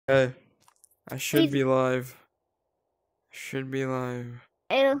Hey, I should Please. be live. Should be live.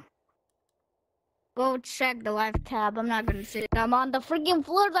 Ew. Go check the live tab. I'm not gonna sit. I'm on the freaking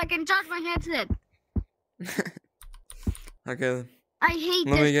floor so I can charge my headset. Okay, I hate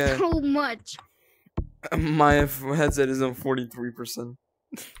let me this get. so much. My headset is on 43%.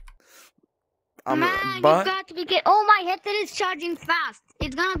 Man, you But got to be kidding. Oh, my headset is charging fast.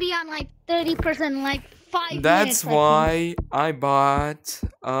 It's gonna be on like 30%, like 5 that's minutes. I think. why I bought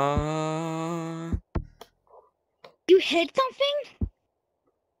You hit something?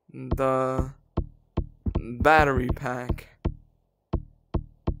 the battery pack.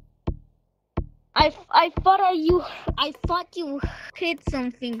 I thought you hit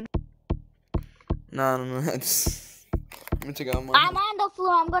something. No. That's. Let me take out my. I'm on the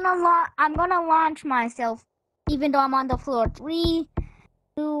floor. I'm gonna launch myself, even though I'm on the floor. 3,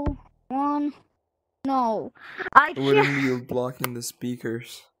 2, 1. No, I It wouldn't be can't. blocking the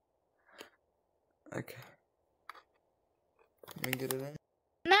speakers. Okay. Let me get it in.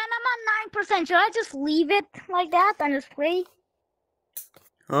 Man, I'm on 9%. Should I just leave it like that and just pray?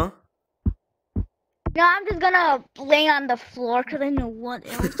 Huh? No, I'm just gonna lay on the floor because I know what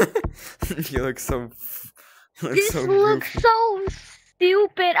else. You look so. This so looks goofy. so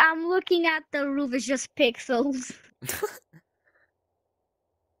stupid. I'm looking at the roof. It's just pixels.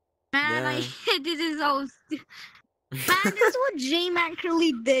 Man, Yeah. this is so stupid. Man, this is what J-Man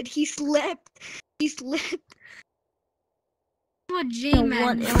curly did. He slept. What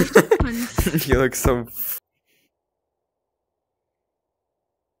J-Man did. You look so.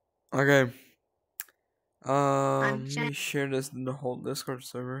 Okay. Let me share this in the whole Discord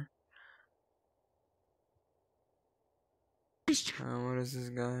server. What is this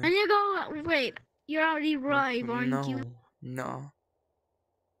guy? And you go, wait, you're already live, aren't you? No.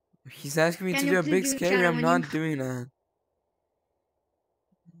 He's asking me Can to you do a please big do scary. chat I'm when not doing that.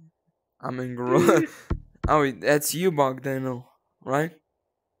 I'm in gorilla. Oh, wait, that's you, Bogdano, right?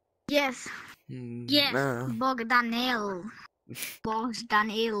 Yes. Yes. Nah. Bogdanel.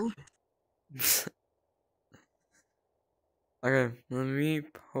 Bogdanel. Okay, let me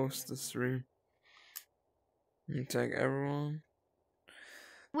post the stream. Let me tag everyone.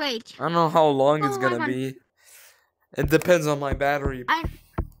 Wait. I don't know how long it's gonna be. It depends on my battery.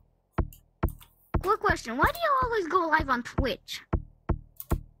 Quick question. Why do you always go live on Twitch?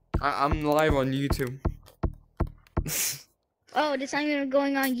 I'm live on YouTube. Oh, this time you're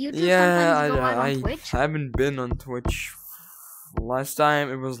going on YouTube? Yeah, Sometimes you go live on Twitch? I haven't been on Twitch. Last time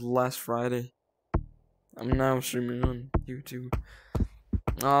it was last Friday. I'm now streaming on YouTube.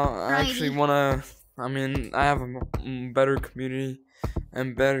 I actually wanna. I mean, I have a better community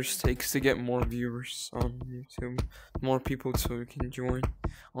and better stakes to get more viewers on YouTube, more people so can join.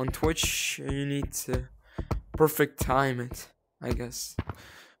 On Twitch, you need to perfect time it, I guess.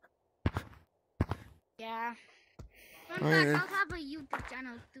 Yeah. In fact, I also have a YouTube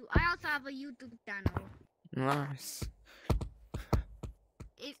channel too. I also have a YouTube channel. Nice.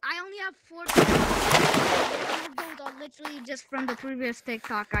 I only have 4 channels. Those are literally just from the previous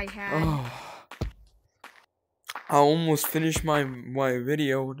TikTok I had. Oh. I almost finished my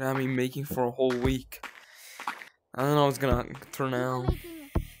video that I've been making for a whole week. I don't know what's gonna turn out.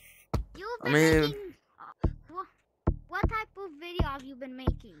 What type of video have you been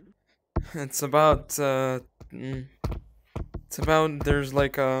making? It's about there's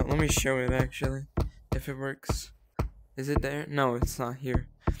like a, let me show it actually, if it works. Is it there? No, it's not here.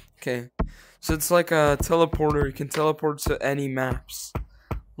 Okay, so it's like a teleporter. You can teleport to any maps,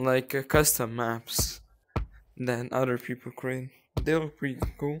 like custom maps that other people create. They look pretty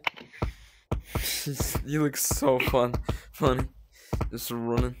cool. You look so funny, just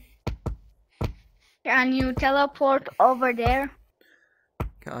running. Can you teleport over there?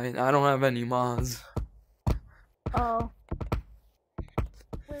 I don't have any mods. Oh.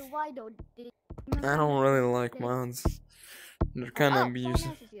 Wait, why don't you? I don't really like mods. They're kind of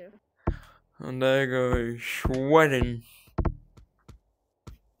abusive. And I go sweating.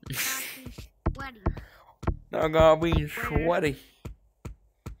 I got be sweaty.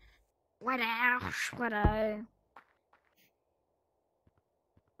 Sweaty.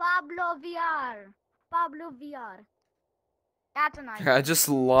 Pablo VR. That's a nice. I just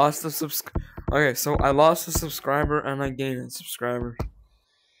lost a Okay, so I lost a subscriber and I gained a subscriber.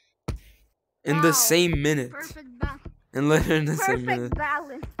 In the same minute. Perfect balance. In literally in the same minute. Perfect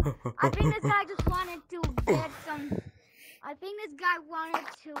balance. I think this guy just wanted to get some. I think this guy wanted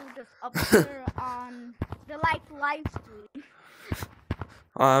to just appear on the live stream.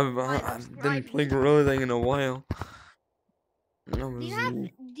 I didn't play Gorilla Thing in a while. Do you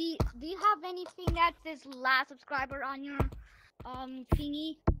have anything that says last subscriber on your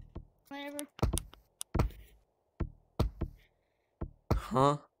thingy? Whatever.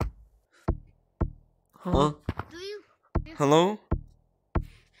 Huh? Huh? Do you? Hello?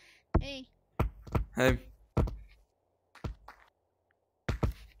 Hey. Hey.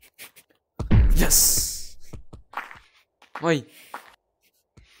 Yes! Wait.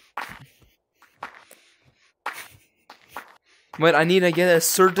 Wait, I need to get a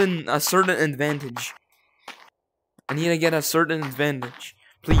certain advantage. I need to get a certain advantage.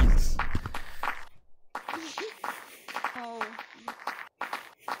 Please. Oh.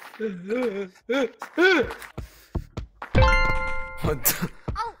 What the?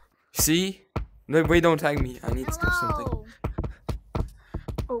 Oh. See? No, wait, don't tag me. I need to do something. Hello.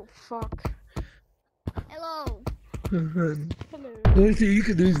 Oh fuck. Hello. Hello. The only thing you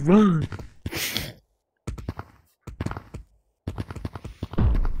can do is run.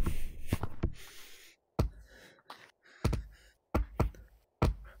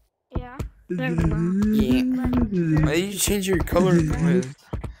 Yeah. Yeah. Why do you change your color code?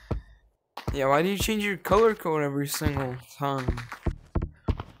 Yeah, why do you change your color code every single time?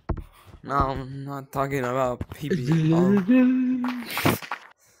 No, I'm not talking about PBR.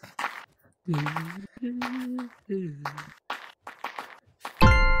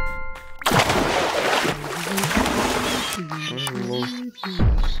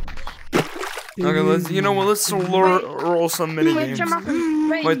 Okay, let's. You know what? Let's roll some mini games.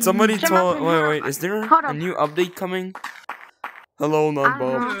 Wait, somebody told. Wait. Is there a new update coming? Hello, not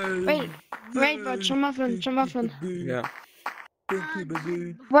Bob. Wait, but Muffin. Yeah.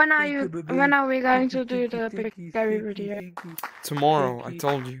 When are we going to do the big Gary video? Tomorrow, I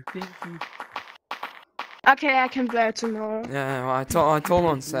told you. Okay, I can play tomorrow. Yeah, well, I told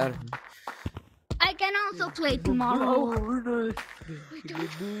on Saturday. I can also play tomorrow.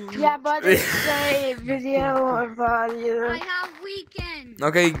 Yeah, but it's a video about you. I have weekend.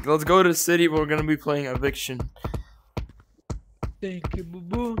 Okay, let's go to the city. We're gonna be playing Eviction. We're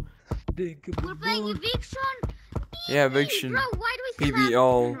playing eviction. Yeah, Eviction. Bro, why do we still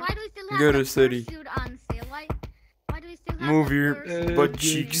PBL. Why do we still have Go to the city. fursuit on sale? Why do we still have Move the your fursuit? butt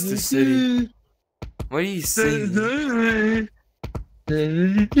cheeks to city. What are you saying?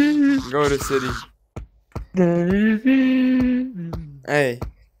 Go to city. Hey,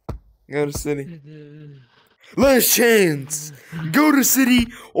 go to city. Last chance. Go to city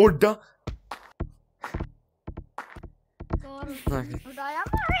or die. Okay. I'm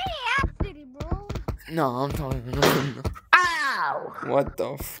already at city, bro. No, I'm talking. Ow! What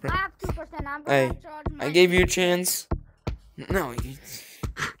the frick? I have 2%. I'm gonna Hey, charge my I gave you a chance. No, you.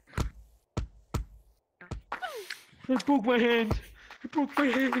 I broke my hand.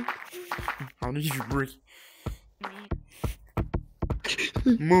 How did you break?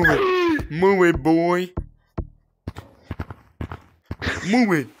 Move it, boy.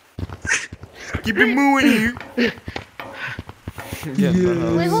 Move it. Keep it moving here.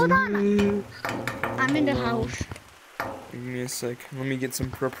 Wait, hold on. I'm in the house. Give me a sec. Let me get some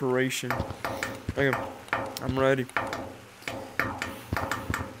preparation. Okay, I'm ready.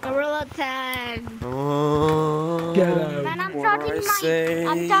 Gorilla tag. Oh, Get out. Man, I'm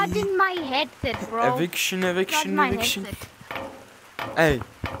charging my headset, bro. Eviction. Charge my headset. Hey,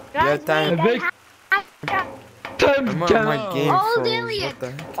 Guys, time. wait, Time My game Old froze. idiot. What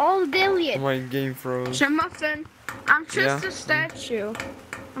the heck? Old idiot. My game froze. Muffin, I'm just Yeah. a statue.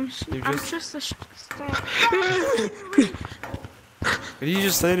 I'm just- just a statue. He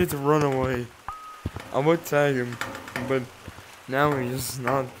just decided to run away. I would tag him, but now he's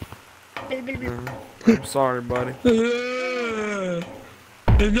not. I'm sorry, buddy. I was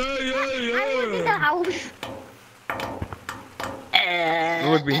in the house.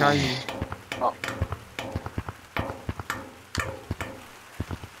 Look behind you. Oh.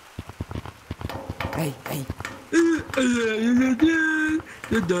 Hey.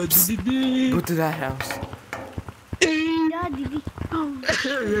 Go to that house. Yeah, Didi.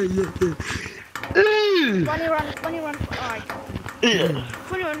 Funny run. Alright. Funny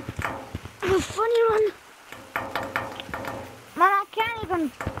run. Funny run. Man, I can't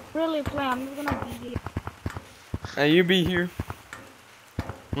even really play. I'm just gonna be here. Hey, you be here.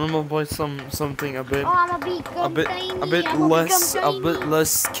 I'm gonna play something a bit Oh, I'm gonna become tiny. a bit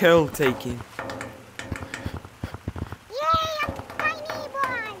less skill taking. Yay, I'm tiny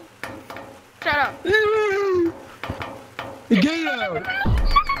boy. Shut up. Get out.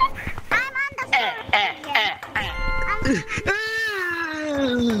 I'm on the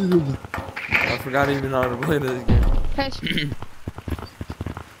I forgot even how to play this game.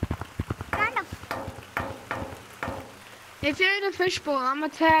 Kind of. If you're in a fishbowl, I'm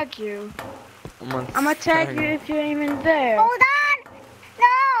gonna tag you. I'm I'm gonna tag you if you're even there. Hold on.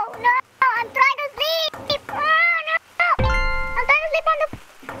 No.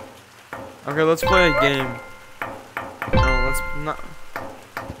 Okay, let's play a game. No, let's not.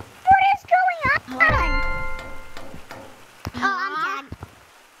 What is going on? Oh, I'm dead.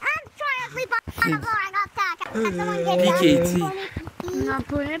 I'm trying to sleep on the floor. I got stuck. Someone get PKT. Not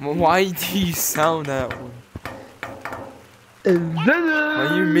put it. Why do you sound that way? Why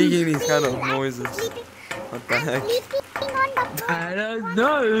are you making these kind of noises? What the heck? I don't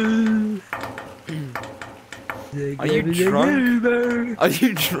know. Are you drunk? Are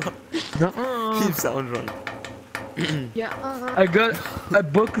you drunk? Nuh-uh. You sound drunk. Yeah. I got a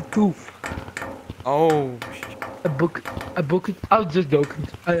bucket tooth. Oh. A bucket. I was just joking.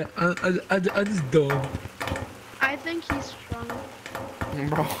 I just dumb. I think he's strong.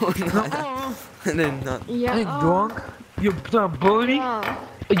 Bro, Nuh-uh. I did not. Yeah. I ain't drunk. You some bully? Oh.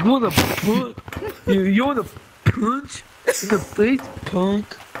 You wanna punch? You wanna punch in the face, punk?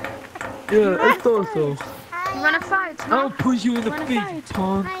 Yeah, I thought so. You wanna fight? I'll push you in the Wanna face, fight?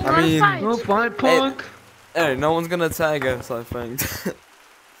 punk. I mean, fight? No fight, punk. hey, no one's gonna tag us, I think.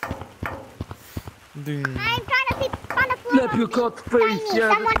 Dude. I'm trying to sleep on the floor. Slap your cock's face. Yeah,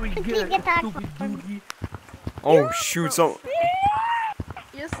 that's what you Please get. get that Stupid doogie. Oh shoot! So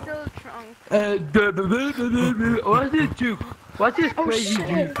You're still drunk. What's this juke? What's this Oh crazy shit.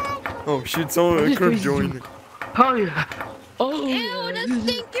 juke? oh shoot! Someone This could crazy join. juke. Oh yeah. Oh Ew, yeah. the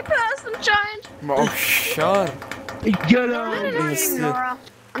stinky person giant. Oh shut! up. Get out. Yes, yeah. Nora.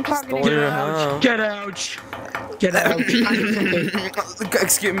 I'm talking Stole to your you. house. Get out. Get out.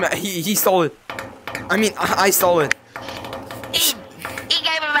 Excuse me. He stole it. I mean, I stole it.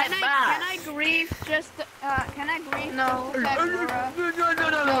 Can I grieve just can I grieve? No. No.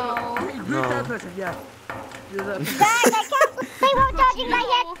 Greet that person, yeah. Guys, I can't play while charging my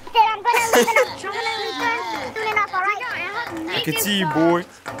headset. I'm gonna leave it up. I'm gonna return soon enough, alright? I can see you, boy.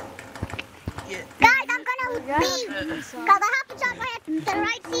 Guys, I'm gonna leave. Cause I have to charge my headset,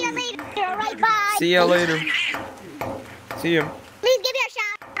 alright? See you later, alright? Bye. See ya later. See ya. Please give me a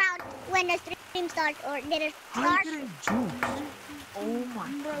shout out when the stream starts or did it How start? you getting juice? Oh my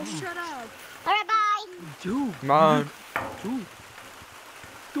Bro, god. shut up. Alright, bye. Juice. Bye. Juice.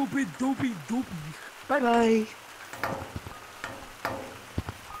 Dopey. Bye bye.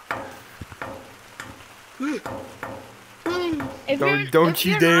 Don't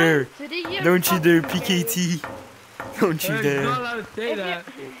you dare. Don't you dare, PKT. Don't you Hey, you're not dare. allowed to say that.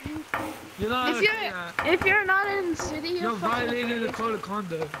 You're not allowed to say that. If you're not in city, You're you're fucking violating the code of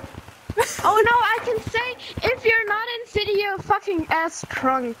conduct. Oh no, I can say if you're not in city, you're fucking ass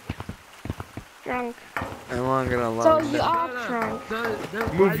drunk. Drunk. I'm not gonna So allow you that. are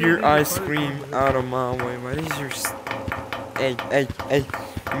drunk. Move your ice cream out of my way. What is your... Hey.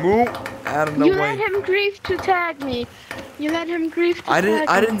 Move out of the You let way. him grieve to tag me. You let him grieve to I tag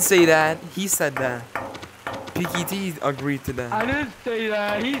didn't me. say that. He said that. PKT agreed to that. I didn't say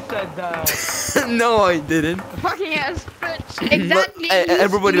that. He said that. No, I didn't. Fucking ass bitch. Exactly. Hey, you-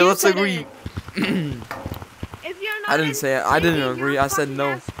 everybody, you let's said agree. it. If you're not I didn't in say it. I didn't city, agree. you're I said fucking no.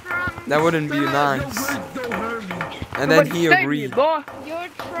 ass drunk. That wouldn't be Your nice. words don't hurt me. And then he agreed. You're drunk.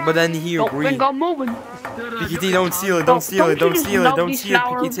 But then he agreed. Go moving. PKT, don't steal it. Don't steal it. Don't steal it. Don't steal it.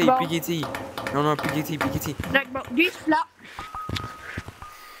 PKT. No, PKT. Like, bro, these flop.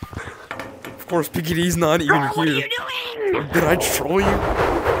 Of course, PKT's not even What are here. you doing? Did I troll you?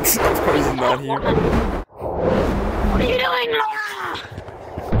 Of course he's not here. What are you doing, Laura?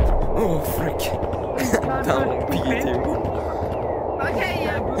 Oh, frick. That one, PKT. Okay,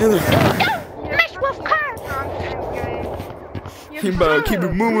 yeah. Yeah, Mess with her. You better keep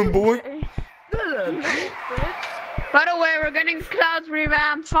it moving, boy. By the way, we're getting clouds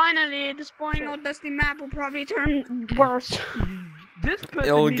revamped. Finally, the spawning old dusty map will probably turn worse.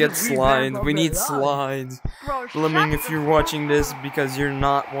 It'll get slides. We need slides. Bro, Lemming, if you're watching this, because you're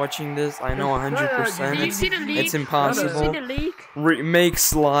not watching this, I know 100%. Did you see the leak? It's Did you impossible. see the leak? Make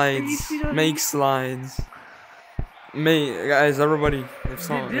slides. Make slides. Guys, everybody. If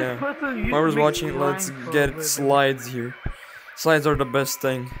so, yeah. Whoever's watching, let's get slides here. Slides are the best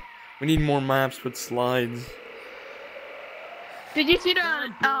thing. We need more maps with slides. Did you see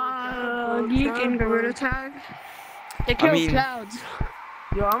the leak in Gorilla Tag? They killed mean, clouds.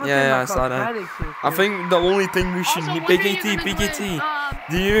 Yeah, I saw that. I think the only thing we should Also, need, when are you gonna PKT, do it?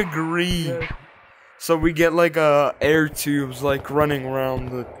 do you agree? So we get like air tubes like running around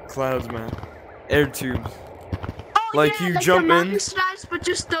the clouds, man. Air tubes. Oh, Like, yeah, you like jump the in. mountain slides, but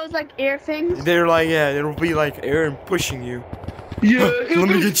just those like air things. They're like, yeah, it'll be like air and pushing you. Yeah, Let me it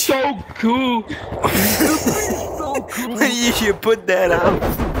was get so cool. So cool. You should put that out.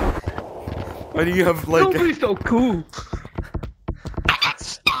 Why do you have like It'll be so cool.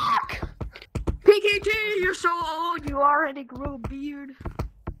 Stuck. PKT, you're so old. You already grew a beard.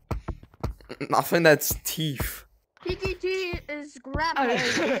 I think that's teeth. PTT is grab. I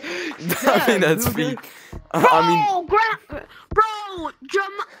think that's feet. I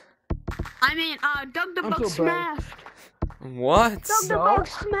mean, Doug the I'm Buck so bad. smashed. what? Doug the Buck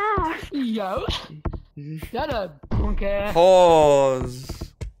smashed. Yo. Shut up, punk ass.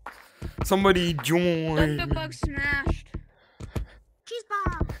 Pause. Somebody Doug join. the Buck smashed. Cheese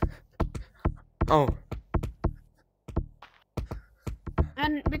bomb. Oh,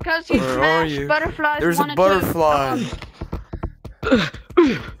 And because he Where are smashed, you? butterflies there's a wanted butterfly.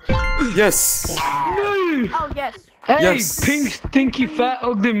 Yes. Oh yes. Hey, Yes. pink, stinky, fat,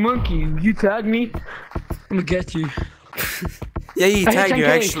 ugly monkey. You tag me, I'm gonna get you. Yeah, he Hey, tagged you 10K.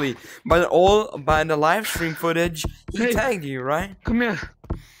 actually. By the live stream footage, he Hey. tagged you, right? Come here.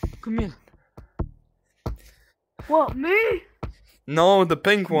 Come here. What, me? No, the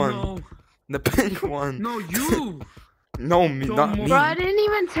pink one. No, The pink one. no, you. No, me, Don't not move. me. Bro, I didn't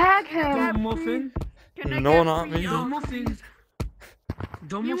even tag him. Don't muffin. Can I No, get not free me. Don't muffin.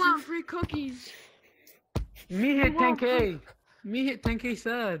 Don't You muffin. want free cookies? Me hit You want 10K. Me hit 10K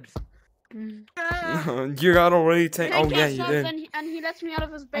subs. You got already tagged. Oh yeah, you did. And he lets me out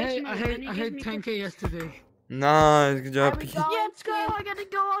of his basement. I and he hit gives me 10K yesterday. Nice, good job. we P. go? Let's go. I gotta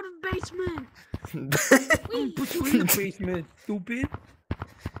go out of the basement. I'll put you in the basement, stupid.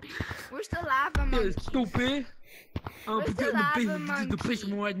 We're still live, Yeah, monkey. stupid. I'll Where's put the you in lava the monkey?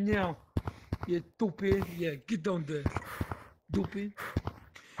 basement right now. Yeah, stupid. Yeah, get down there. Stupid.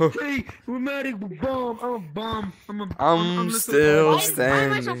 Hey, romantic bomb. I'm a bomb. I'm little still fat. Why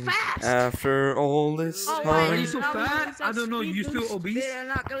am I so standing fast? after all this Oh, Why are time. you so fat? I don't know. You still obese?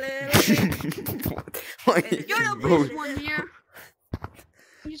 What? You're the Bro, obese one here.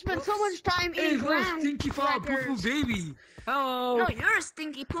 You spend so much time Hey, eating little ground stinky fat poo crackers. baby. Hello. No, you're a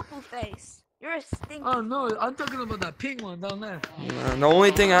stinky poo-poo face. You're a stinky. Oh no, I'm talking about that pink one down there. the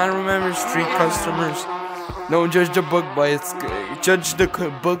only thing I remember is street customers. Don't judge the book by its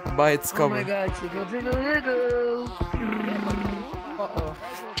book by its Oh cover. my god, jiggle, jiggle, jiggle. Uh-oh.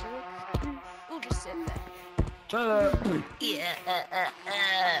 Ooh, just sit there.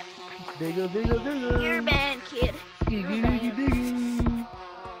 Yeah. Diggle, diggle, diggle. You're a bad kid. Diggy, diggy, diggy.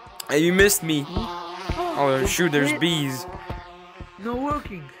 Hey, you missed me. Oh shoot, there's bees. No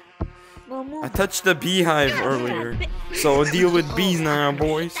working. No I move. touched the beehive earlier, so deal with bees now,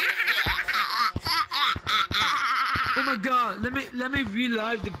 boys. Oh my god, let me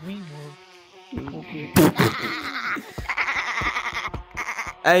relive the green one. Okay.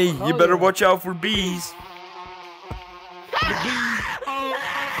 Hey, you Oh, better yeah. watch out for bees. Oh,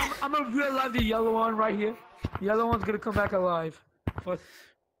 I'm gonna relive the yellow one right here. The yellow one's gonna come back alive. What?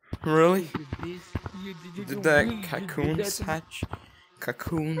 Really? Did Did that cocoons hatch?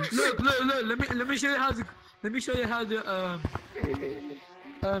 Cocoons? Look, let me show you how to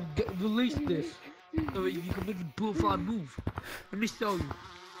release this. So you can make the butterfly move. Let me show you.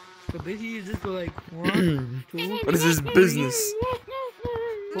 So basically it's just like 1, 2, What is this business?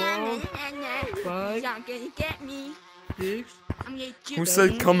 4, 5, You're gonna get me. 6, I'm gonna get you. Who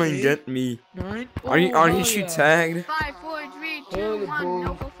said come and get me? 9. Aren't you yeah. tagged? 5, 4, 3, 2, Oh, 1. boy.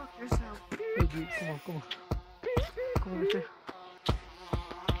 No, go fuck yourself. Hey, dude, come on. Come on, right there.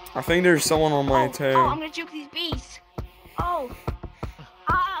 I think there's someone on my Oh, I'm tail. gonna juke these bees. Oh.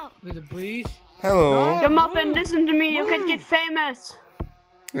 Oh. With the breeze. Hello. Come up and listen to me. You can get famous.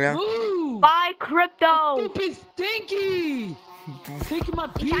 Yeah. Ooh! Buy crypto. Stupid stinky! Taking my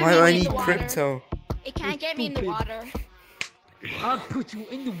beer. Why do I in the need water. crypto? It can't get me in the Stupid. water. I'll put you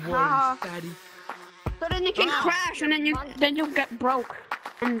in the water, Ah. you fatty. So then you can crash and then you get broke.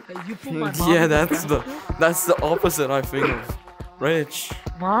 Hey, you put my mom Yeah, in the that's the opposite I think of. Rich.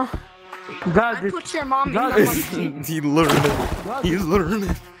 Ma? You got I this. put your mom in God, the this- monkey. He learned it. He learned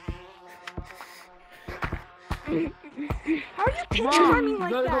it. How are you pinch Mom, climbing you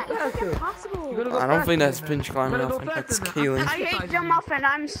like gotta go that? It's faster. like impossible. You gotta go I don't think faster that's now. pinch climbing. You I gotta think go that's faster now. Kaylin. I hate Jim Muffin.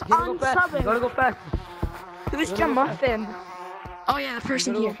 I'm You gotta go faster. You gotta unsubbing. go faster. Who's Jim Muffin? Oh yeah, the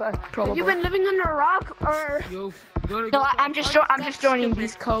person You here. gotta go faster. Probably. You've been living under a rock, or Yo, you gotta No, go I'm just joining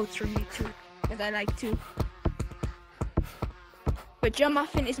these codes from YouTube because I like to. But Jim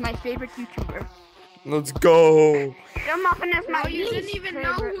Muffin is my favorite YouTuber. Let's go. Jim Muffin is my you least didn't even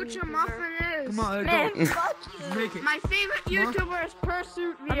know favorite who Jim YouTuber. Muffin is. Come on, Man, go. fuck you. Make it. My favorite YouTuber is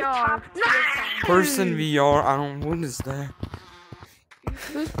Pursuit I'm the VR. top tier fan. Person VR. I don't. What is that?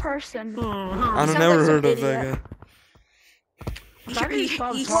 Who's person? I sounds don't never like some heard of idiot. that guy. Stop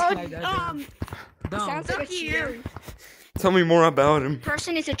like that. Down. Sounds like a cheater. Tell me more about him.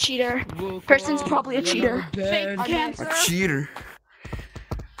 Person is a cheater. Woke Person's up, probably a cheater. bed, Fake cancer. A cheater.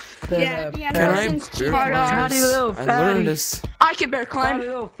 bed, Yeah, Can I person's build cheater. this? I learned this. I I can bear climb,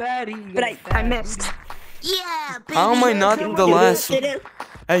 little fatty. but I missed. Yeah, baby. How am I not the last? Hey,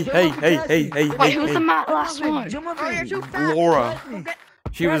 hey, hey, hey, hey, Wait, who's hey, the last one? Oh, you're too fat. Laura.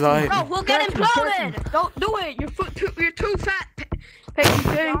 She was No, hiding. we'll get imploded. Don't do it. You're too fat.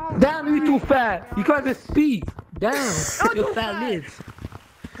 Peggy. Damn, you too fat. You can't even speak. Damn, your fat lips.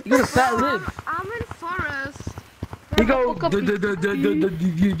 You got a fat lip. I'm in forest. You go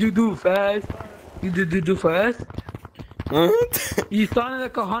you do fast. You do fast. What? You sounded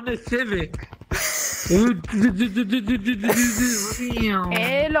like a Honda Civic.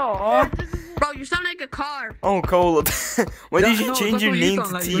 Hello. Bro, you sound like a car. Oh, Cola. Why did you No, change that's your what you name to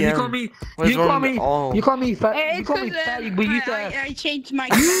sound like. TM? You call me, What's you call wrong me, with all? you call me fat. Hey, You call me fatty, but you said I changed my.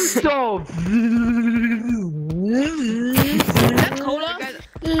 you so. That cola? I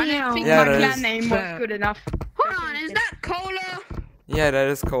didn't think Yeah, my that clan is. name was good enough. Hold on, is that cola? Yeah, that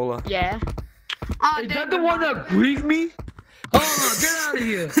is Cola. Yeah. Is that the one that grieved me? Oh, get out of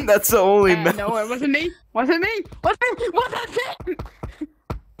here. That's the only man. No, it wasn't me. Wasn't me. Wasn't it?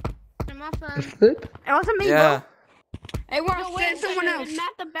 Flip? It wasn't me, Yeah. bro. It was someone else.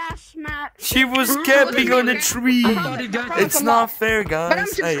 Not the best, Matt. She was camping on the tree. I thought it got It's not fair, But I'm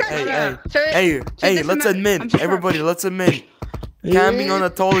guys. Hey, subscribed. hey, So it- hey. Hey, hey, this let's is I'm admit. subscribed. Everybody, let's admit. Camping on the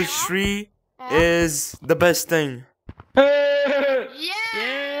tallest tree is the best thing. Hey,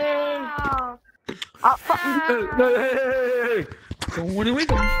 Yeah. hey. Don't want to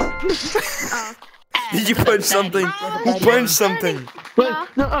wake up. Did you punch something? Who punched something? Wait,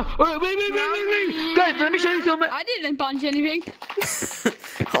 no, wait. Guys, let me show you something. I didn't punch anything.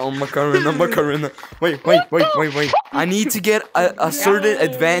 Oh, Macarena. Wait. I need to get a certain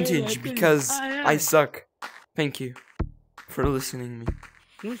advantage because I suck. Thank you for listening to me.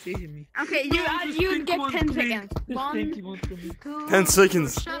 Don't say to me. Okay, you get 10 seconds. 1, 2, 10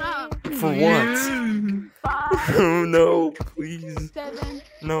 seconds. Shut up. For what? 5, Oh no, please. 7,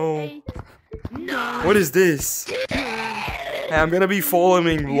 No. 8, 9. What is this? Hey, I'm gonna be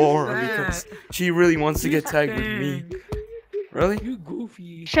following Laura because she really wants to get tagged with me. Really? You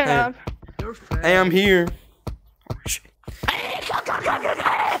goofy. Shut Hey. up. You're fat. Hey, I'm here. Oh shit.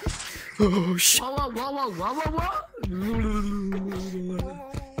 Oh shit. Whoa.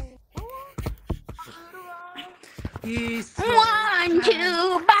 Yes. 1,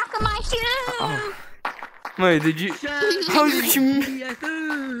 2, back of my shoe. Oh. Wait, did you? How did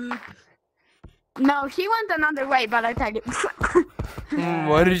you? No, he went another way, but I tagged him.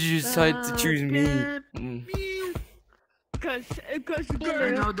 Why did you decide to choose me? Because I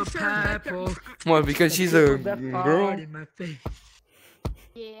know the purple. What? Because she's a That fart girl? in my face.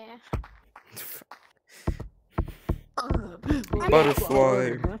 Yeah.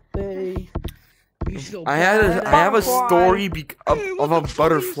 Butterfly. My face. You so I have a story of a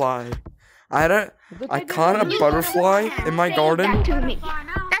butterfly. I caught a butterfly in my garden To me.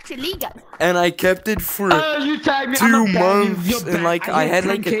 That's illegal. and I kept it for you tagged me. 2 months and like I had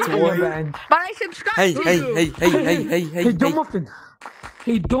like a toy. But I subscribed. Hey, to hey, you. hey, hey, hey, hey, hey, Hey, dumb hey. muffin.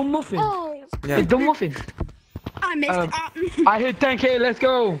 Hey, dumb muffin. Oh, Yeah. Hey, dumb muffin. I missed it. I hit 10K. Let's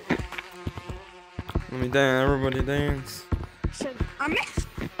go. Let me dance, everybody dance. I missed.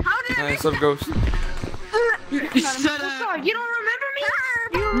 How did I Hey, miss what's up, Ghost? Shut up. You don't remember me?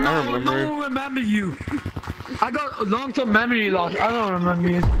 I remember. No one remember you. I got a long-term memory loss. I don't remember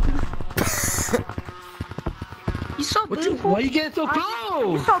you. You're so What you, beautiful. why you getting so You're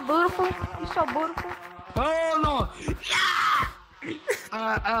close? so beautiful. You're so beautiful. Oh no.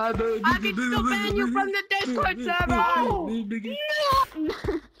 I can still ban you from the Discord server.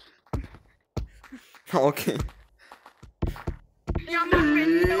 Okay. Your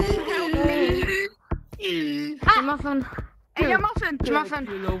muffin, don't help me. Your muffin. Hey, your muffin. Your muffin.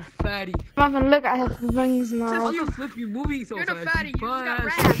 You little fatty. Muffin, look, I have wings How now. you flip you moving so You're fast? the fatty, you just got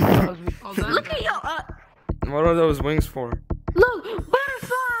fast. Look at your What are those wings for? look,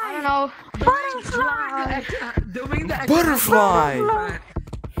 butterfly. I don't know. Butterfly. The wing that Butterfly!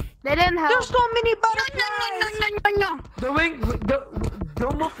 They didn't help. There's so many butterflies. The wing,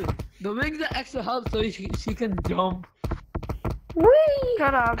 the muffin. The wings that extra help so she can jump Whee!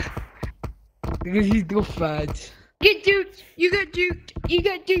 Shut up. because he's too fat. Get duped. You got duped. You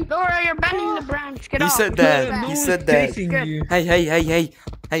got duped. Laura, you're bending the branch. Get He off. said that. No He one's said that. chasing Good. you.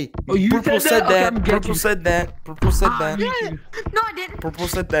 Hey. Oh, you Purple said said that? Okay, that. I'm getting Purple you. said that. Purple said that. Me too. No, I didn't. Purple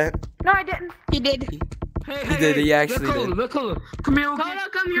said that. No, I didn't. He did. Hey, did, he actually look did. Look color. Come here, okay? Cola,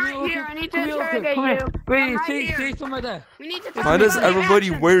 come Come right okay? here. I need to Come here, okay? interrogate Come here. you. Wait, Come right say here. something like that. We need to talk Why does about your everybody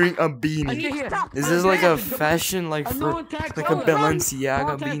actions. wearing a I beanie? need to stop. Is this like a fashion like I for know one tag like a Cola. Balenciaga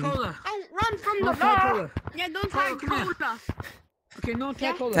One tag beanie? Cola. Don't run from the One tag bar. Cola. Yeah, don't Cola, tag come here. Cola. Okay, no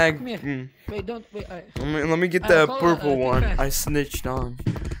tag cola. Tag. Come here. Wait, don't wait. Let me get the Cola, purple think one. fast. I snitched on.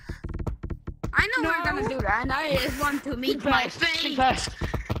 I know we're gonna do that, and I just want to meet my Think face. fast.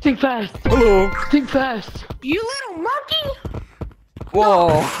 Think fast. Hello. Think fast. You little monkey!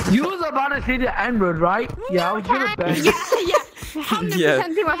 Whoa. You was about to say the N-word, right? Yeah, I was gonna bet. Yeah, 100% Yeah.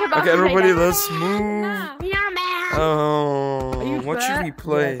 he was about Okay, to say everybody, that. let's move. Yeah, man. Oh, you what should fat? we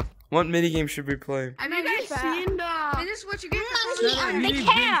play? Yeah. What minigame should we play? I mean, you guys seen the... Is this what you get for Shut up, the you need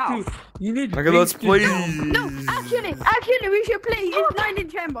cow? drinks too. You need Okay, let's drinks play too. No, these. actually, we should play. It's 9 in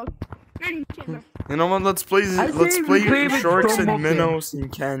chamber. 9 in chamber. You know what? Let's play. I Let's say play we play with sharks Tom and Muffin. minnows and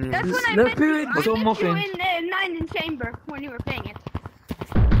That's canyons. when I Let's met play you. with I met Tom you Muffin. in 9 in chamber when you were playing it.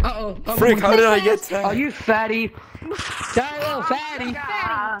 Uh-oh. Frick! How did I get Oh, that? you fatty. Sorry, little fatty.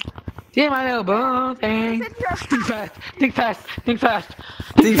 Fatty. See my little bone thing. Think fast. Think fast. Think fast.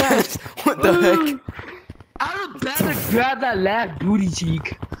 Think fast. What the heck? I would better grab that left booty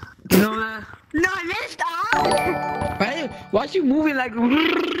cheek. You know that? No, I missed out. Right? Why you moving like?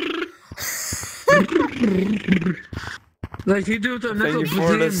 Like you do the Thank knuckle you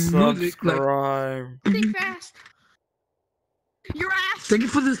for the music. Like, subscribe. Think fast. Your ass. thank you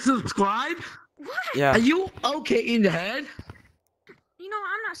for the subscribe. What? Yeah. Are you okay in the head? You know,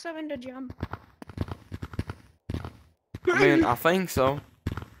 I'm not subbing to jump. I mean, I think so.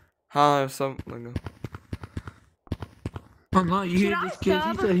 How something? Oh no, you hear Should I this kid? He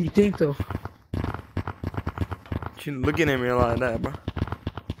sub? said he think so. You looking at me like that, bro?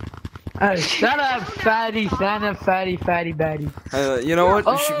 Hey, shut up, fatty, fatty, fatty. You know what?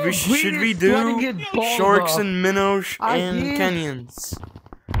 Oh, Should we Green is do sweating his balls sharks off. and minnows I and did. canyons?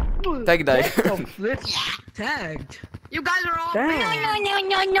 Tag What tag. the flip? Tagged. You guys are all. Damn.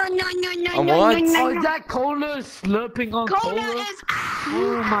 A what? Oh, is that cola slurping on cola? Cola is.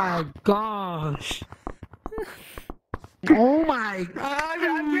 Oh my gosh. Oh my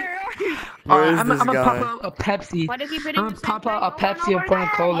god. Where is I'm this gonna pop guy? out a Pepsi. Why do you keep I'm hitting gonna the same pop out a thing Pepsi over in front of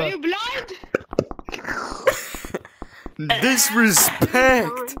and cola. over? Are you blind?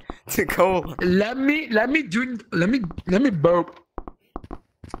 Disrespect to cola. Let me drink. Let me burp.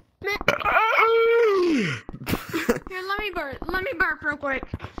 Here, let me burp real quick.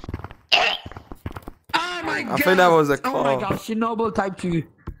 Oh my god. I think that was a Oh my cough. gosh, Chernobyl type 2.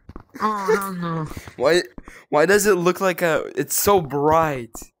 Oh no. Why does it look like a? It's so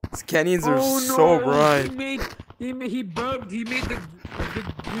bright. These canyons are so bright. He burped. He made the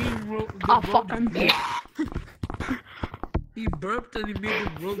green road. Oh, fucking bitch. He burped and he made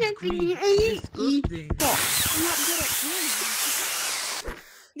the road green. Disgusting.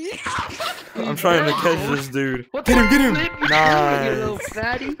 I'm trying to catch this dude. What Get him! the Get him! flip you do, you little Nice.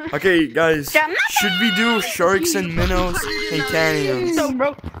 fatty? Okay, guys. Should we do sharks and minnows and canyons? No,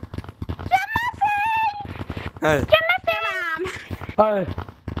 bro. Hey,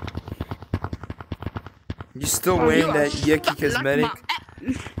 you still wearing that yucky cosmetic?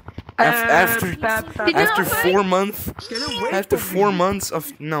 After 4 months. After 4 months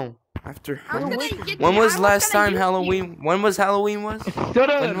of no. After when was last time Halloween? When was Halloween? Shut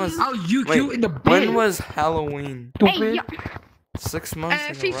up. When was- Oh, you Wait, cute in the bed. when was Halloween? Hey, 6 months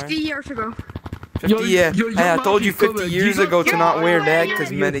ago, 50 right? years ago. 50, yeah. your Hey, I mouth told you is 50 covered. years You ago to not wear that you're-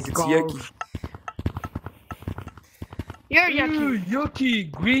 cosmetic. It's yucky. You're yucky.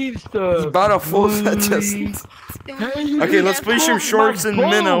 Yucky green stuff. He bought a full set just. Hey, you Okay, did let's that play some for sharks my and bone.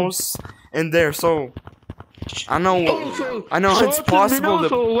 minnows in there. So, I know Also, I know sharks it's and possible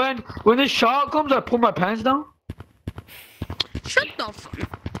minnows, to. so when the shark comes, I pull my pants down. Shut the fuck.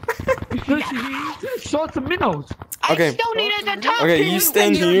 Sharks and minnows. Okay. I still needed to talk Okay, to you you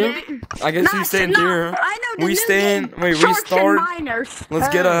stand when you're here. dead. I guess you stand here. I know the We new stand. game. Wait, we Sharks and start. miners. Let's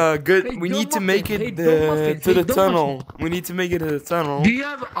get a Hey, good. We don't need to muffin. make Hey, it don't muffin. to the Hey, don't tunnel. We need to make it to the tunnel. Do you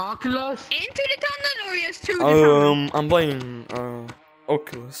have Oculus? Into the tunnel or yes to the tunnel? I'm playing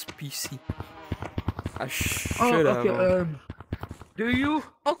Oculus PC. I should have. Okay. Do you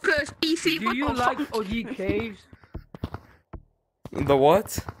Oculus PC, do what you the like fuck? OG caves? The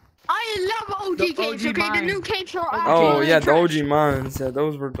what? I love OG The games, OG okay? The mine. new games are Oh absolutely yeah, the trash. OG mines. Yeah,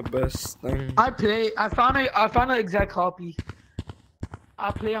 those were the best thing. I found an exact copy.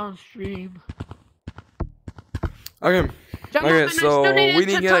 I play on stream. Okay. Jump Okay, up and I so still needed we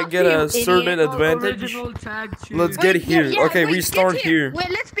to need to talk get to a you, certain idiot. advantage. Original tag two. Let's get Wait, here. Okay, wait, we get start here. Wait,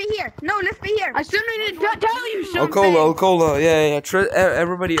 let's be here. No, let's be here. I still needed to tell you something. Okola, yeah.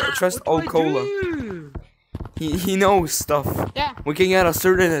 Everybody, trust What do I Okola. do? He knows stuff. Yeah. We can get a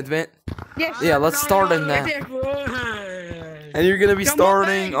certain event. Yes. Yeah, let's start in that. And you're gonna be Jump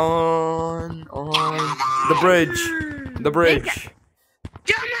starting on the bridge. The bridge.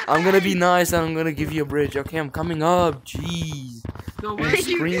 Jump I'm gonna be nice and I'm gonna give you a bridge. Okay, I'm coming up. Jeez. No, You wait,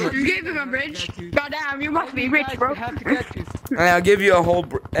 scream it. You gave him a bridge. Goddamn, you must be rich, guys bro. have to get you. Hey, I'll give you a whole.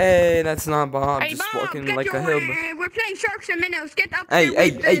 Hey, that's not Bob. Hey, Just Bob, walking get like your, a hill. we're playing sharks and minnows. Get up Hey, there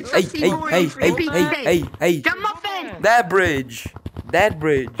hey, with hey, the hey, sussy hey, boy hey, from hey, Big hey, Space. hey, hey. Jump muffin. That bridge. That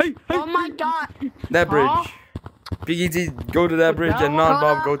bridge. Oh my god. That bridge. Huh? Piggy D, go to that bridge, and not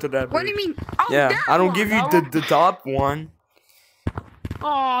Bob, go to that bridge. What do you mean? Oh, Yeah, that I don't one. give you the top one.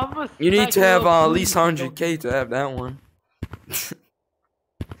 Oh, You need to have at least 100k to have that one.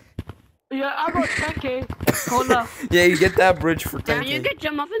 Yeah, I got 10k. Hold up. Yeah, you get that bridge for Can you 10k. get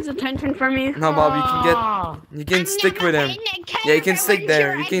Jim Muffin's attention for me? No, Bob, you can stick with him. Yeah, you can stick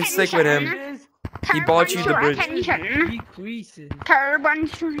there. You can stick with him. He bought you the bridge. Decreases. Carbon.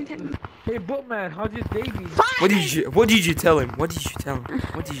 Hey, Bookman, how's your day been? What did you tell him? What did you tell him?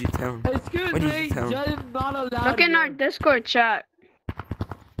 What did you tell him? It's good, What did you mate. tell him? Just not allowed. Look in our Discord chat.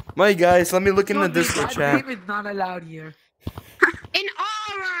 Wait, guys, let me look in the No, Discord I chat. believe it's not allowed here. In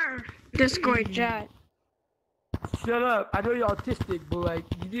our Discord chat. Shut up. I know you're autistic, but like,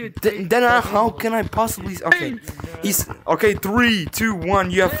 you need to. Then how can I possibly? Okay, he's okay. 3, 2,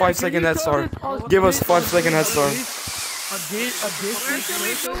 1. You have 5 seconds head start. Give us 5 second head start. Where can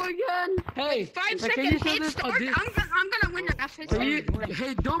we go again? Hey, 5 can you second show head this start. audition? I'm gonna win that. Can you,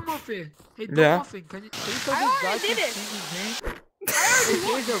 hey, Dumb Muffin. Hey, Dumb Yeah. Muffin. Can you show I this guy already did can it. sing his name?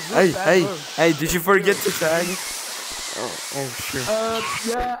 Hey, hey, did you forget to tag? Oh shit.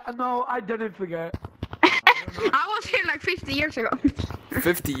 Yeah, no, I didn't forget. I was here like 50 years ago.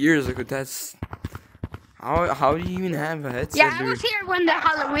 50 years ago. That's how do you even have a headset, Yeah, I dude? was here when the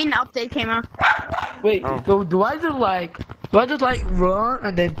Halloween update came out. Wait, Oh. so do I just like run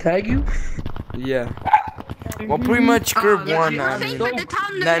and then tag you? Yeah. Well, pretty much curve yeah, 1. yeah, I I think mean, by the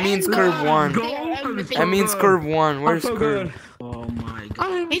time the that means end curve goes, 1. everything That means curve 1. Where's so curve? good. Oh my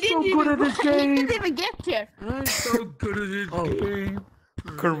god. I'm He so didn't good at even, this he game. didn't even get here. I'm so good at this game.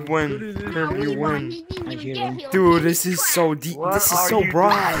 Curve win. Curve you win. He didn't even get here. Dude, this is so deep. This is so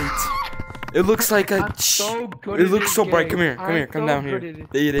bright. It looks like a. I'm so good It at looks this so bright. game. Come here. Come I'm here. Come so down good here. at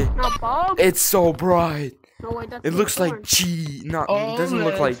it. There it is. No, Bob. It's so bright. No, wait, that's It looks like corn. cheese. No, Oh, it doesn't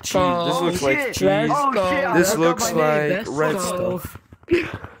look like let's cheese. go. This looks like cheese. Let's go. This I looks got my name. like Let's red go. stuff.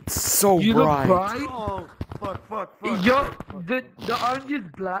 It's so You look bright. bright. Oh, fuck. Yo, the orange is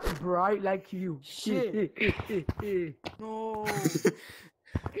black, bright like you. Shit. No.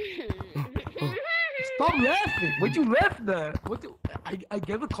 Stop laughing. What you laughing at? What? I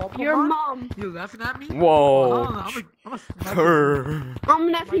gave a compliment. Your mom. You laughing at me? Whoa. I'm a smack you. Her.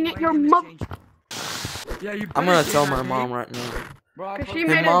 I'm laughing at your mom. Yeah, you. I'm gonna tell my mom right now. Bro, I Cause she Hey,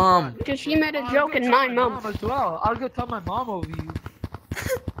 made mom. Cause she made a I'll joke go and tell my my mom. as well. I'll go tell my mom over you.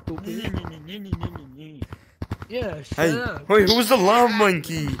 Yeah, shut Hey, up. wait, who's the love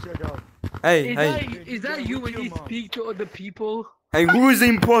monkey? Shut up. Hey, Is hey, that you when you speak to other people? hey, who is the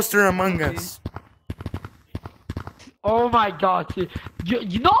imposter among us? Oh my god,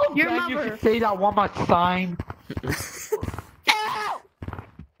 you know Your when you mother. can say that one more time?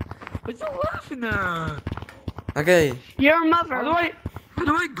 What you laughing at? Okay, Your How do mother. how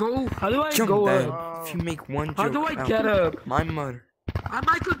do I go? How do I jump go down. up? If you make one How joke do I out, get up? my mother, I'm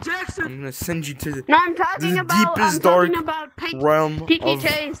Michael Jackson. I'm gonna send you to the No, I'm talking The about. I'm deepest dark talking about realm Pinky of.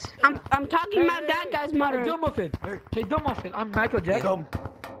 Chase. I'm talking about that guy's Hey, mother. Dumb Muffin. Hey, Dumb Muffin. I'm Michael Jackson.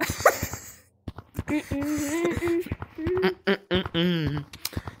 Mm-mm.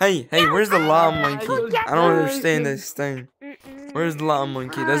 Hey, where's the law monkey? I don't understand this thing. Where's the law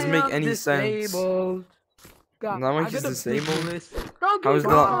monkey? It doesn't make any sense. God, Not like I he's got a big disabled? list. How is I'm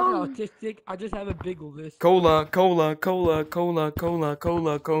the not autistic. I just have a big list. cola, cola, cola, cola, cola,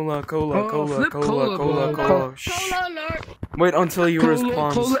 cola, cola, cola, Oh, cola, flip cola, cola, cola, bro. cola. Shh. Cola alert. Wait until he Cola,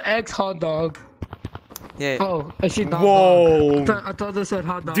 responds. Cola X hot dog. Yeah. Oh, I see not Whoa. dog. I thought they said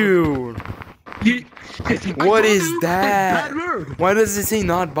hot dog. Dude, You, what is that? Bad word. Why does it say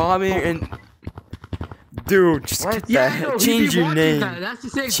not Bobby and? Dude, just get Yeah, I that. know, he Change be your watching name. that. That's the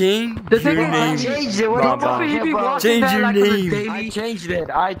thing. Change The thing your is, I name. changed it. What Bob, the fuck? Bob. He be bro. watching Change that your like on a name. daily. I changed it.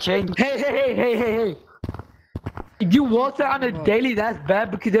 I changed it. Hey. If you watch that on a daily, that's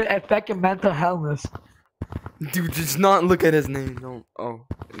bad because it affects your mental health. Dude, just not look at his name. Don't. Oh,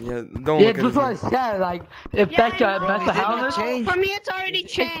 yeah. Don't Yeah, look at that's his what I name. said. Like, it affects Yeah, I your know. mental It did not health. change. For me, it's already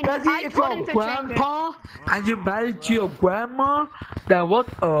changed. Especially I if put you're it a to change it. grandpa and you're married to your grandma, then what?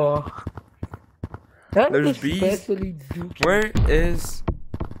 That There's is bees? especially dookie. Where is?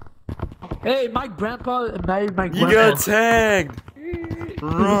 Hey, my grandpa married my You grandma. got tagged.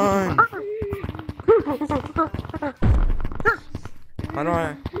 Run. How do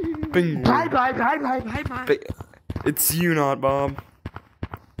I? Bingo. Bye. It's you, not Bob.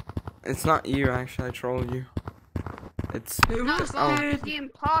 It's not you, actually. I trolled you. It's No, Bob is the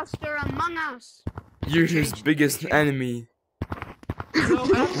imposter among us. you're his biggest enemy. No,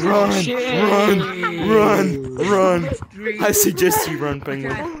 Run, shit. run. I suggest you run,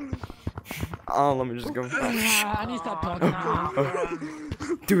 penguin. Oh, let me just go. I need to stop talking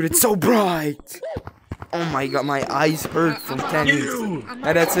now. Dude, it's so bright. Oh my god, my eyes hurt from tennis.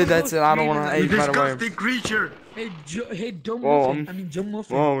 Hey, that's it. I don't wanna. Hey, by the way. Disgusting creature. Hey, don't Whoa, move it. I mean, don't move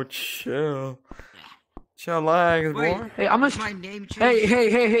it. Whoa, chill. Chillax, boy. Hey, I'm What's a. my name changed?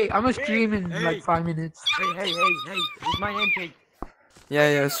 Hey, I'm gonna stream in Hey. like 5 minutes. Hey, is my name changed?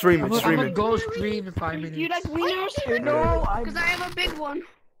 Yeah, stream it, I'm stream gonna it. go stream in 5 minutes. You like wieners? No, Because I have a big one.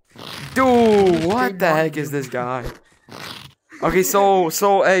 Dude, what the heck is this guy? Okay, so,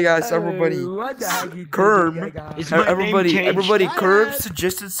 hey guys, everybody. What the heck you Curb. doing, guys? Is my name changed? Everybody, Curb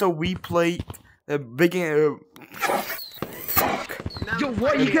suggested so we play a big, Yo,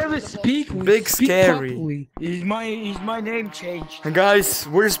 what? You can't even speak. Big Speak scary. properly. Is my name changed? guys,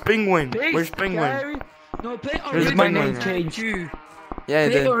 where's Penguin? Big Where's Penguin? scary. No, play Where's the original penguin? tag two. Yeah,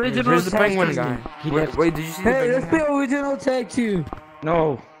 Play original where's the tag Penguin two. guy? He Wait, left. did you see the Hey, let's Penguin? play original tag two.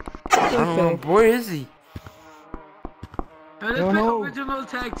 No. I don't know. Where is he? Let's No, play no. original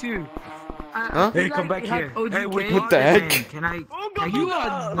tag two. Huh? Hey, come back here. Hey, What the heck? Can I? You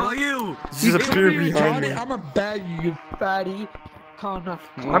are Are you? Just appear behind me. I'm a bad you fatty. Connor.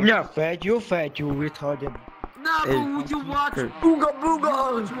 I'm not fat. You're fat. You retarded. Nah, Hey, but would you watch Kurt. Booga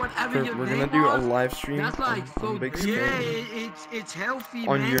Booga? Whatever Kurt, your we're name gonna do a was? live stream That's like so on Big yeah, Scary it's healthy,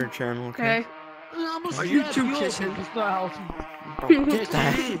 on man. your channel, okay? Okay. I'm a Are you slap too your kissing? It's not healthy. Bro, get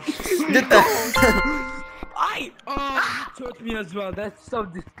that. Get that. Oh, you touched me as well. That's so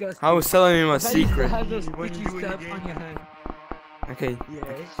disgusting. I was telling you my That used to secret. have those When sticky you were stuff in on your hand. Okay.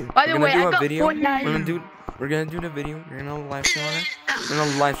 Yes. By the We're way, gonna do I a got video. Fortnite. We're gonna do the video. You're gonna live stream on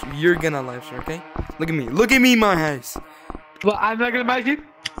it. You're gonna live stream, okay? Look at me. Look at me, my eyes. Well, I'm not gonna make it.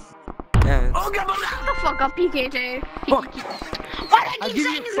 Yeah. Shut the fuck up, PKJ. Fuck. Why did I I'll keep give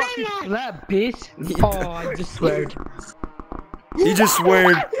saying you a his fucking name wrong? slap, bitch. Oh, I just swear. You just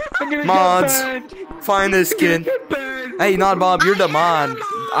swear. I'm gonna Mods. get banned. Find this kid. Get banned. Hey, not Bob. You're the mod.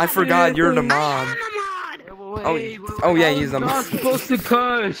 I forgot you're the mod. Oh yeah, he's the I'm not mod. supposed to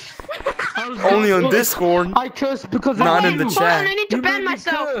curse. Only on Discord. I curse because Not of in the you. Hold on, chat. I need to You ban made me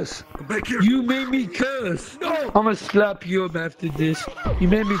myself. curse. Back here. You made me curse. No. I'm gonna slap you up after this. You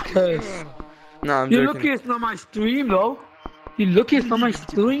made me curse. No, I'm You're lucky joking. it's not my stream though. You lucky it's not my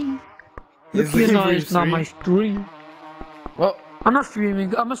stream. He's Lucky looking no, for your it's not my stream. Well, I'm not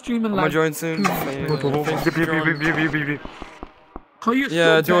streaming. I'm not streaming I'm gonna like. join soon. Oh, you're Yeah,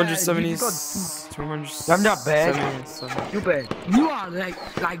 so bad. 270. You got- 270. I'm not bad. You bad. You are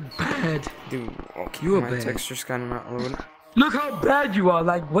like bad. Dude, okay. You a My bad. texture's kind of not loading. Look how bad you are.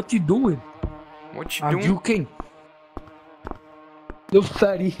 Like what you doing? What you I'm doing? juking. Little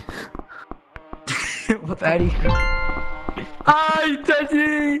fatty. Fatty. Ay,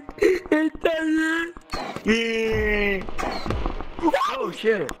 Teddy! Hey, Teddy! Yeah. Oh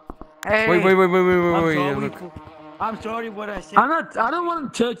shit. Hey. Wait. I'm Yeah, sorry. look. I'm sorry what I said. I'm not. I don't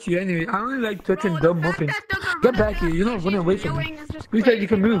want to touch you anyway. I only like touching dumb muffins. Get back here. You're not running away from me. Who said you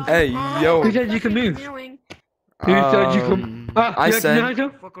can move? Hey, yo. Who said you can move? Who said you can? I you said. recognize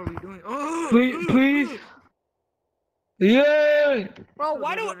him? What the fuck are we doing? Oh. Please. Yeah. Bro,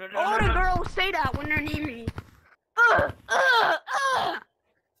 why do all the girls say that when they're near me?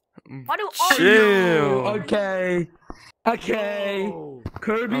 Why do all Chill. Okay. Okay. Oh.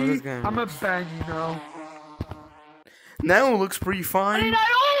 Kirby, Oh, this guy. I'm a fan, you know. Now it looks pretty fine.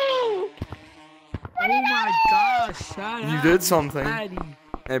 Oh my gosh, shut You up. did something. Fatty.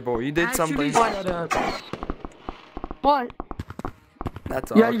 Hey, boy, you did Actually, something. shut up. What?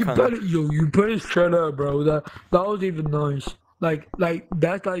 That's all. Yeah, you better shut up, bro. That was even nice. Like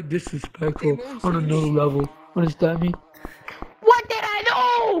that's like disrespectful on another level. Understand me? What did I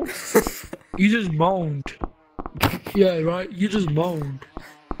do? You just moaned. Yeah, right. You just moaned.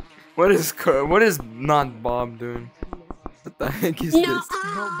 What is not Bob doing? What the heck is No. this?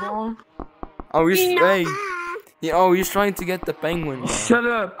 No, bro. Oh, he's No. hey. Yeah, he's trying to get the penguin. Shut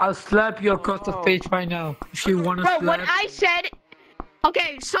up! I'll slap you across the face right now. If you wanna Bro, slap. what I said.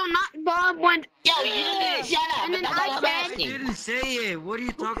 Okay, so not Bob went. Yo, you didn't shut up. And then That's all I'm I I said. didn't say it. What are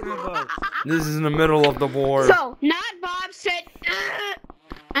you talking about? This is in the middle of the war. So not Bob said.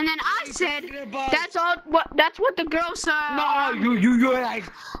 And then I said. That's all. That's what the girl said. No, you're like.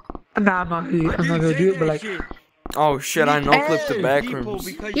 Nah, I'm not gonna do it, but like. Oh shit! I know clip the back rooms.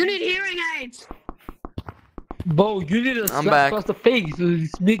 You need hearing aids. Bo, you need a I'm slap back. across the face.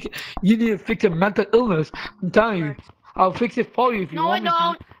 You need to fix your mental illness. I'm telling you. I'll fix it for you if you No, I want me to.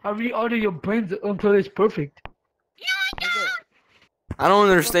 don't. I reorder your brains until it's perfect. I don't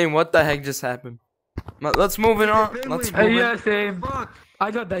understand what the heck just happened. Let's move it on. Let's move Hey, it. yeah, same. Fuck. I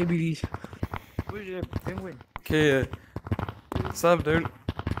got diabetes. Where's your penguin? Okay. What's up, dude?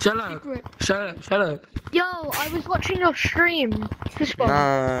 Shut up. Shut up. Shut up. Yo, I was watching your stream. This one.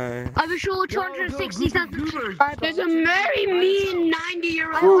 Nah. I was sure 260,000 subscribers. There's a very mean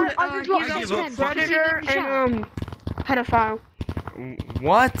 90-year-old I was watching give up. him. predator and pedophile.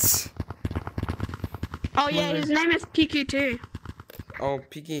 What? Oh yeah, his name is PKT. Oh,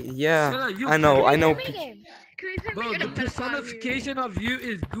 Piki. Shut Yeah. up, you I know. I know. Minigames. Piki. Can we play Bro, minigames? the personification of you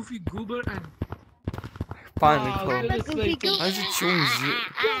is Goofy Goober and Finally, Wow, Chloe. look at this Goofy lady. Why is it choose you?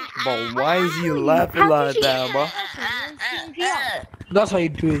 Bro, why is he laughing like that, bro? That's how you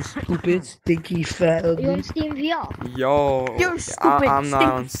do it, stupid, stinky, fat, Are you ugly. on Steam VR? Yo. You're stupid. I'm not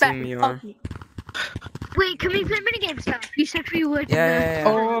on stinky, Steam fat, VR. ugly. Wait, can we play minigames now? You said we would. Yeah.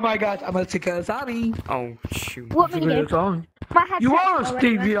 Oh my god, I'm gonna take a sorry. Oh, shoot. What Take a minigame? song. My headset You are on is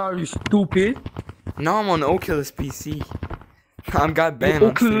Steam already VR, you stupid. No, I'm on Oculus PC. I got banned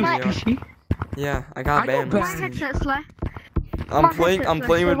on Steam Oculus VR. PC. Yeah, I got I got banned. My on Steam. headset's low. I'm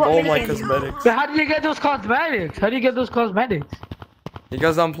playing with what all my minigame? cosmetics. But how do you get those cosmetics? How do you get those cosmetics?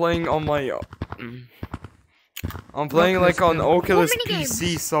 Because I'm playing on my I'm playing like on Oculus minigames?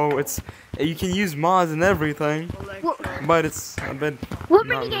 PC, so it's you can use mods and everything, but it's a bit What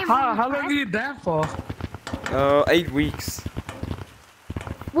not- minigame? How long are you banned for? 8 weeks.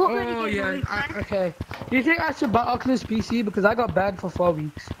 What Oh minigame? yeah, okay. Do you think I should buy Oculus PC because I got banned for 4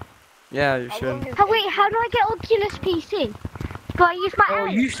 weeks? Yeah, you should. Oh wait, how do I get Oculus PC? Do I use my Oh,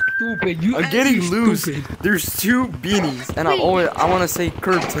 Alex? you stupid! You I'm actually getting loose. stupid. There's 2 beanies, and I want to say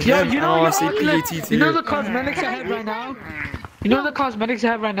Kurt to Yo, him, you and I know, want to say Oculus- PAT to you know you. the cosmetics I have right now? You know the cosmetics I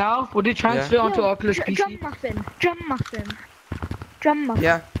have right now? Would they transfer onto Oculus Drum PC? muffin. Drum muffin. Drum muffin.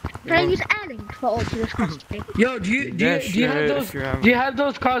 Yeah. Can I use Airlink for Oculus cosplay? Yo, do you have those? if you have- Do you have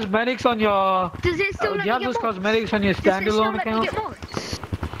those cosmetics on your? Does it still Do let you me have get those mods? cosmetics on your Does it still standalone let me account? get mods?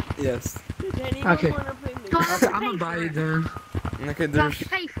 Yes. Okay. Do I have to I'm pay gonna buy for it then. Okay, Do I have there's to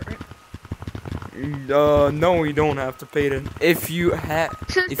pay for it? no, you don't have to pay it. If you had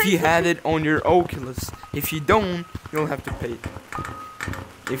So it's if you had basically- it on your Oculus, if you don't, you'll have to pay it.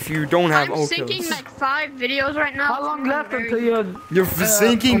 If you don't have I'm syncing Oculus, like 5 videos right now. How long I'm left very- until you're? you're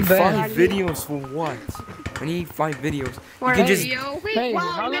syncing I'm bad. 5 videos for what? I need 5 videos. You For can a just video? Wait, Hey, Wow,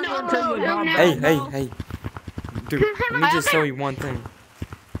 how I'm long gonna until upload you're them done? now. hey. Dude, let me just tell you one thing.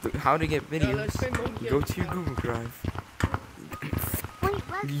 Dude, how to get videos? You go to your Google Drive. wait,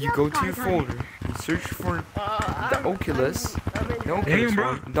 where's You the go other to your guy folder. You search for the Oculus. The Oculus bro.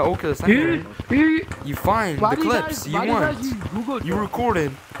 one. The Oculus. You, you, You find why the do you clips guys, you why do you want. guys use Google? You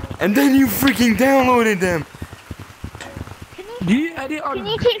recorded, and then you freaking downloaded them. Do you edit on? Can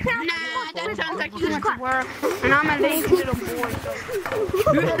you teach me how to Nah, do that mods sounds like with too much work. And I'm a lazy little boy.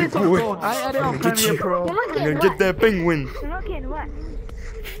 You edit on phone. I edit on Get Premiere you. Pro. You're not I'm getting gonna get wet. that penguin. You're not getting wet.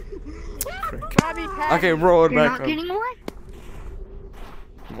 Okay, roll it You're back not up. getting wet.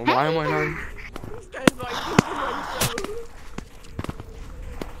 Why am I not?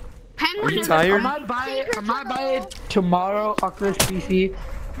 Penguin Are you is tired? I might buy it tomorrow. Oculus PC.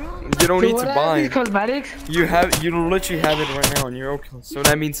 You don't need So to what buy are these it. cosmetics? You literally have it right now on your Oculus, so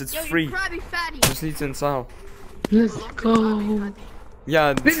that means it's free. Krabby Fatty. Just need to install. Let's go.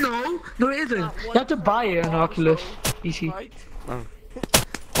 Yeah. Wait, no, it isn't. You have to buy it on Oculus PC.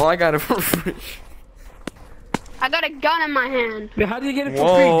 Well, I got it for free. I got a gun in my hand. Wait, how did you get it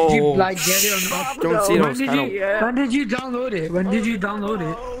for free? Did you Whoa. like get it on Oculus? Don't see When those did kind of. you? When did you download it? When did you download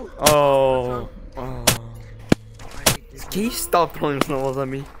it? Oh. Can you stop throwing snowballs at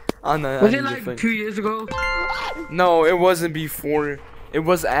me? I'm not. Was I it need to like think. 2 years ago? No, it wasn't before. It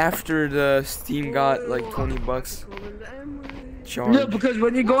was after the Steam got like $20 charge. No, because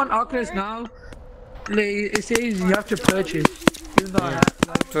when you go on Oculus now, like, it says you have to purchase. Even though I have,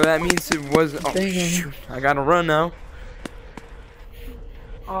 like, So that means it was. Oh Dang it. shoot! I gotta run now.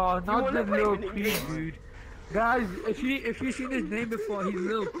 oh, not the little creep dude. Guys, if you seen his name before, he's a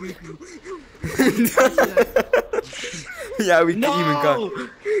little creepy. Yeah, we can even got.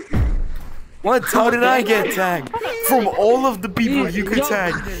 What? How did I get tagged? From all of the people you could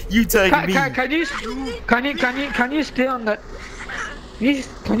tag, you tagged me. Can you stay on the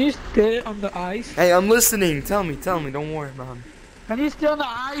can you stay on the ice? Hey, I'm listening. Tell me. Don't worry about it. Can you stay on the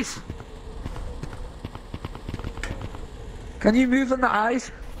ice? Can you move on the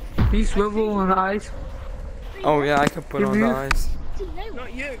ice? Can you swivel on the ice? Oh yeah, I can put You on the move? ice.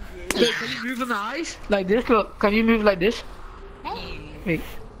 Wait, can you move on the ice? Like this? Look, can you move like this? Wait.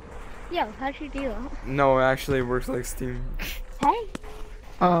 Yo, how'd you do that? No, it actually works like Steam. Hey?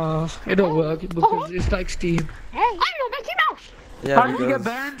 It don't work because it's like Steam. Hey, I'm not Mickey Mouse. Yeah, How it did you get does.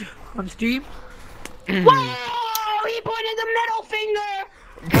 banned on Steam? Whoa! He pointed the middle finger.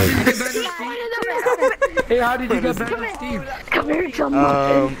 How did you get banned He on Steam? pointed the middle finger. Hey, how did you get banned on Steam? Come here, John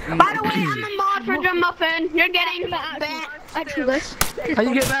Muffin. By the way, I'm a mod for John Muffin. You're getting banned. Actually, this. How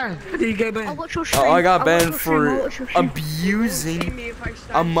you get banned? How did you get banned? Watch your stream. I got banned watch your stream, for watch your stream. abusing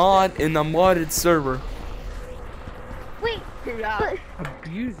a mod in a modded server. Wait, but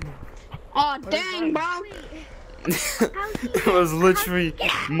Abusing. Oh dang, bro. It was literally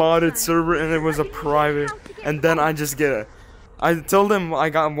modded server and it was a private, and then I just get I told them why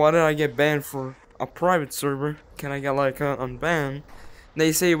did I get banned for a private server? Can I get like unbanned?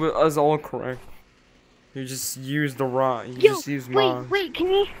 They say it was all correct. You just use the raw. You just use mods. wait, can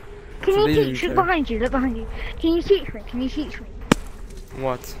you So they teach? didn't Look care. behind you, look behind you. Can you teach me? Can you teach me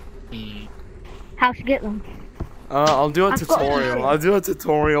What? how to get them? I'll do a I've got tutorial. I'll do a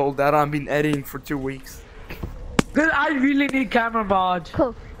tutorial that I've been editing for 2 weeks. Cause I really need camera mod.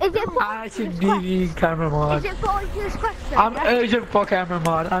 Cool. Is it for I actually this question? need camera Is mod. it for this question? I'm Yeah? urgent for camera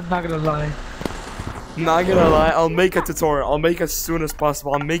mod. I'm not gonna lie. Not gonna lie, I'll make a tutorial. I'll make as soon as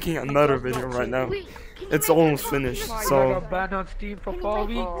possible. I'm making another video right now. Wait, can you It's make it almost for finished, this I so got banned on Steam for Can 4 you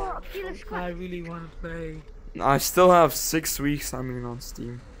make it weeks. for Oculus I Quest? really want to play. I still have 6 weeks. I mean, on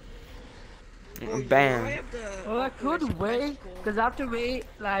Steam. Bam. Well, I could wait, cause I have to wait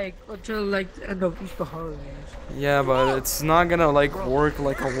like until like the end of Easter holidays. Yeah, but it's not gonna like work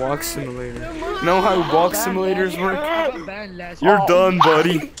like a walk simulator. You know how walk simulators work? I got banned last You're week. done,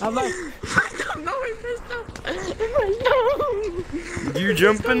 buddy. I'm like, No, I messed up. You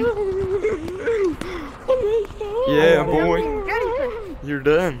jumping? Yeah, boy. You're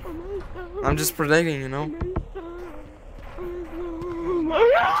done. I'm just protecting, you know.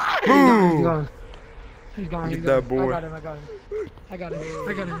 he's Boom. gone. He's gone. Get He's that gone. boy. I got him.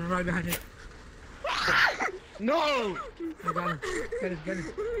 I got him right behind him. No. I got him. Get him. Get him.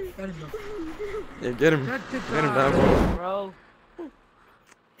 Yeah, get him. Get Get him, that boy. bro.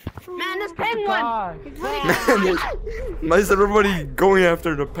 Man, this penguin. God. Why is everybody going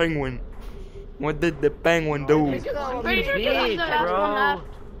after the penguin? What did the penguin do? Pretty sure this is the last one left.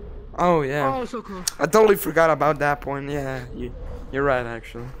 Oh yeah, Oh, so cool. I totally forgot about that point. Yeah, you're right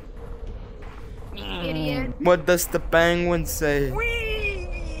actually. Idiot. What does the penguin say?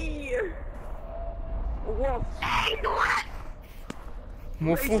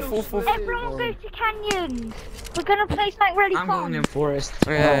 Woof, woof, woof, woof. Everyone goes to canyons. We're gonna play something really I'm fun. going in forest.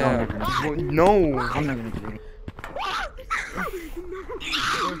 Yeah. Well, no. I'm not gonna do it.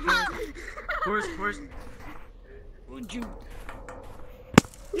 Forest. Would you?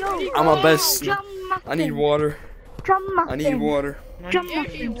 Yo, I'm a best. Drum muffin. I need water. Drum muffin. I need water. Drum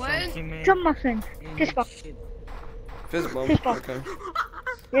muffin. Drum muffin. Fist bump. Fist bump. Fist bump. Okay.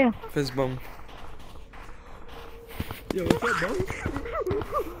 Yeah. Fist bump. Yo, what's up, bro?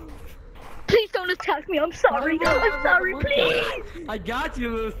 Please don't attack me. I'm sorry. I'm sorry. Please. I got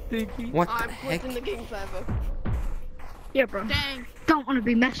you, little stinky. What the heck? the king server. Yeah, bro. Dang. Don't want to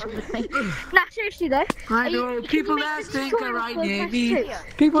be messing with me. Nah, seriously though. I Are you- know can people you that make this stink tutorial are right for near Quest me. 2? People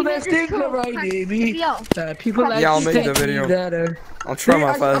Can you that make this stink are tutorial right for near Quest me. 2? People that Yeah, I'll make the stink video. that are. I'll try my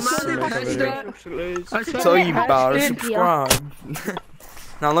I'm best to gonna make a patch video. that. I swear Tell I you patched about it. it. Subscribe.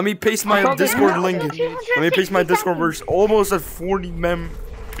 Now let me paste my Discord link. Let me paste my Discord verse. Almost at 50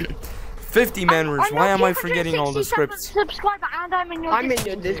 members. Why am I forgetting all the 267 scripts? Subscriber and I'm in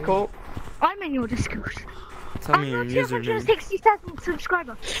your Discord. I'm in your Discord. Tell me your I'm username. 267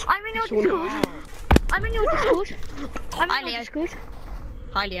 subscriber. I'm in your Discord. I'm in your Discord. I'm in your Discord.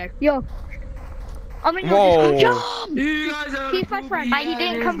 Hi, Leo. Yo. I'm in your Whoa. Discord. You guys are He's my friend. He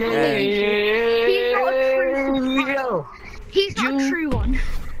didn't come from gay. He's not a true Yo. He's not a true one.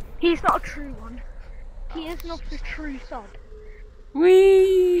 He's not a true one. He is not a true sub.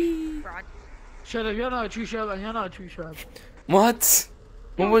 Wee. Shut up, you're not a true sub and you're not a true sub. What?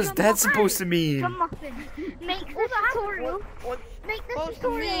 What was that supposed to mean? Some muffin. Make this tutorial. Make this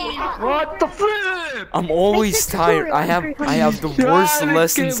tutorial. What the flip? I'm always this tired. tutorial I have the worst Try to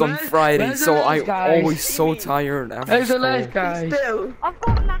lessons get on where's- Friday, where's the so last I guy? always so tired after There's the last school. guy. I've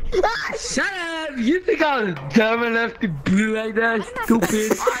got math. Shut up! You think I'm dumb enough to be like that?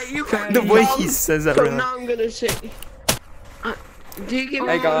 Stupid. The way he says that right now. Now I'm gonna say. Hey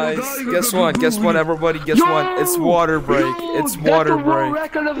guys, guess what? Guess what, everybody? Guess what? It's water break. It's water break.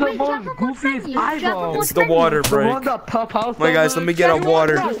 Record of the most goofiest eyeball. It's the water The one break. that pop out. My guys, let me get a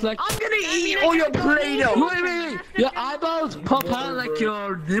water. Just like, I'm gonna eat all your Play-Doh. wait. Your eyeballs pop out like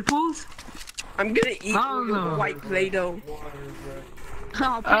your nipples? I'm gonna eat I all don't your know. white Play-Doh.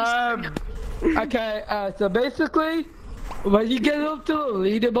 Oh, please. Okay, so basically, when you get up to the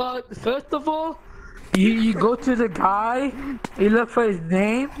leaderboard, first of all, you go to the guy, you look for his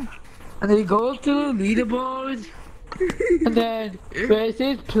name, and then you go up to the leaderboard, and then where it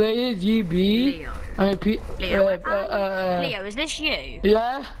says player GB, Leo. I repeat, Leo, is this you?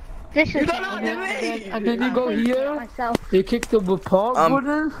 yeah, This is and then you go here, myself. you kick the report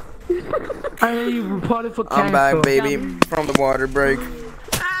button, and then you report it for cancel. I'm back, baby, from the water break.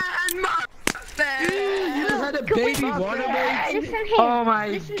 You just had a baby water break? Listen here. Oh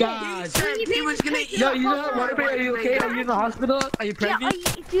my god. He was gonna eat. Yo, you know that water break? Are you okay? Are you in the hospital? Are you Yeah,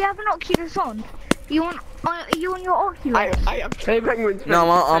 pregnant? do you have an Oculus on? You want your Oculus? I have two penguins. No,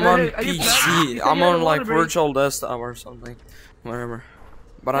 I'm on Are you PC. pregnant? I'm You on had a like water break. virtual desktop or something. Whatever.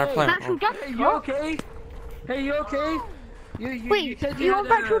 But I play. Virtual Hey, you desktop? okay? Hey, you okay? You Wait, said you had want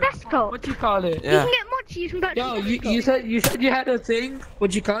virtual desktop? What you call it? Yeah. You can get mods using virtual Yo, desktop. you said you had a thing.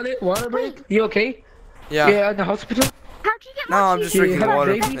 What you call it? Water break? You okay? Yeah. Yeah, in the hospital. How do you get No, mods I'm just using drinking have a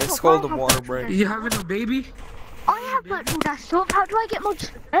water. baby? It's called the water break. You having a baby? I have virtual desktop. How do I get mods?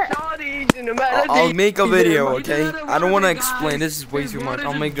 I'll make a video, You okay? did it, I don't want to water, explain. guys. This is way This too water much.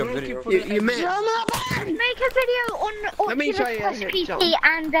 I'll just make a broke it video. for You the- missed. Make a video on Let me Oculus show you plus how to PC jump.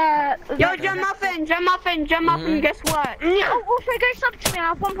 and Yo, Jam Muffin, guess what? Oh, also go sub to me. I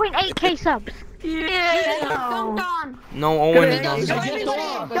have 1.8k subs. No, Owen is Hey, not. guess Guess what?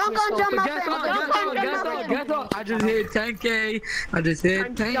 what? Guess what? I just hit 10k. I just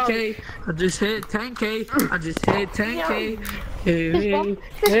hit 10k. I just hit 10k. I just hit 10k. Hey, hey, Come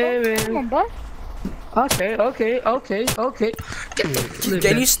hey. on, bro. Okay.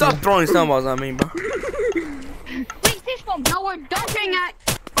 Can you stop throwing snowballs at me, bro? Wait, this one. No, we're ducking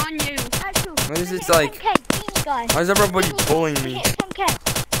on you. Actual. What is Let me this hit like? 10K, beanie guy. Why is everybody bullying Hit me? 10K.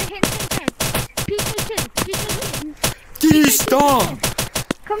 Hit 10K. PK2. Can you stop?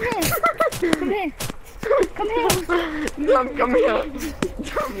 Come here. Come here. Come here. Come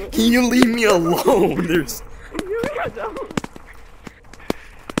here. Can you leave me alone? There's.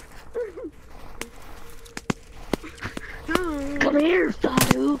 Come here,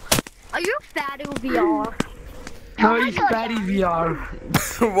 Sadu. Are you Sadu VR? How is Fatty VR?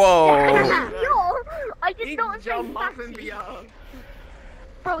 Whoa. Yo, I just don't say Jam Muffin Fatty. VR.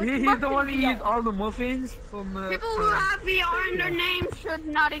 Bro, it's He's the one who Muffin eats all the muffins from. People who have VR in their name should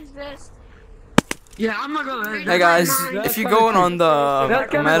not exist. Yeah, I'm not gonna. Hey guys, if you go on the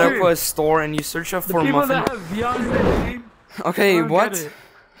That's kinda MetaQuest weird. store and you search up The for people muffin. that have VR in their name. Okay, I don't what? get it.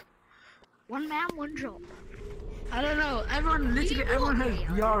 One man, one job. I don't know. Literally everyone has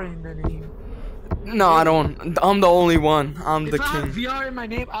VR in their name. No, I don't. I'm the only one. I'm the If I had king. VR in my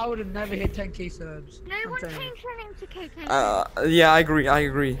name, I would have never hit 10k subs. No I'm one telling you. changed their name to KK. Yeah, I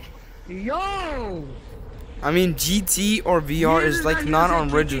agree. Yo! I mean, GT or VR is like not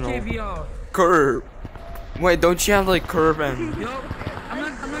original. VR. Curb. Wait, don't you have like curb and? Yo, I'm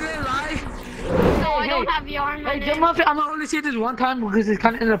not gonna lie. No, I don't have VR in my Hey, name. Jim Muffin, I'm gonna only say this one time because it's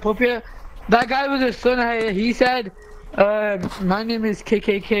kind of inappropriate. That guy with his son, he said, my name is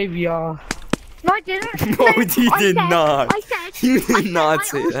KKK VR. No, I didn't. No, he did not. I said. He did not I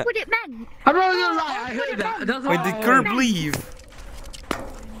say asked that. what it meant. I'm not gonna lie, I heard that. That's Wait, all did I Curb heard. leave?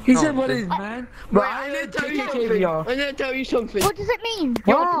 He Oh, said, what okay. is man? But Wait, I I'm heard gonna tell you KKK something. VR. I'm gonna tell you something. What does it mean?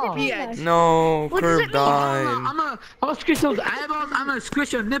 Yo. What does it mean? Yeah. though? No, What does it Curb mean? died. I'm gonna squish those eyeballs. I'm gonna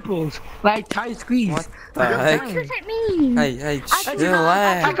squish your nipples like tight squeeze. What the heck? What does it mean? Hey, I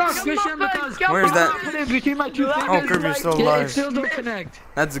relax. can't squish them because Where's that? I put it between my two fingers. Oh, Kirby's still Yeah, it alive. still don't connect.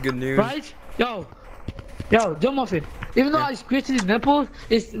 That's good news. Right? Yo, Jim Muffin. Even though I squish his nipples,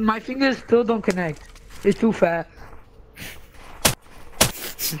 my fingers still don't connect. It's too fat.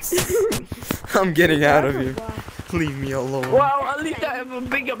 I'm getting out of here. Leave me alone. Well, at least I have a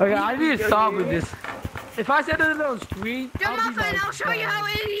bigger. Okay, I need to stop with this. If I said it on screen, Jam I'll be Muffin, like, I'll show you how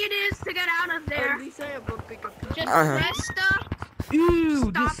easy it is to get out of there. At least I have a bigger. Just Uh-huh. press the Ew,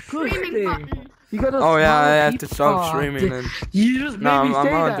 stop streaming disgusting. button. You gotta Oh yeah, I have to people. stop Aw, streaming dude. and. You just made No, me I'm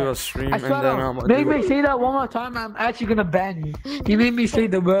say gonna that. do a stream I and swear then to I'm God. gonna Make do me it. say that one more time. I'm actually gonna ban you. You made me say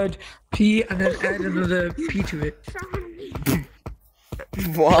the word P and then add another P to it.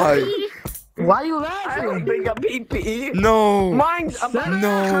 Why? Why are you I have a laughing? bigger PP. No. Mine's about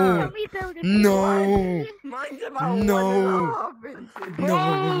No. Let me build a No. Mine's about No. 1.5 inches.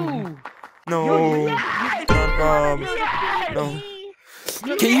 No. Bro! No. Bob. No.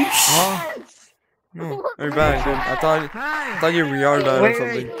 Can you? No. You're back. Dude. I thought you VR died or Wait,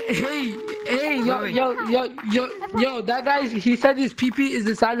 something. hey, yo, that guy, he said his PP is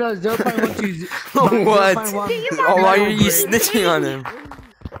the size of 0.12. What? 0.1. Oh, why are you snitching on him?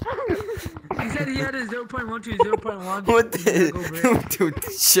 He said he had a 0.1 to 0.1. What the? Dude,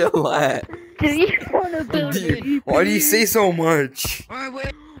 chill out. Do you want to build it? Why do you say so much?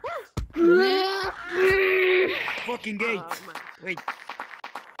 Wait. Fucking gate. Wait.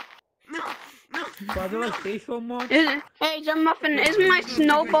 Why do I say so much? Hey, Jump Muffin, is my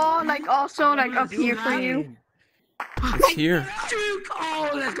snowball like also like up here for you? It's here. Oh,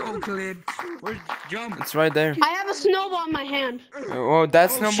 let's go, Clint. Where's Jump? It's right there. I have a snowball in my hand. Oh,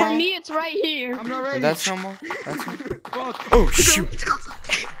 that's For snowball. me, it's right here. I'm not ready. That's snowball. That's oh shoot!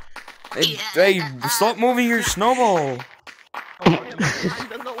 Hey, stop moving your snowball.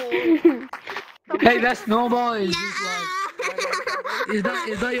 Hey, that snowball is just like.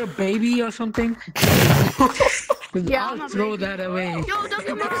 Is that your baby or something? Yeah, I'll throw that away. Yo,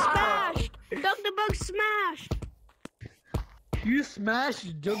 Dr. Bug smashed! Dr. Bug smashed! You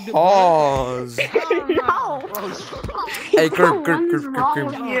smashed Jug the Pause. No! Hey, Kirk, What's Kirk. wrong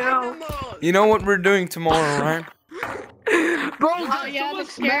with you? You know what we're doing tomorrow, right? Bro, Oh, yeah, someone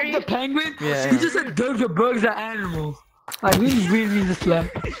that's smacked scary. the penguin? Yeah. He just said Jug the Bug's an animal. Like, we just really need to slap.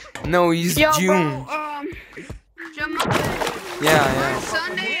 No, he's Yo, June. bro, Jump Muffin, Yeah.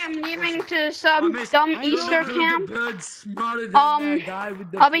 Sunday I'm leaving to some dumb Easter camp. I'll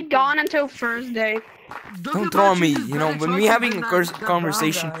I'll be gone until Thursday. Don't throw on me. You know, when we having a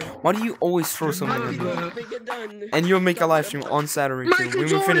conversation, why do you always throw something at me? And you'll make a live stream on Saturday too. When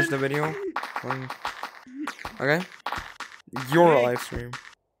we finish the video. Okay? Your live stream.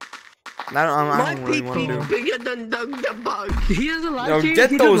 I don't really want to do. bigger than the bug. He has a live Yo, stream. get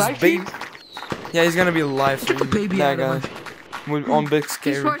He does those live baby. streams? Yeah, he's gonna be live Get the stream. baby That out guy. of On Big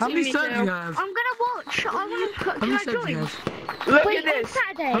Scary. forcing How many me subs to. do you have? I'm gonna watch. I want to. How Can many I subs do you join? have? Look Wait, at on this.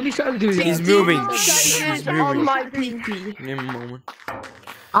 Saturday. How many subs do you have? He's moving. Oh, He's guys, On moving. my PP. Give me a moment.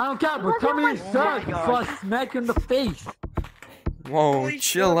 I don't care, but tell me your subs before I smack you in the face. Whoa,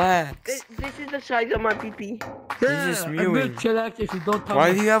 chillax. This is the size of my PP. just I'm mewing. gonna chillax if you don't tell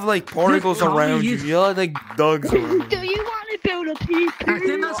Why me. do you have like particles Just tell me around you? he's- You have like dogs around Do you. you want to build a PP? I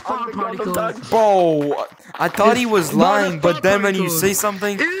think that's far I'm the god of particles. Bro, I thought he was It's not lying, a but then when you particles. say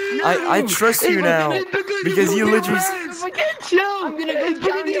something, I trust you now. Because you literally I'm gonna go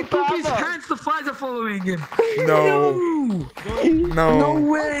down your poopy's hands, the flies are following him. No. No No.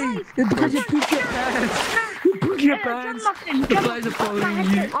 way! It's because you pooped your pants. You pooped your pants. The flies are following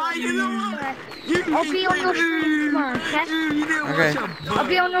you. I'll be on your stream tomorrow, okay? Okay. I'll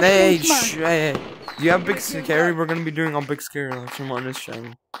be on your Hey, stream shh, tomorrow. hey. Do you have Big Scary? We're gonna be doing on Big Scary live stream on this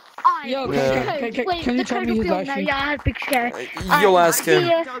channel. Yo, Yeah. can you tell me his last name? Yeah, I have big scare. You'll ask him.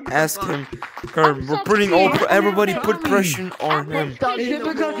 Yeah. Ask him. Herb, we're putting all. Everybody put pressure on him. Is it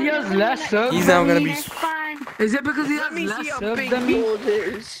because he has less subs He's than now gonna me? be. It's fine. Is it because he Let has me see less how subs big than me? yours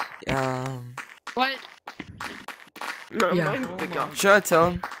is. What? No, Yeah. mine's bigger. Should I tell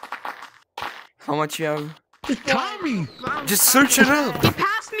him how much you have? Just tell me. Just search it up. He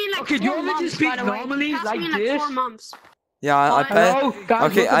passed me like Okay, do you 4 want me to months, speak by the way. normally, He passed like me like this? 4 months. Yeah, I Hello, bet. guys,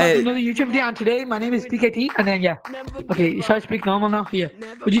 Okay, welcome back to another YouTube video, and today my name is PKT, and then yeah. Okay, should I speak normal now? Yeah.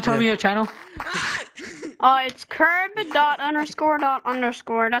 Would you tell me your channel? It's curb._._.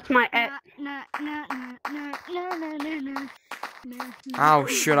 That's my Ow,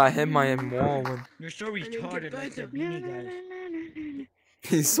 shit, I hit my wall when You're so retarded like the beanie guys.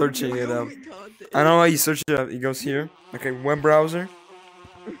 he's searching it up. I know how you search it up. He goes here. Okay, web browser.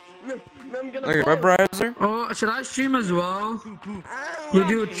 Okay, web browser. Oh, should I stream as well? You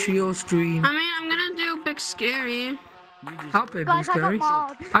do a trio stream. I mean, I'm gonna do Big Scary. I'll play Big Guys, I got Scary.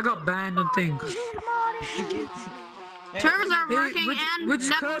 mobbed. I got banned on things. Servers are Hey, working and which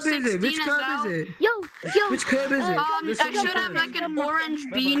level curb 16 is it? Which is curb out. is it? Yo, Which curb is it? I This should is have like an orange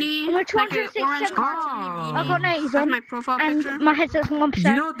beanie, I'm a like an 206 orange second. cartoon Oh. I got beanie. 90s That's on, my profile and picture. my headset's 1%.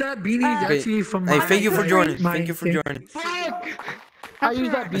 You know that beanie is Hey, actually from Hey, my thank you for joining. my Thank you for thing. joining. I use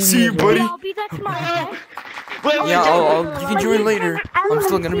that beanie. See you, as well. buddy. I'll be there tomorrow, okay? Yeah, you can join later. I'm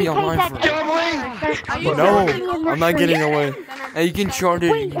still gonna be online for it. No, I'm not getting away. Hey, you can short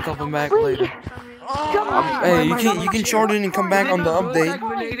it and you can come back later. Hey, you can short it and come back on the update.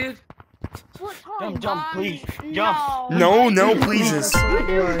 Related? Jump, please. Jump. No, pleases.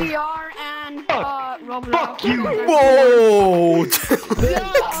 VR and Roblox. Whoa!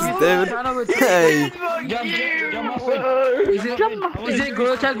 David. Hey. Is it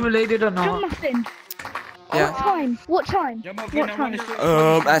girl tag related or John not? Muffin. Yeah. What time? What time?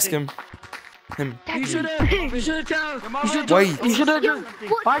 Ask him. Him. You should have. Wait. You should have just.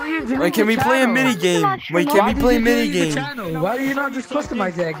 Why do you Wait, can we play a mini game? Wait, can we play a mini game? Why do you not just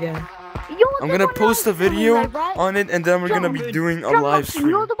customize it again? I'm gonna post a video on it and then we're gonna be doing a live stream.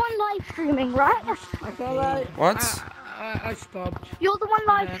 You're the one live streaming, right? What? I stopped. You're the one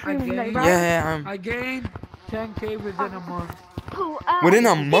live streaming, though, right? Yeah, I gained 10k within a month. bro, Within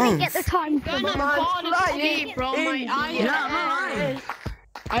a he didn't month. get the time. Gonna fall asleep, bro. My eyes. Yeah,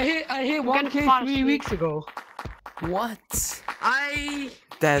 I hit gonna 1K fall 3 asleep. weeks ago. What? I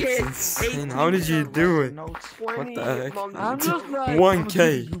That's hit insane. 18 How did you do it? notes. What the heck? I'm just like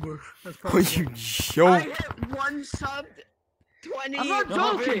 1K. I'm a YouTuber. That's Are probably you I joking? hit 1 sub 20 I'm not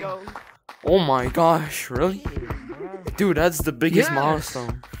months joking. ago. Oh my gosh, really? Dude, that's the biggest Yes.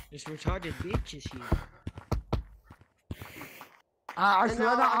 milestone. This retarded bitch is here. I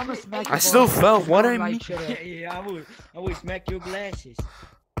swear that I'm a smack. I still felt what I mean. Yeah, I would smack your glasses.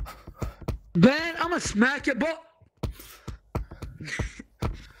 Ben, I'm gonna smack it, but.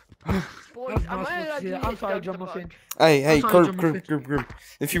 Boys, I'm gonna let you I'm hit sorry, the John button. Muffin. Hey, sorry, Curb. Jumbo.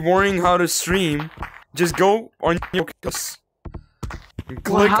 If you're wondering how to stream, just go on your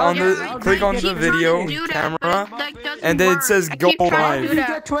click how on do the I- click on keep the trying to video do that, camera, but it, like, doesn't and then it work. says I go keep trying to live. do You that.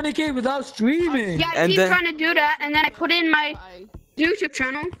 get 20K without streaming. Yeah, I And keep then- trying to do that, and then I put in my YouTube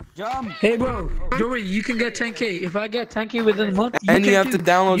channel. Jump. Hey, bro, Joey, you can get 10K. If I get 10K within a month, And you can have to too.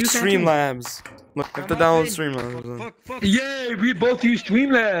 download You can too. Streamlabs. Look, you have to download Streamlabs. Fuck. Yay, we both use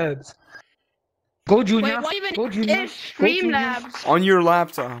Streamlabs. Go, Junior. Wait, what even Go, Junior. is Go, Junior. Streamlabs? On your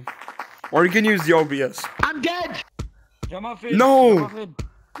laptop. Or you can use the OBS. I'm dead. Jump off it. No! Jump off it.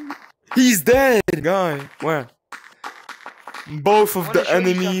 He's dead, guy. Where? Both of wanna the show you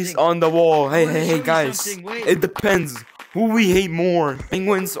enemies something. on the wall. Hey, wanna hey, show hey, you guys. something. Wait. It depends. Who we hate more,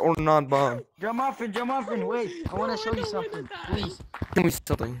 penguins or not, Bob? Jump off it. Wait, I wanna show you something. Please. Tell me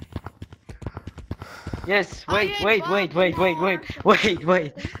something. Yes, I wait. hate Bob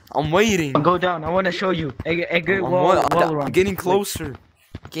I'm waiting. Go down. I wanna show you. A good I'm, wall I'm run. getting closer.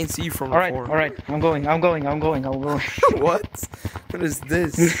 I can't see you from Alright, afar. alright. I'm going. What? What is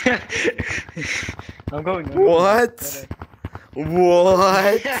this? I'm going. What?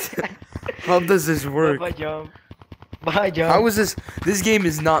 What? How does this work? Bye, jump. Bye, jump. How is this? This game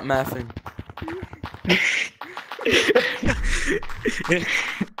is not mathing.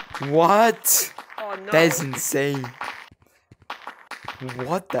 What? Oh, no. That is insane.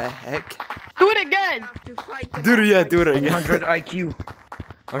 What the heck? Do it again. Do it again. 100 IQ.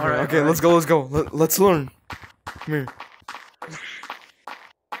 Okay, Alright, okay, let's go. Let's learn. Come here.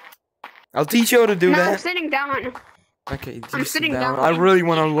 I'll teach you how to do No, I'm that. sitting down. Okay, you I'm sit sitting down. down. I really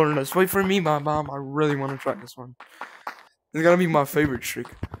want to learn this. Wait for me, Mom. I really want to try this one. It's gonna be my favorite trick.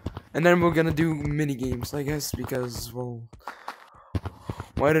 And then we're gonna do mini games, I guess, because well,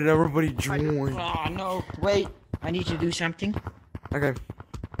 why did everybody join? Oh, no. Wait. I need to do something. Okay.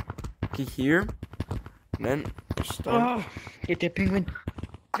 Okay, here. And then start. Oh, get that penguin.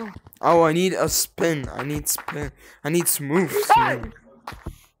 Oh, I need a spin. I need smooth spin.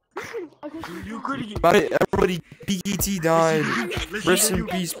 But everybody, PKT died. Rest in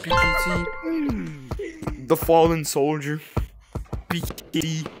peace, PKT. The fallen soldier.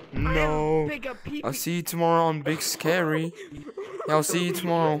 PKT. No. I'll see you tomorrow on Big Scary. Yeah, I'll see you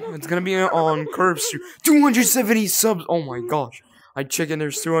tomorrow. It's gonna be on Curbs. 270 subs. Oh my gosh. I checked and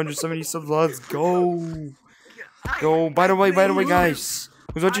there's 270 subs. Let's go. Go. By the way, guys,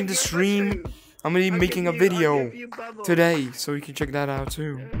 who's watching the stream? I'm gonna be making a video today, so you can check that out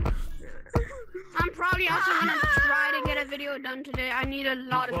too. I'm probably also gonna try to get a video done today. I need a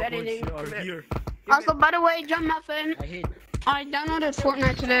lot of editing. Also, by the way, Jump Muffin, I downloaded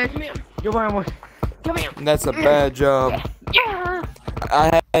Fortnite today. That's a bad job. Yeah.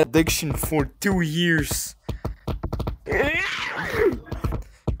 I had addiction for 2 years.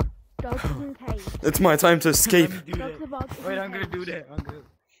 It's my time to escape. Wait, I'm gonna do that.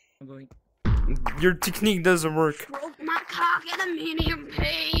 I'm going. Your technique doesn't work. Broke my cock at a medium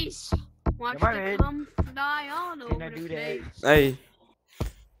pace. Watch Come on, the man. cum fly all over I the do that? place. Hey,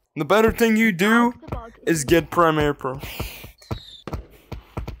 the better thing you do is get Premiere Pro.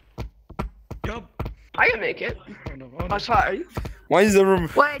 Jump. I can make it. Oh, no. Oh, no. I'm sorry. Why is everyone?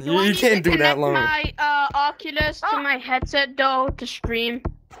 Wait, do I You need can't to do that connect long. my Oculus to my headset though to stream?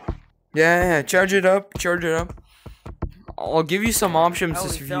 Yeah, charge it up. I'll give you some options Oh,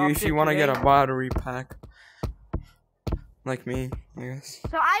 if you want to get a battery pack. Like me, I guess.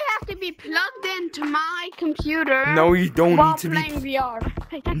 So I have to be plugged into my computer. No, you don't while need to playing be. VR.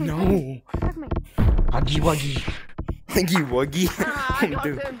 Hey, take me. No. Take me. Huggy wuggy. Huggy wuggy. I got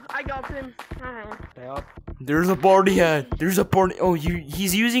Dude, him. I got him. Stay up. there's a party hat. There's a party. Oh,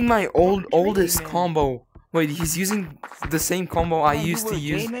 he's using my oldest combo. Wait, he's using the same combo I used to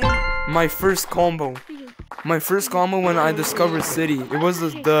use. My first combo. My first combo when I discovered City. It was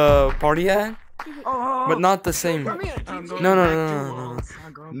the party hat, but not the same. No.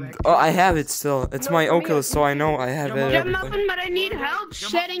 Oh, I have it still. It's my Oculus, so I know I have it. Jump Muffin, but I need help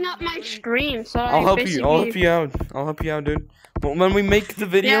setting up my stream. So I'll help you. I'll help you out. I'll help you out, dude. But when we make the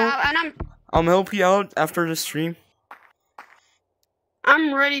video, yeah, and I'll help you out after the stream.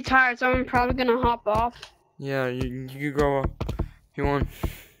 I'm really tired, so I'm probably gonna hop off. Yeah, you go up if you want.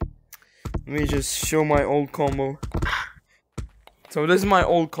 Let me just show my old combo. So this is my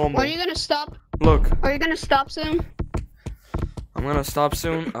old combo. Are you gonna stop? Look. Are you gonna stop soon? I'm gonna stop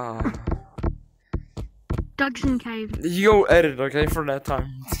soon. Dugson Cave. You go edit, okay, for that time.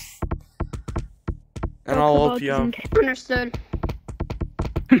 And I'll help you out. Understood.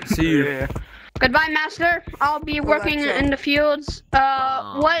 See you. Goodbye, Master. I'll be working in the fields.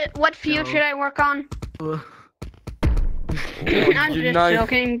 What field should I work on? I'm just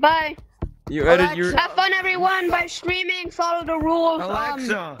joking. Bye. You edit your. Have fun, everyone, by streaming. Follow the rules.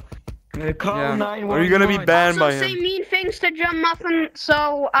 Alexa, call Yeah. 911. Are you gonna be banned by Also say him? mean things to Jump Muffin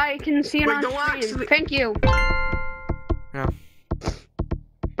so I can see it on stream. Thank you. Yeah.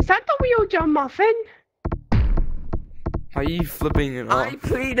 Is that the real John Muffin? How are you flipping it off? I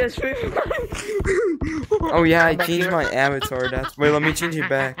play this game. Oh yeah, I changed my avatar. That's wait. Let me change it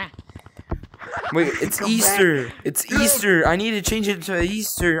back. Wait, it's Easter. It's Easter. I need to change it to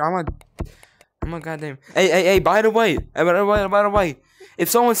Easter. I'm a goddamn. Hey. By the way, if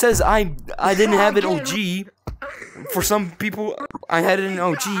someone says I didn't have it OG, for some people I had it in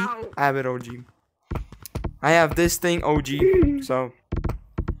OG. I have it OG. I have this thing OG. So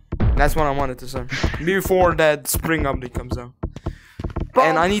that's what I wanted to say before that spring update comes out.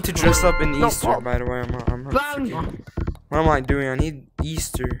 And I need to dress up in Easter. By the way, I'm what am I doing? I need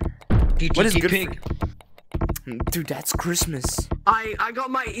Easter. What is good pig? Dude, that's Christmas. I got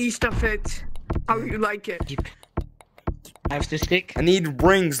my Easter fit. How you like it? I have to stick. I need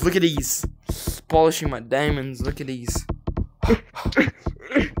rings. Look at these. Polishing my diamonds. Look at these.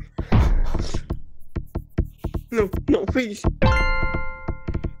 No, please.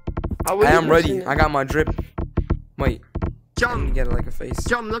 I am ready. I got my drip. Wait. I need to John, get it like a face.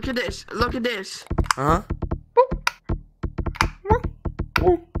 John, look at this. Look at this. Uh-huh.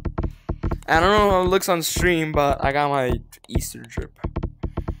 I don't know how it looks on stream, but I got my Easter drip.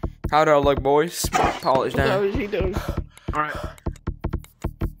 How do I look, boys? Polish How down. is he doing? Alright.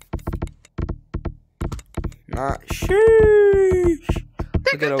 Nah, sheesh.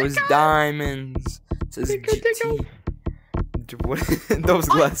 Look at those diamonds. It says GT. What? Those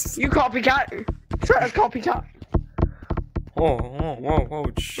glasses. You copycat. Try to copycat. Whoa.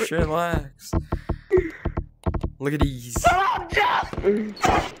 Chillax. Look at these.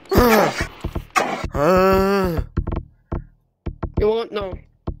 You won't know.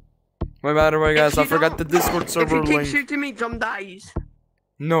 Wait, by the way, guys, I If you forgot the don't- Discord server If you keep link. shooting me, John dies.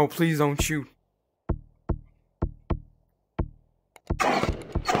 No, please don't shoot.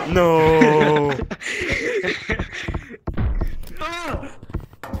 No.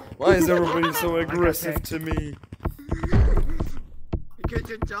 Why is everybody so aggressive to me? Get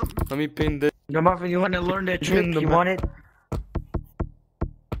your jump. Let me pin this. No, Muffin, you want to learn that trick? in the You ma- want it?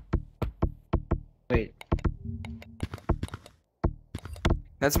 Wait.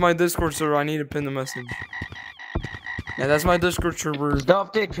 That's my Discord server. I need to pin the message. Yeah, that's my Discord server. Is the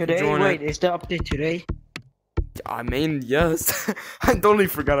update today? Join Wait, it. is the update today? I mean, yes. I totally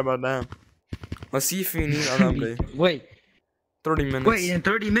forgot about that. Let's see if you need an update. Wait. 30 minutes. Wait, in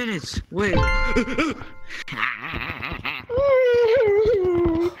 30 minutes. Wait.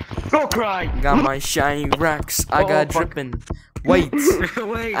 Go cry. Got my shiny racks. I Oh, got fuck. dripping. Wait.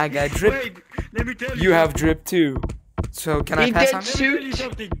 Wait. I got drip. Wait. Let me tell you. You have drip too. So can I He pass did on? Let me tell you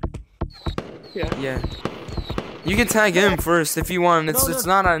something. Yeah. You can tag him first if you want. It's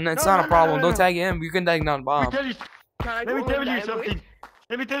not a problem. Don't tag him. You can tag down Bob. Can I Let me go tell on you that something. way?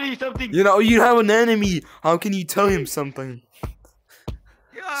 Let me tell you something. You know you have an enemy. How can you tell him something?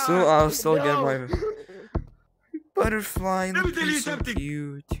 So I'll still get my butterfly. Let me tell you He's so something.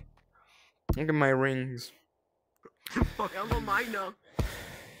 cute. Look at my rings. Fuck, I'm on mine now.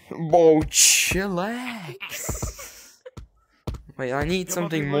 Whoa, chillax. Wait, I need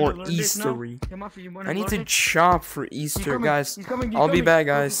something more Eastery. I need to shop for Easter, guys. I'll be back,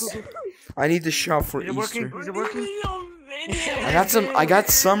 guys. I need to shop for Easter. Is it working? I got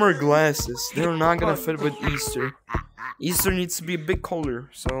summer glasses. They're not gonna fit with Easter. Easter needs to be a bit colder.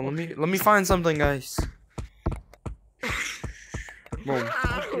 So let me find something, guys. Whoa.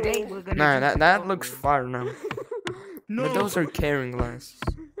 Nah, that looks fire now. But those are carrying glasses.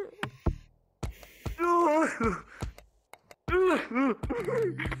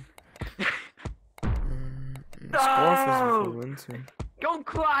 Scarf is for winter. Don't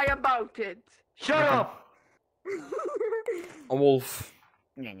cry about it. Shut up. A wolf.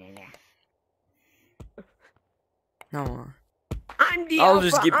 No. I'm the I'll alpha,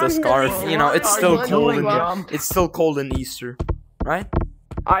 just keep the I'm scarf. leader. You know, it's What still are you cold doing, in Mom? It's still cold in Easter, right?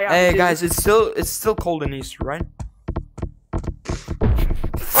 I have Hey to- guys, it's still cold in Easter, right?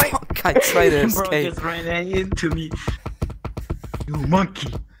 Fuck! I tried to Bro escape. just ran into me. You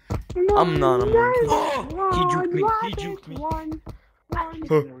monkey. I'm not a monkey. Oh, he juked me. He juked me. He's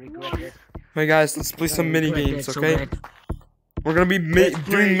gonna regret it. Hey guys, let's play some mini Regret games, that so okay? bad. We're gonna be Let's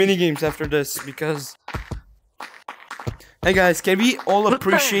doing play. mini games after this because. Hey guys, can we all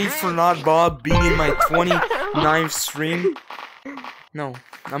appreciate for not Bob being in my 29th stream? No,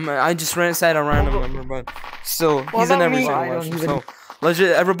 I just said a random number, but still, he's in every single one. So let's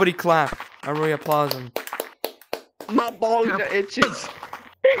just everybody clap, everybody applause him. My balls are itching.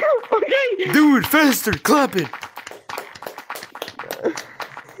 Okay. Dude, faster, clap it.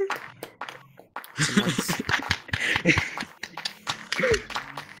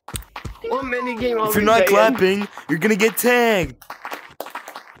 What mini game are If we you're not playing? clapping, you're gonna get tagged.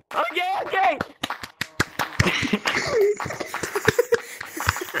 Okay.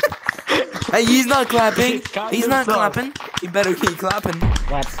 Hey, he's not clapping. Calm He's not yourself. clapping. You better keep clapping.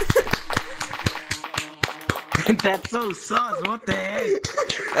 What? That's so sus. What the heck?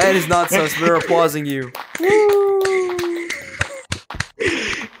 That is not sus. We're applauding you.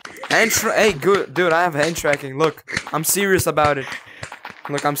 Hey, good dude. I have hand tracking. Look, I'm serious about it.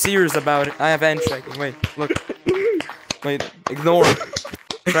 Look, I'm serious about it. I have hand tracking. Wait, look. Wait, ignore.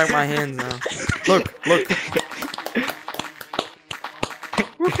 Track my hands now. Look.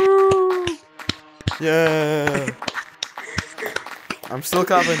 Woohoo! Yeah. I'm still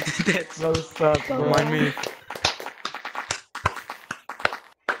clapping. That's so sus, bro. Remind me.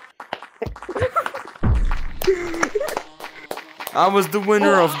 I was the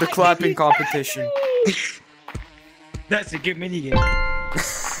winner of the clapping competition. That's a good minigame.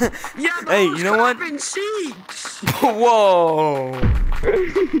 Yeah, but Hey, who's you know what? clapping cheeks? Whoa.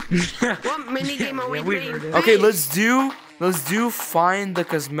 What mini game are we Yeah, we playing? heard it. Okay, Face. let's do find the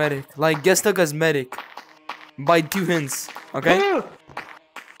cosmetic. Like guess the cosmetic. By 2 hints. Okay?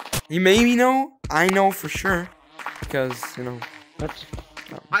 You maybe know. I know for sure. Because, you know.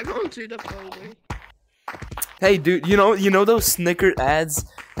 I go to the folder. Hey dude, you know those Snicker ads?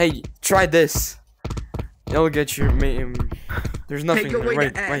 Hey, try this. It'll get your there's nothing Take there. away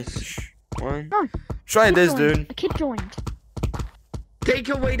Wait, the wait. S. Shh. One. No, Try kid this, joined. dude. A kid joined. Take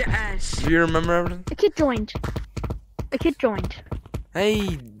away the S. Do you remember everything? A kid joined. A kid joined.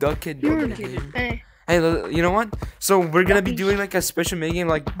 Hey, duck it. You're duck the it. Hey. Hey, you know what? So we're gonna be doing like a special mini game,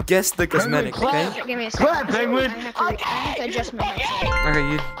 like guess the cosmetic, okay? Give me a second. Penguin. I have to adjust my headset.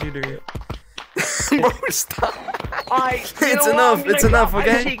 Okay, you do it. Bro, stop. You It's know enough, what? I'm it's gonna enough, cut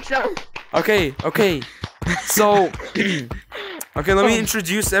my okay? cheeks out. Okay. So, okay, let me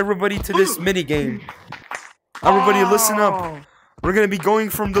introduce everybody to this mini game. Everybody, listen up. We're gonna be going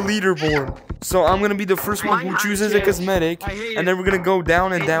from the leaderboard. So I'm gonna be the first one who chooses a cosmetic, and then we're gonna go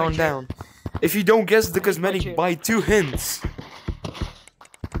down and down and down. If you don't guess the cosmetic by 2 hints,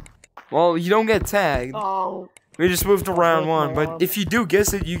 well, you don't get tagged. Oh. We just moved to round 1, but if you do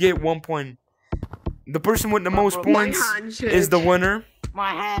guess it, you get 1 point. The person with the most My points hand is the winner.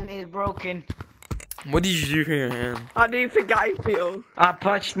 My hand is broken. What did you do here, man? How do you think I feel? I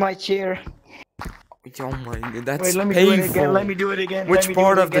punched my chair. Oh my god, that's Wait, let me do it painful. again. Let me do it again. Which Let me do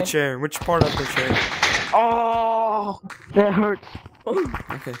part it of the again. chair? Which part of the chair? Oh, that hurts.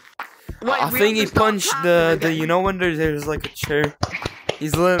 Okay. Wait, I we think he have to start punched clapping the again. you know when there's like a chair.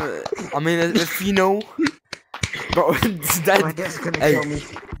 He's I mean, if you know, bro, My that dad's gonna hey, kill me.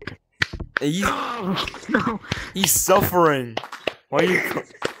 he's, No. he's suffering. Why you?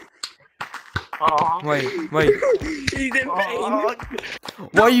 Oh. Wait. He's in pain.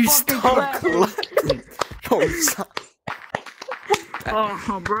 Why you fucking stop clap. clapping? Bro, stop.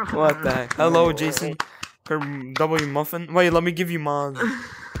 Oh, bro. What the heck? Hello, Jason. W Muffin. Wait, let me give you mods.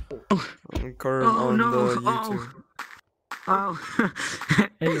 Curve on no. the YouTube. Oh.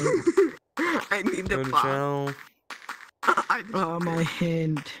 I need Go the to box. channel. Oh, my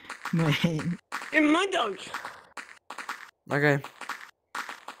hand. My hand. In my dog. Okay.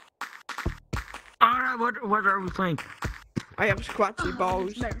 Alright, what are we playing? I have squatchy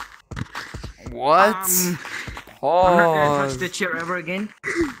balls. What? I'm not gonna touch Oh. the chair ever again.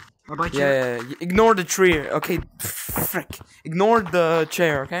 How about you? Yeah. Ignore the tree. Okay. Frick. Ignore the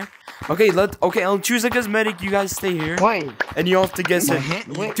chair. Okay. Okay. I'll choose a cosmetic. You guys stay here, Wait. and you have to guess My it.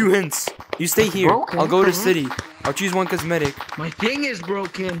 hand- wait. 2 hints. You stay here. Broken? I'll go to city. I'll choose one cosmetic. My thing is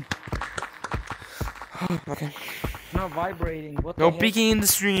broken. Okay. Not vibrating. What the No heck? peeking in the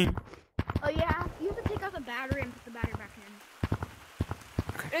stream. Oh yeah, you have to take out the battery and put the battery back in.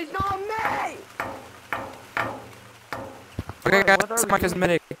 It's not me! Okay, guys, my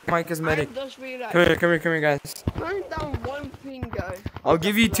cosmetic. My cosmetic. I just realized. Come here, guys. Turn down one finger. I'll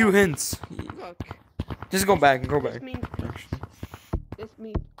give you 2 hints. Look. Just go back. This means. This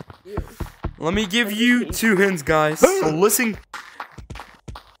means you. Let me give you 2 hints, guys. So listen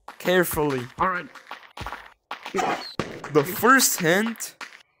carefully. Alright. The first hint,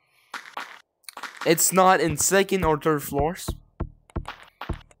 it's not in 2nd or 3rd floors.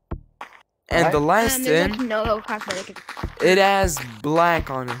 And the last hint, no cosmetic. it has black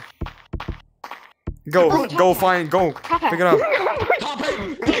on it. Go, go find, go, pick it up.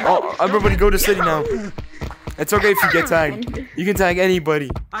 Oh, everybody go to city now. It's okay if you get tagged. You can tag anybody.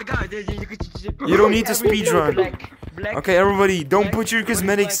 I got it. You don't need to speedrun. Okay, everybody, don't put your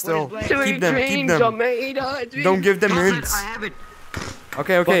cosmetics still. Keep them, keep them. Don't give them hints. I have it.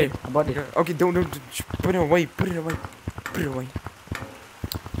 Okay, okay. Buddy. Okay, don't, put it away, put it away, put it away.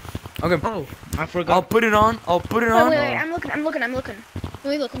 Okay. Oh, I forgot. I'll put it on, I'll put it on. Wait, I'm looking.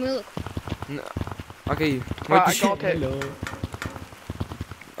 Let me look. Okay, wait, Hello.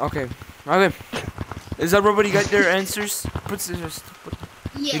 okay, okay. Is everybody got their answers?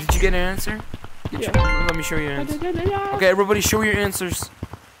 Yeah. Did you get an answer? Let me show you your answer. Okay, everybody show your answers.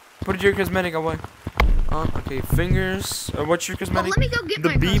 Put your cosmetic away. Okay, fingers. What's your cosmetic? Let me go get the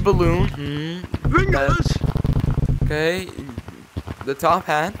my bee balloon. Okay, the top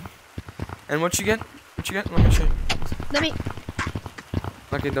hat. And what you get? What you get? Let me show you. Let me.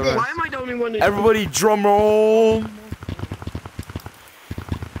 Okay, the Why rest. am I the only one? Everybody, drum roll.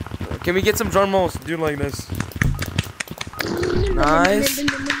 Can we get some drum rolls? Do like this. Nice.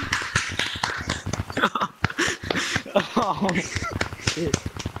 Oh, shit.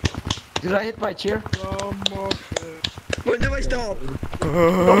 Did I hit my chair? When do I stop?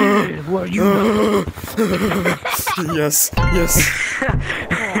 Who are you? Yes, yes.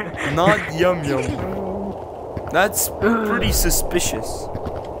 Not yum yum. That's pretty suspicious.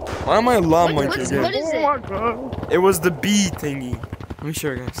 Why am I llama What is again? it? It was the bee thingy. Let me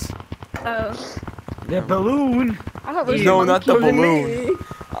show you guys. Oh. The balloon. I thought it was No, a not the monkey. balloon.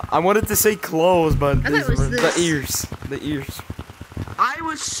 I wanted to say clothes, but I thought it was the this. ears. The ears. I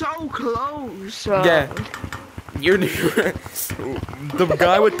was so close. Yeah. You're the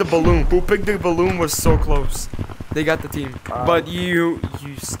guy with the balloon. Who picked the balloon was so close. They got the team. But you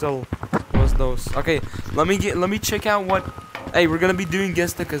still was those. Okay, let me check out what. Hey, we're gonna be doing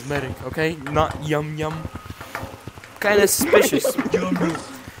guess the cosmetic, okay? Not yum yum. Kinda suspicious.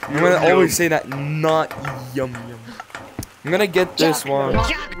 I'm gonna always say that, not yum yum. I'm gonna get this one.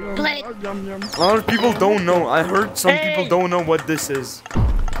 Chocolate. A lot of people don't know. I heard some people don't know what this is.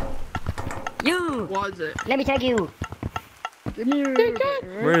 You. Was it? Let me take you.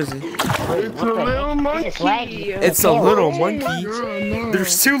 Where is he? It's a little monkey. It's a little monkey.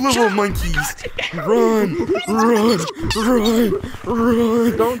 There's 2 little monkeys. Run, run, run,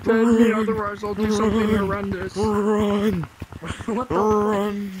 run. Don't tell me, otherwise I'll do something horrendous. Run,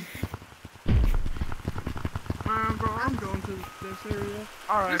 run. Bro, I'm going to this area.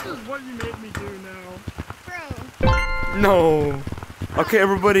 Alright. This is what you made me do now. No. Okay,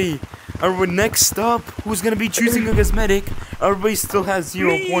 everybody. Everyone, next up, who's gonna be choosing a cosmetic? Everybody still has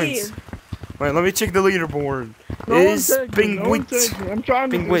 0 points. Wait, let me check the leaderboard. Is Penguit? I'm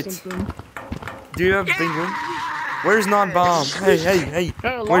trying to do Penguit. something. Do you have Penguin? Where's Not Bob? Hey.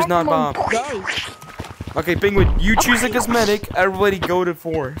 Where's Not Bob? Okay, Penguin, you choose a cosmetic. Everybody go to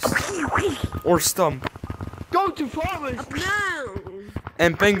forest or stump. Go to forest now.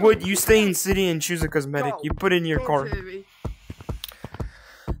 And Penguin, you stay in city and choose a cosmetic. You put in your car.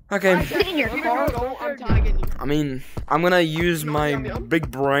 Okay. Put in your car. I'm tagging you. I mean, I'm gonna use my big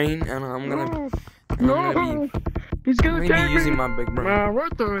brain, and I'm gonna He's gonna be tag using me. my big brain.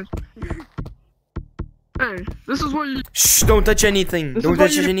 What the? Hey, this is what you. Shh! Don't touch anything. This Don't is what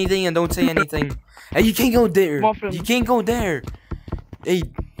touch you- anything, and don't say anything. Hey, you can't go there. Muffin. You can't go there. Hey,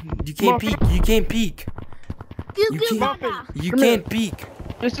 you can't peek. You can't peek. You can't. You can't peek.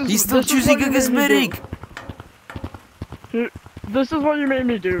 This is. He's still this is choosing what a you made me cosmetic. do. This is what you made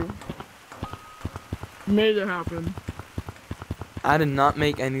me do. Made it happen. I did not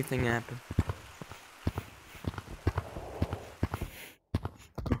make anything happen.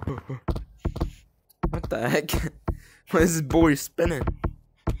 What the heck? Why is this boy spinning?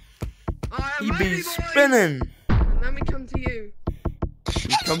 He be spinning. Let me come to you.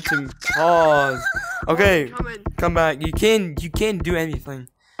 You come to pause. Okay, Coming. come back. You can't do anything.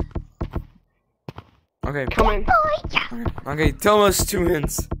 Okay. Coming. Okay, tell us 2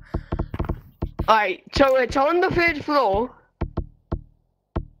 hints. Alright, so it's on the 3rd floor.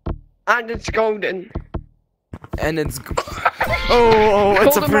 And it's golden. And it's Oh,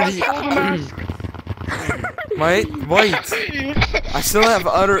 it's a Golden pretty. mask, golden mask. Wait. I still have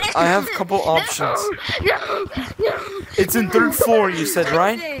I have a couple options. It's in third floor, you said,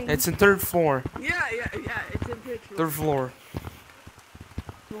 right? It's in third floor. Yeah, it's in picture. Third floor.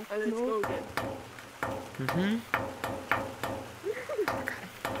 Let's go then.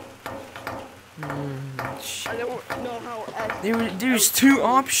 I don't know how There's two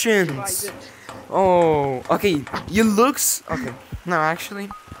options. Oh, okay. You looks okay. No, actually,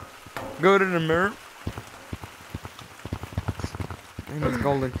 go to the mirror. And it's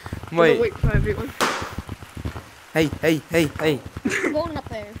golden. Wait for everyone. Hey. Going up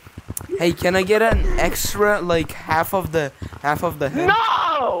there. Hey, can I get an extra like half of the head?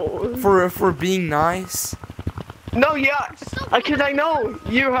 No! For being nice. No, yeah. Because I know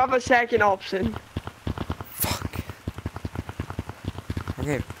you have a second option. Fuck.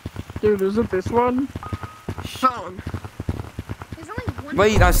 Okay. Dude, is it this one? Sean. There's only one.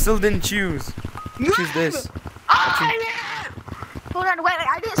 Wait, I still didn't choose. Choose this. Hold on, wait,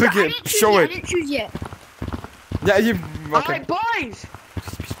 I didn't. Pick it. Show I it. didn't choose yet. Yeah, you. Okay. Alright, boys.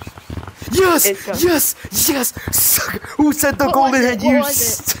 Yes. Suck. Who said the What golden was head? it? What You.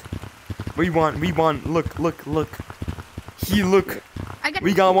 was We won. Look. Look. I got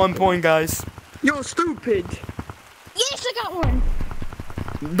We got 1 point, guys. You're stupid. Yes, I got one.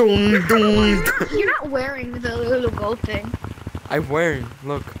 Dun. You're not wearing the little gold thing. I'm wearing.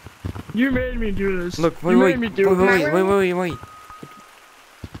 Look. You made me do this. Look. You made me do this. Wait.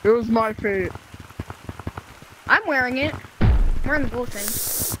 It was my fate. I'm wearing it. I'm wearing the gold thing.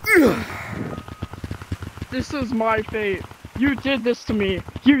 This is my fate. You did this to me.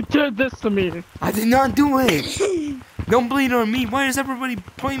 I did not do it. Don't blame it on me. Why is everybody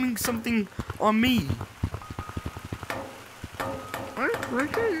blaming something on me? Why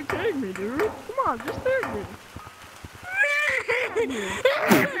can't you tag me, dude? Come on, just tag me.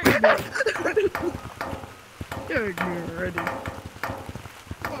 Tag me already.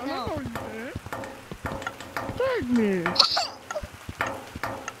 No. Tag me.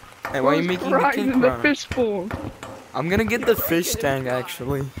 Hey, why are you making the Right kid in the cry? fishbowl. I'm gonna get the fish tank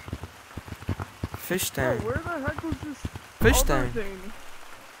actually. Fish tank. Where the heck was this Fish other tank. thing?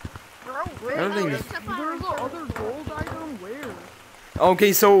 Everything is. There's the other gold item where?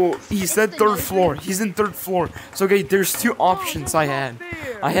 Okay, so he said third floor. He's in third floor. So okay, there's two options I had.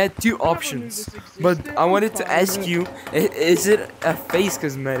 I had two options, but I wanted to ask you, is it a face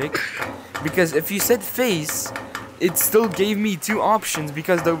cosmetic? Because if you said face, it still gave me two options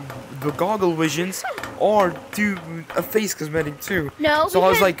because the goggle visions are a face cosmetic too. No. So I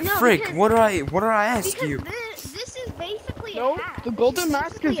was like, no, frick, because- what do I ask because you? This is basically No, a hat. the golden It's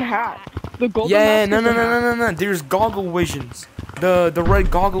mask is basically a hat. The golden Yeah, mask is a hat. no. There's goggle visions. The red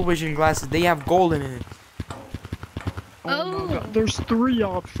goggle vision glasses, they have gold in it. Oh my God. There's three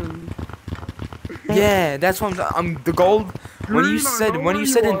options. Yeah, that's what I'm the gold. When you Green, I said know when where you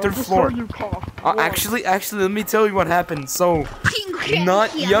said in are. third Just floor. saw you cough. Actually, let me tell you what happened. So,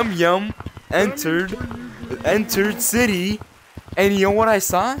 not Yum entered city, and you know what I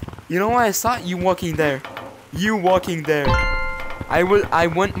saw? You walking there. I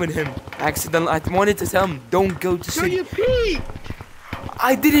went with him. Accidentally, I wanted to tell him, don't go to So city. you peeked.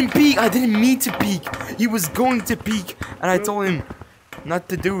 I didn't peek. I didn't mean to peek. He was going to peek, and I told him not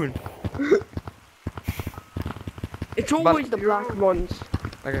to do it. It's always the black ones.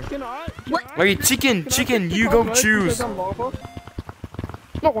 Okay. Can I? Wait, chicken, you go choose.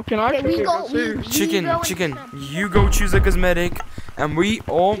 No, can I? Okay, we go. Chicken, you go choose a cosmetic, and we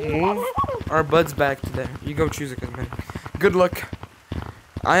all move our butts back to there. You go choose a cosmetic. Good luck.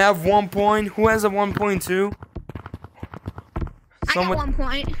 I have 1 point. Who has a 1.2? I got 1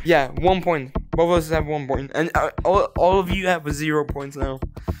 point. Yeah, 1 point. Both of us have 1 point, and all of you have 0 points now.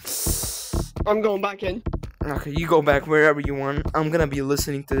 I'm going back in. Okay, you go back wherever you want. I'm gonna be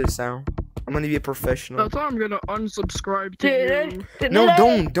listening to this sound. I'm gonna be a professional. That's why I'm gonna unsubscribe to you. No,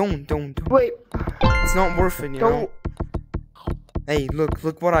 don't. Wait, It's not worth it, you know. Hey, look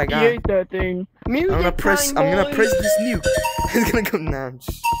what I he got. ate that thing. I'm gonna press this nuke. It's gonna go now.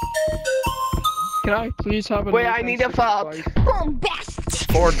 Can I please have a? Wait, I need a fob. Boom,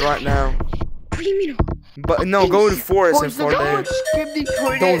 best. Forward right now. But no, go to forest and forward there.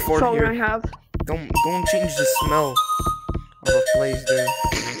 Don't forward here. Don't change the smell of a place, dude.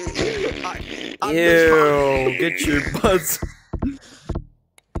 Ew, get your butts.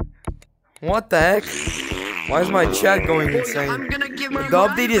 What the heck? Why is my chat going insane? The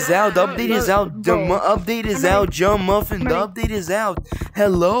update is out. The update is out. The update is out. John Muffin. The update is out.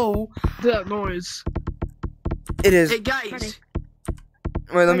 Hello. That noise. It is. Hey guys.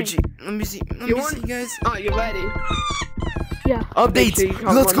 Wait, let me see. Let me see, guys. Oh, you ready? Yeah. Updates. Make sure you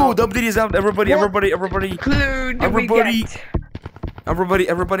come Let's on go. out. The update is out. Everybody. What Everybody. clue do we Everybody. get? Everybody.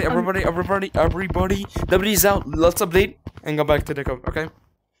 The update is out. Let's update and go back to the code. Okay.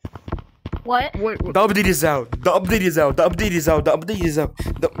 What? Wait, The update is out. The update is out. The update is out. The update is out.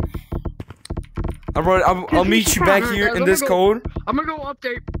 Alright, I'll meet you back here in this code. I'm gonna go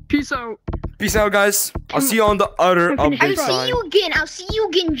update. Peace out. Peace out, guys. I'll see you on the other update I'll see side. you again. I'll see you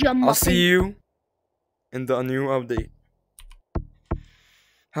again, Jump. I'll see you in the new update.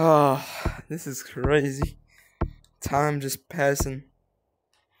 Ah, this is crazy. Time just passing.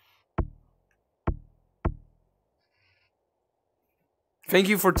 Thank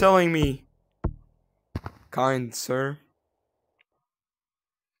you for telling me, kind sir.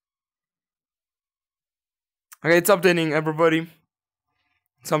 Okay, it's updating, everybody.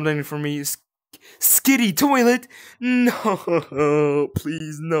 It's updating for me. Skitty toilet? No,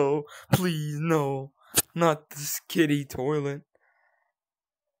 please no. Please no. Not the skitty toilet.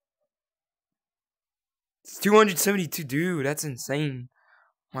 It's 272, dude. That's insane.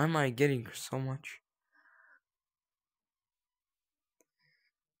 Why am I getting so much?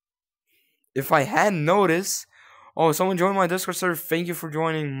 If I hadn't noticed. Oh, someone joined my Discord server. Thank you for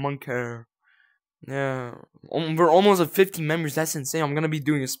joining, Monker. Yeah, we're almost at 50 members. That's insane. I'm gonna be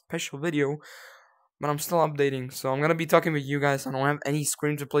doing a special video, but I'm still updating. So I'm gonna be talking with you guys. I don't have any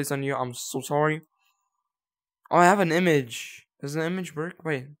screen to place on you. I'm so sorry. Oh, I have an image. Does the image work?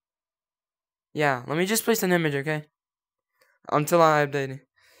 Wait. Yeah, let me just place an image, okay? Until I update it.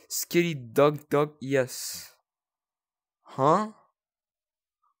 Skitty duck, yes. Huh?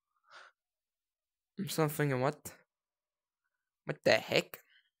 I'm still thinking, what? What the heck?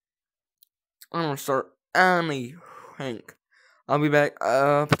 I'm gonna start anything. I'll be back.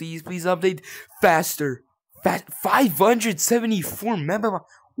 Please update faster. 574 mega.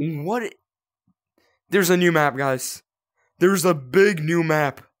 What? There's a new map, guys. There's a big new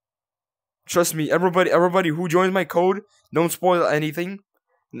map. Trust me, everybody who joins my code, don't spoil anything.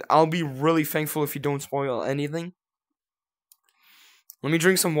 I'll be really thankful if you don't spoil anything. Let me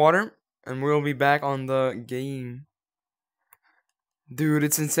drink some water, and we'll be back on the game. Dude,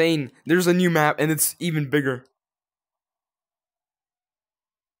 it's insane. There's a new map, and it's even bigger.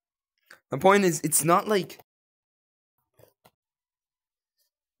 The point is, it's not like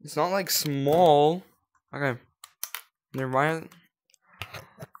small. Okay. Never mind.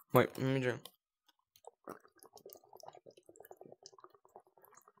 Wait, let me drink.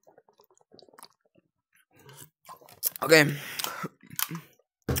 Okay.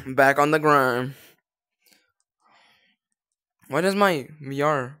 Back on the grind. Why does my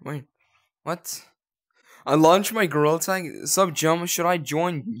VR? Wait. What? I launched my Gorilla Tag. Sub Jump, should I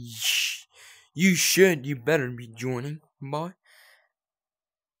join? You should. You better be joining, boy.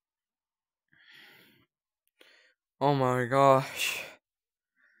 Oh my gosh.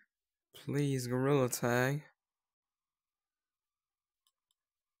 Please, Gorilla Tag.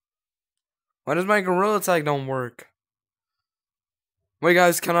 Why does my Gorilla Tag don't work? Wait,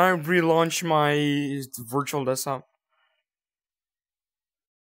 guys, can I relaunch my virtual desktop?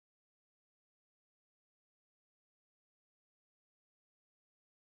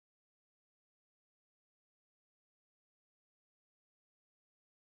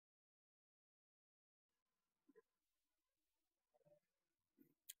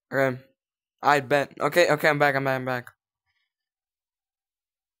 Okay. I bet. Okay, I'm back. I'm back.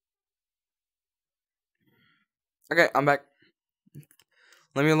 Okay, I'm back.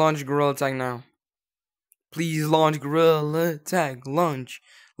 Let me launch Gorilla Tag now. Please launch Gorilla Tag. Launch.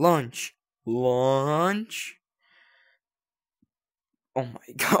 Oh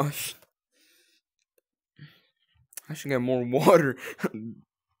my gosh. I should get more water.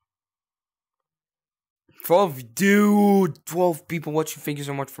 12, dude. 12 people watching. Thank you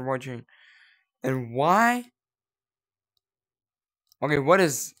so much for watching. And why? Okay, what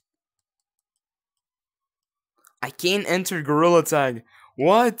is... I can't enter Gorilla Tag.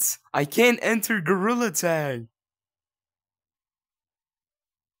 What? I can't enter Gorilla Tag.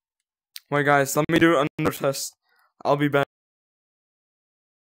 Wait, guys, let me do another test. I'll be back.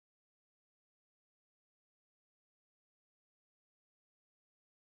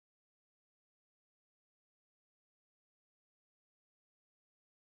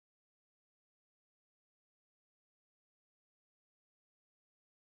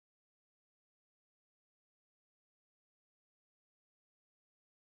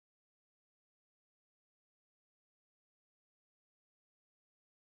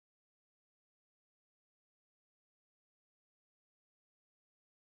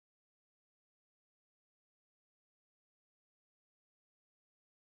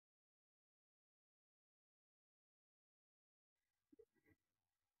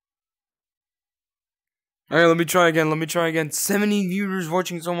 Alright, let me try again. Let me try again. 70 viewers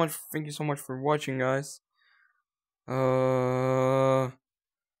watching so much. Thank you so much for watching, guys. I'm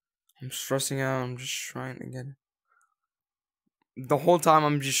stressing out. I'm just trying to get it. The whole time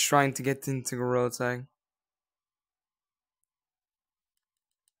I'm just trying to get into Gorilla Tag.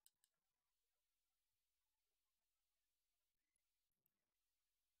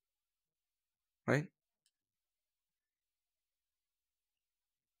 Right?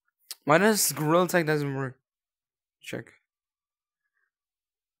 Why does Gorilla Tag doesn't work? Check.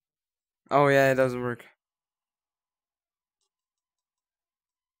 Oh yeah, it doesn't work.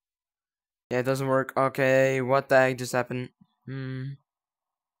 Yeah, it doesn't work. Okay, what the heck just happened?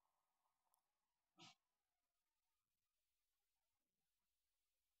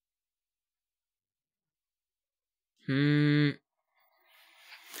 There's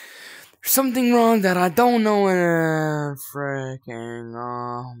something wrong that I don't know. Freaking.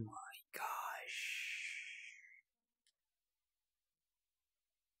 Oh my gosh.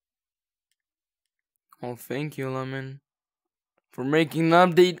 Oh, thank you, Lemon, for making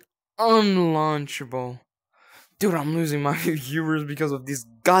an update unlaunchable. Dude, I'm losing my viewers because of these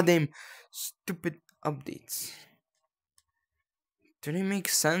goddamn stupid updates. Do they make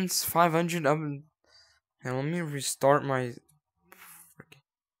sense? 500 up. And let me restart my.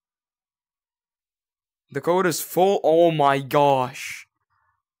 The code is full. Oh my gosh.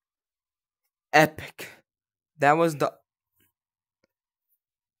 Epic. That was the.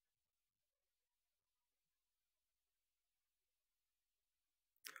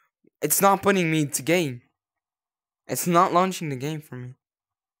 It's not putting me to game. It's not launching the game for me.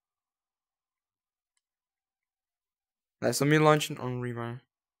 Let me launch it on Revive.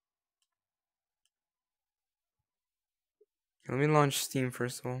 Let me launch Steam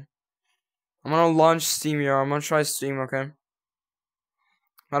first of all. I'm gonna launch Steam here. I'm gonna try Steam, okay?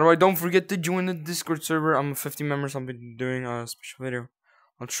 By the way, don't forget to join the Discord server. I'm 50 members. I'll be doing a special video.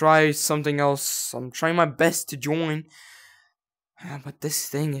 I'll try something else. I'm trying my best to join. But this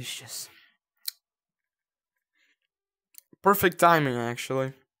thing is just perfect timing,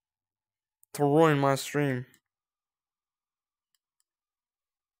 actually, to ruin my stream.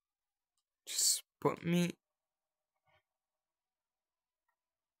 Just put me.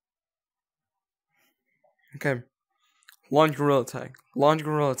 Okay. Launch Gorilla Tag. Launch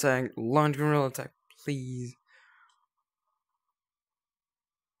Gorilla Tag. Launch Gorilla Tag. Please.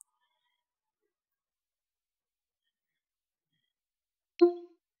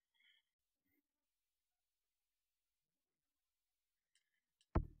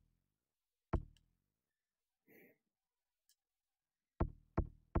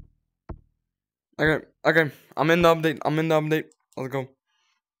 Okay. I'm in the update. Let's go.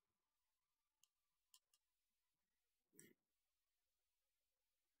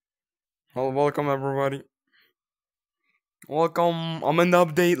 Well, welcome everybody. Welcome. I'm in the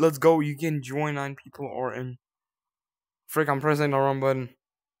update. Let's go. You can join 9 people or in. Frick, I'm pressing the wrong button.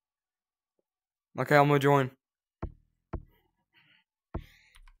 Okay, I'm gonna join.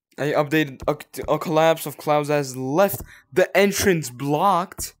 I updated a collapse of clouds has left the entrance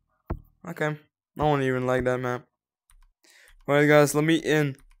blocked. Okay. I don't even like that map. Alright guys, let me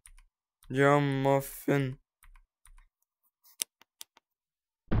in. Jump muffin.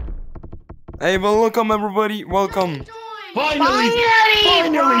 Hey, welcome everybody. Welcome. Finally!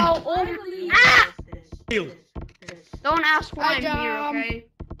 Ah! Don't ask why I'm here, okay?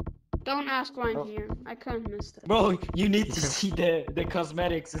 Don't ask why I'm here. I couldn't miss that. Bro, you need to see the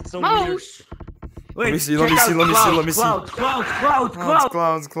cosmetics. It's so Mouse! weird. Wait, let me see. Clouds.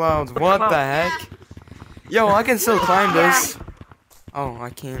 What the heck? Yo, I can still climb this. Oh, I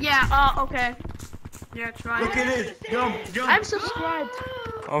can't. Yeah, okay. Yeah, try Look it. at it. Jump. I'm subscribed.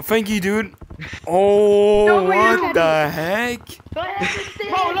 Oh, thank you, dude. Oh, what the heck?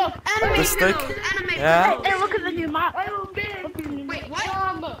 Oh, look, animate The stick? Animate Yeah. Hey, look at the new map. Wait,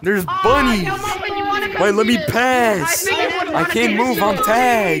 what? There's bunnies. Wait, let me pass. I can't move. I'm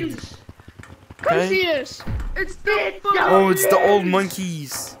tagged. Come see Okay. this. It's the Oh, it's the old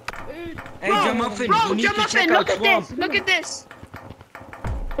monkeys. Hey, Jump Muffin, Bro, you need Jump to check Muffin, out look Swamp. at this. Look at this.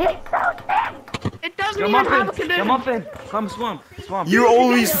 It doesn't Jump even have a Muffin, condition. Jump Muffin. Come Swamp. You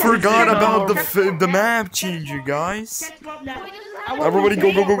always forgot about the map changer, guys. Everybody go.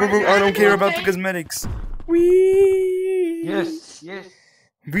 I don't care about the cosmetics. Wee. Yes.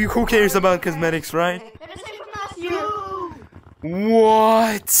 Who cares about cosmetics, right?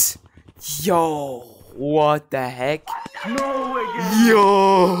 What? Yo, what the heck? No way,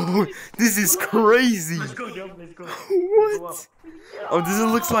 Yo, this is crazy. Let's go, Jump. Let's go. What? Oh, this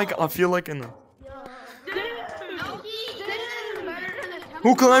looks like, I feel like in a.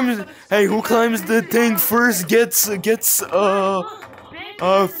 Who climbs? Hey, who climbs the thing first gets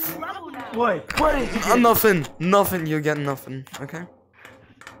What? What is it? nothing. Nothing. You get nothing. Okay.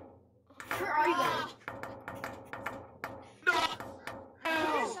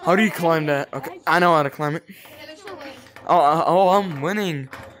 How do you climb that? Okay, I know how to climb it. Oh, I'm winning.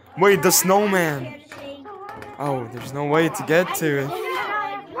 Wait, the snowman. Oh, there's no way to get to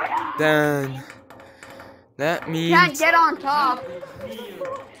it. Then that means. Can't get on top.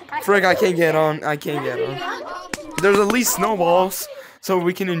 Frick, I can't get on. I can't get on. There's at least snowballs, so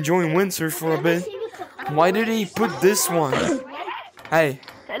we can enjoy winter for a bit. Why did he put this one? Hey.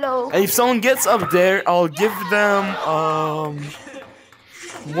 Hello. Hey, if someone gets up there, I'll give them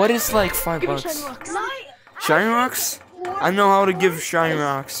what is like $5? Shiny rocks? I know how to give shiny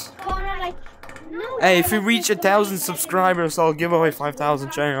rocks. Hey, if we reach 1,000 subscribers, I'll give away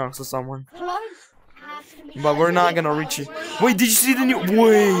 5,000 shiny rocks to someone. But we're not gonna reach it. Wait, did you see the new?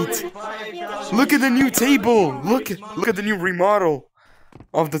 Wait, look at the new table. Look at the new remodel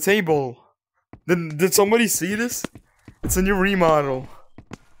of the table. Did somebody see this? It's a new remodel.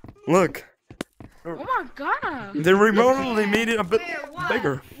 Look. Oh my god. The remodel, they made it a bit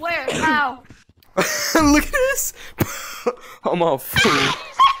bigger. Where? How? Look at this. I'm a fool.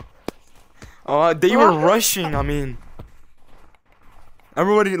 Oh, they were rushing. I mean,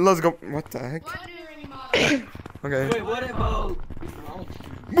 everybody, let's go. What the heck? Okay. Wait, what about?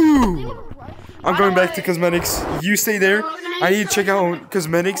 Boo! I'm going back to cosmetics. You stay there. I need to check out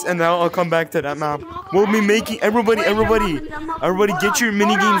cosmetics, and now I'll come back to that map. We'll be making everybody get your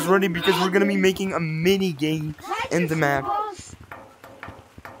mini games ready because we're gonna be making a mini game in the map.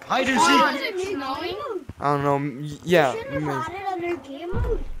 Hide and seek. I don't know. Yeah.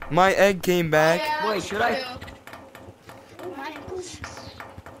 My egg came back. Wait, should I?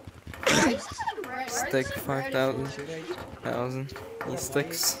 Stick 5,000. He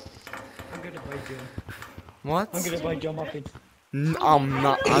sticks. I'm gonna buy Joe. What? I'm gonna buy Joe muffins. I'm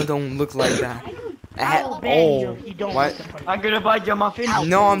not. I don't look like that. Oh. What? I'm gonna buy Joe muffins.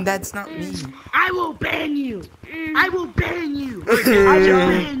 No, that's not me. I will ban you. I will ban you. I will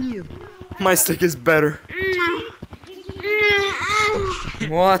ban you. My stick is better.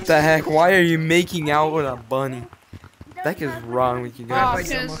 What the heck? Why are you making out with a bunny? That is wrong with you guys.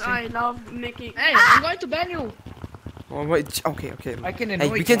 Because I love making. Hey, I'm going to ban you. Oh, wait. Okay. I can Hey, annoy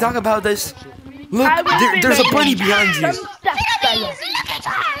we can talk about this. Look, I will be there's a banned. bunny behind you.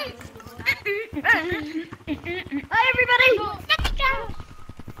 Hi, everybody.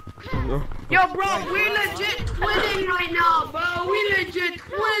 Yo, bro, we legit winning right now, bro. We legit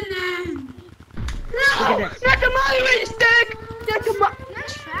winning. No, not the moderate stick. Not the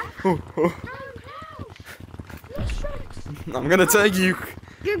I'm gonna tag you.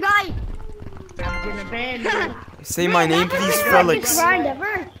 Good guy. I'm gonna ban you. Say my name, please, Felix. Rhyme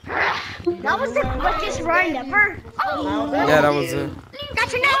ever. That was the quickest rhyme ever. Yeah, that was it.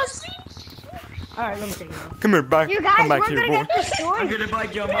 Got your nose. Alright, let me take it now. Come here, back. You guys, Come back we're here, gonna boy. get the story. I'm gonna buy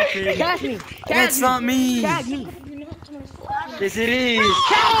Joe muffins. Tag me. That's not me. Tag me. Yes, it is.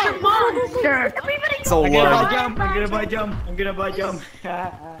 Everybody So I'm gonna buy loud. jump. I'm gonna buy jump. I'm gonna buy jump.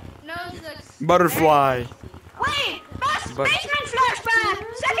 Butterfly. Wait, boss, But- basement flashback.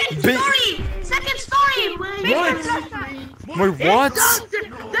 Second Ba- story. Second story. Basement flashback. Wait, what?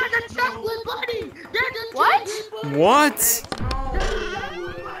 There's a chocolate bunny. What? What?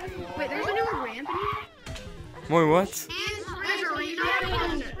 Wait, there's a new ramp. Wait, what? There's a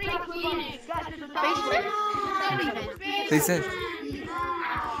basically. They said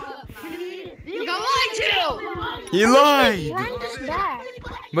You got lied to. he lied. Rhyme is back.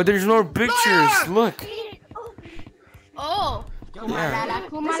 But there's no pictures. Look. Oh. Yeah.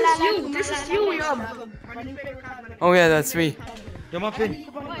 This is you, Yum. Oh yeah, that's me. Joe muffin.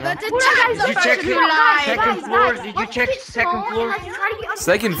 That's a Did you check the second floor? Did you check second floor?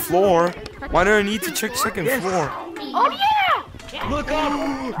 Second floor? Why do I need to check second floor? Oh yeah. Look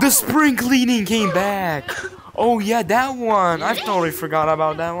up. The spring cleaning came back. Oh yeah, that one. I totally forgot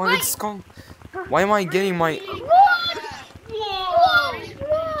about that one. It's called. Why am I getting my?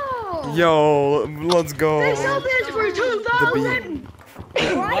 Whoa. Yo, let's go. The beat.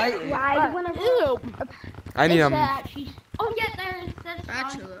 Ride when I need Oh yeah, there's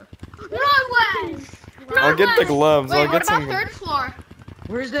Bachelor. I'll get the gloves. Wait, I'll what get about some. third floor?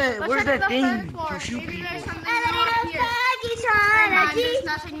 Where's that thing to shoot Maybe people? there's something I here. There's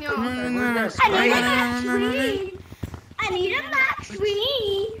nothing new. Where's that need a spray? Max Wii. I need a Max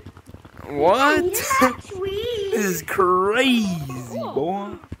Wii. What? Max Wii. This is crazy,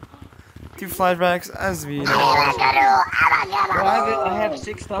 boy. 2 flashbacks as we know. I have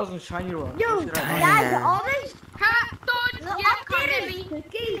 6,000 shiny rocks. Yo, What should I buy? guys, all this.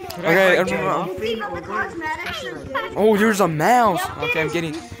 Okay, oh, there's a mouse. Okay, I'm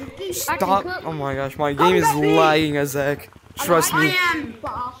getting. Stop. Oh my gosh, my game is lagging as heck. Trust me.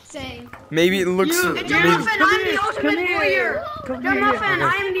 Maybe it looks. I'm the ultimate warrior. Muffin,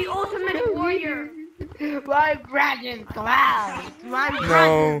 I am the ultimate warrior. My dragon cloud.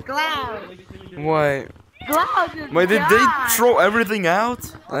 No. Cloud. What? Cloud is Wait, did they throw everything out?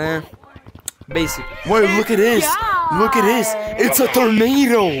 Basic. Wait, look at this. Look at this. It's a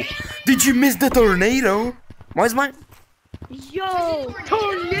tornado. Did you miss the tornado? Why is my... Yo,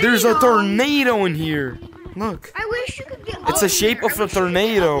 tornado. There's a tornado in here. Look. I wish you could get. It's the shape of a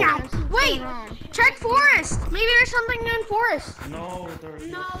tornado. Wait, check forest. Maybe there's something new in forest. No, there's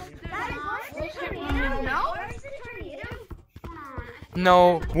No.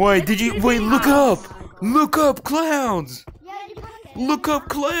 No. Wait, did you... Wait, look up. Look up clouds. Look up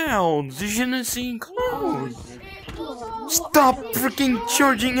clouds. You shouldn't have seen clouds. Stop freaking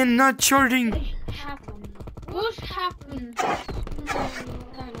charging and not charging. What happened? I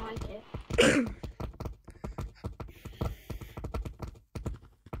don't like it.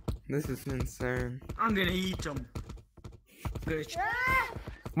 This is insane. I'm gonna eat them. Bitch.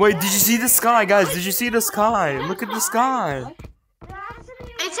 Wait, did you see the sky, guys? Did you see the sky? Look at the sky.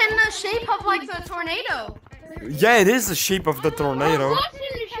 It's in the shape of like the tornado. Yeah, it is the shape of the tornado. What's in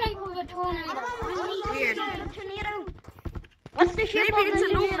the shape of a tornado? Weird. What's the shape of the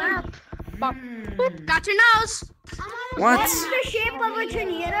tornado? Got your nose. What? What's the shape of a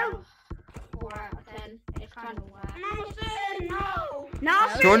tornado? It's kind of whack. No.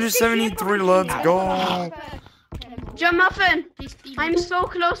 273, let's go. Jump Muffin, I'm so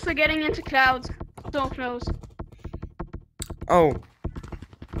close to getting into clouds. So close. Oh.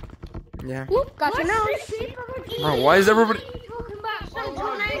 Yeah. Whoop, got your nose. Bro, why is everybody...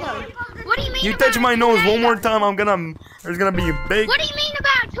 What do you mean? You touch my nose one more time, I'm gonna... There's gonna be a big... What do you mean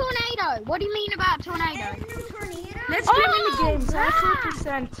about tornado? What do you mean about tornado? Let's play mini games. That's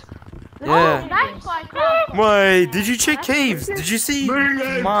 4%. Yeah. That's like. Wait, did you check caves? Did you see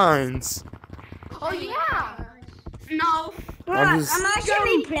mines? Oh yeah. No. I'm just...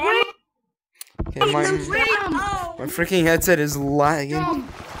 actually playing. Okay, my freaking headset is lagging.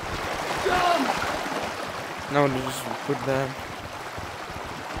 No, just put that.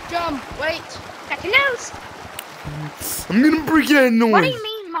 Jump. Wait. Got your nose. I'm gonna break that noise. What do you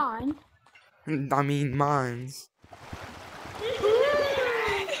mean mine? I mean mines.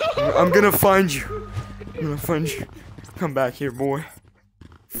 I'm gonna find you. I'm gonna find you. Come back here, boy.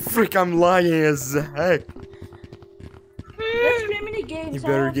 Frick, I'm lying as heck. Let's play mini games. You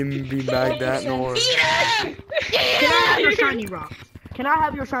better give me back that noise. Can I have your shiny rock? Can I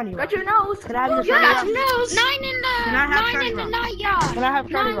have your shiny rock? Got your nose. Can I have your shiny rock? Nose. Nine in the night yard. Can I have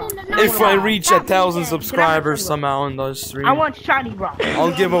shiny rock? If I reach 1,000 subscribers somehow in the stream, I want shiny rock.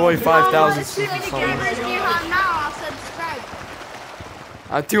 I'll give away 5,000 subscribers. Do you have now? I'll subscribe.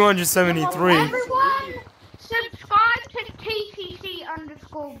 273. Everyone, subscribe to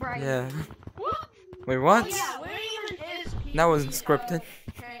TCC_Brian. Yeah. Wait, what? Yeah, where even is That wasn't scripted.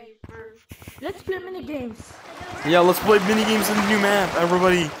 Okay. Let's play mini games. Yeah, let's play mini games in the new map.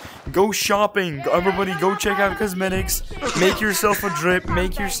 Everybody, go shopping. Everybody, go check out cosmetics. Make yourself a drip.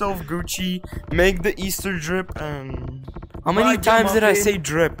 Make yourself Gucci. Make the Easter drip. And how many times did I say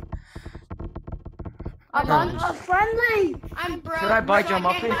drip? Friendly. I'm broke. Should I buy your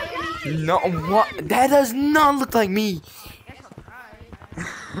muffin? No, what? That does not look like me.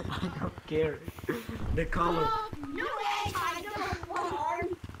 I don't care. The color.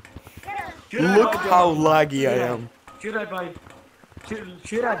 Look how laggy I am. Should I buy?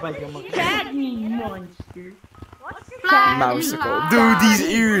 Should I buy your muffin? Daddy monster. Mouseicle. Dude, these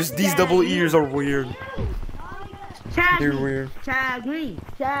ears, these double ears are weird. They're weird. Tag me.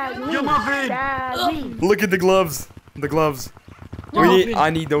 Tag me. Your muffin. Tag me. Look at the gloves. The gloves. I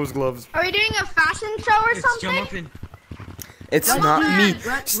need those gloves. Are we doing a fashion show or It's your something? muffin. It's not me.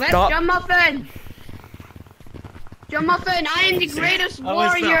 Stop. Jump Muffin. Jump Muffin, I am the greatest Oh,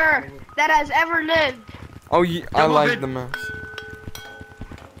 what's that? warrior that has ever lived. Oh, yeah, I like the mouse.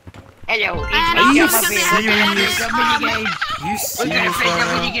 Hello, Are you Jump Muffin. serious? You serious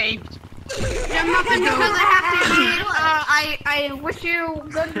right Jump Muffin, because I have to leave, I wish you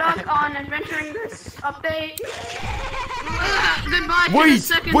good luck on adventuring this update. Goodbye to the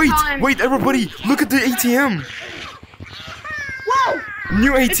second time. Wait, everybody, look at the ATM. Whoa!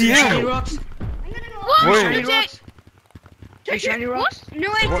 New Shiny ATM. rocks. What? Wait. Shiny rocks. Hey, shiny rocks. New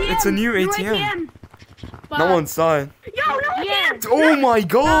ATM. What? It's a new ATM. No one saw it. Yo, no ATM. Oh my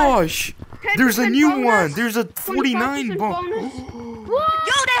gosh. There's a 10% new bonus, one. There's a 49 25% bonus. bonus.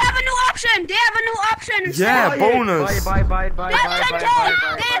 Yo, they have a new option. option. They have a new option. Yeah, bonus. Bye. They have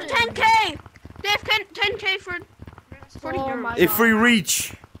 10K. They have 10K. They have 10K for €40. If we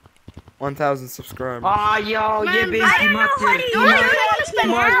reach 1,000 subscribers. Ah, yo, Man, ये I बेइज्जती don't know मत how कर. to Too use much. it. Too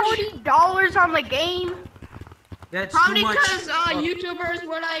much. $40 on the game. That's Probably too much. because YouTubers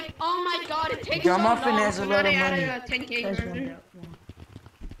were like, oh my god, it takes so Jump long. off and has a So now lot of they money. added a 10K version.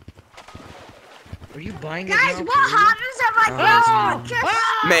 Are you buying it Guys, now? what happens if I press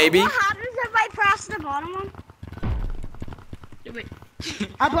Maybe. What happens if I press the bottom one? Wait,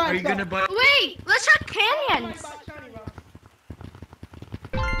 Are you gonna buy? Wait, let's check canyons.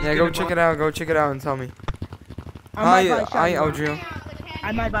 Yeah, go check it out. Go check it out and tell me. I might buy Hi, shiny. Audrey.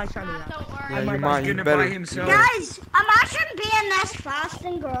 I might buy shiny. Yeah, you buy might. He's You gonna better. buy himself. Guys, imagine being this fast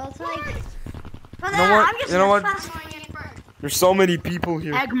in girls like. But You know what? I'm just You know this what? fast. There's so many people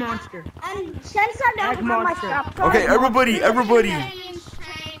here. Egg monster. And since I don't Egg have my monster. stuff, Okay, everybody. Oh,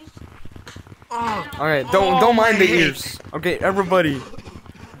 Okay, don't mind the ears. Okay, everybody.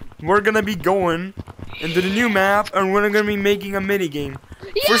 We're gonna be going into the new map, and we're gonna be making a mini game.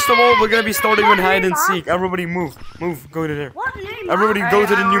 First of all, we're gonna be starting with hide and seek. Everybody, move, go to there. What name? Everybody, go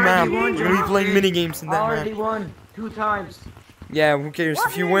to the new map. already won, We're gonna be playing mini games in I that already map. won 2 times. Yeah, who cares?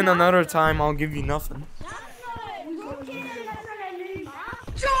 If you win another time, I'll give you nothing.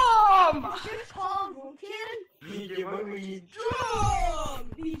 Jump!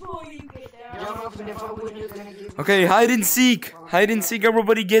 Okay, hide and seek. Hide and seek.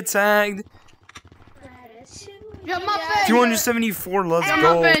 Everybody get tagged. Jump Muffin. 274. Let's Jump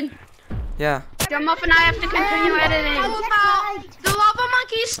go. Muffin. Yeah. Jump Muffin, I have to continue editing. How about the lava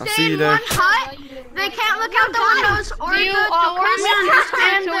monkeys I'll see stay you in there. one hut? They can't look out the windows or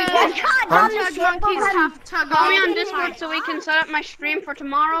call me on Discord so we can set up my stream for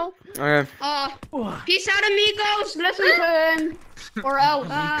tomorrow. Okay. Peace out, amigos. Listen to him. Or else.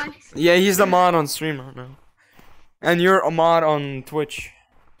 Yeah, he's the mod on stream right now. And you're a mod on Twitch.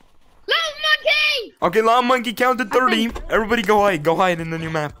 Love monkey! Okay, Lava Monkey count to 30. Everybody go hide. Go hide in the new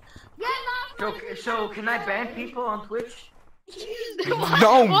map. So can I ban people on Twitch?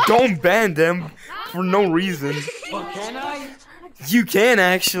 No, don't ban them for no reason. Well, can I? You can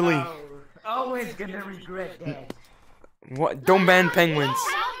actually. Always gonna regret that. What? Don't ban penguins.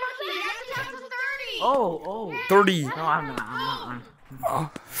 Oh. 30. No, I'm not.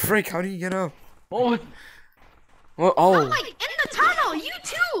 Oh, frick, how do you get up? Oh. Well, oh. Like in the tunnel, you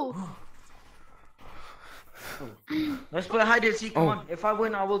too. Let's play hide and seek. Come Oh. on. If I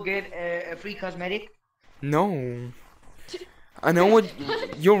win, I will get a free cosmetic. No. I know what.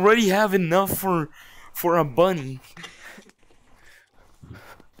 You already have enough for a bunny.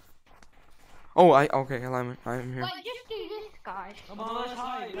 Oh, okay, I'm here. Just do this, guys. Come on, let's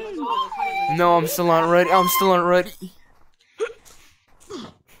hide. Let's go. No, I'm still not ready. I'm still not ready.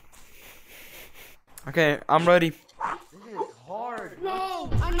 Okay, I'm ready. This is hard. No,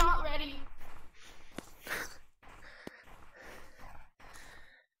 I'm not ready.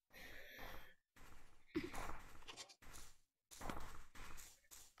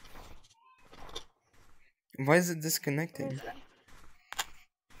 Why is it disconnecting?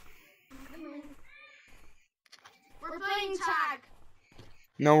 We're playing tag.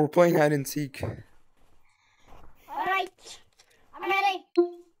 No, we're playing hide and seek. Alright, I'm ready.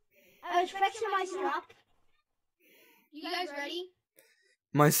 I was fixing my stuff. You guys ready?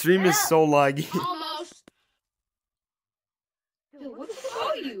 My stream is so laggy. Almost. Dude, what the fuck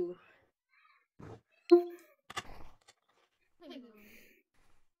are you?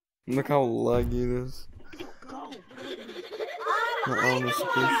 Look how laggy it is. My arm is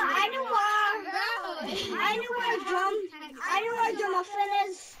squished. I know where the muffin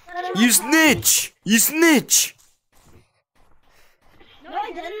is. You snitch! You snitch! No,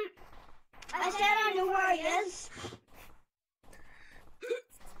 I didn't. I said I knew where he is.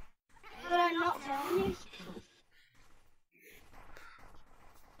 But I'm not telling you.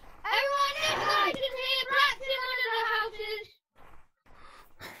 Everyone inside to see a black one in the houses.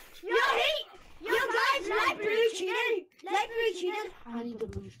 You guys, light blue cheated. Light blue cheated. I need to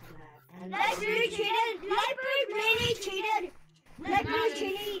lose that. Light blue cheated. Light blue really cheated. Light blue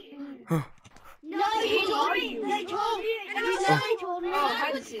cheated. No, he told me. They told me. They told me.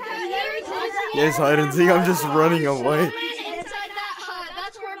 Yes, hide and seek. I'm just running away. Inside that hut,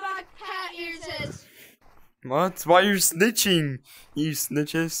 that's where my cat ears is. What? Why you snitching? You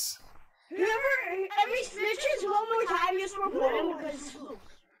snitches. Every snitches one more time just report him because.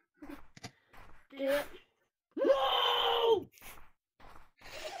 No!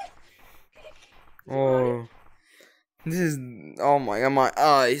 Oh. This is. Oh my god, my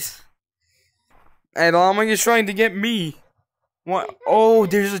eyes. Hey, the llama is trying to get me. What? Oh,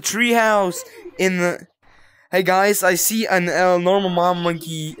 there's a tree house in the. Hey guys, I see a normal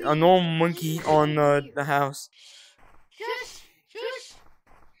monkey on the house. Shush!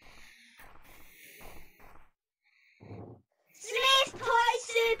 Smash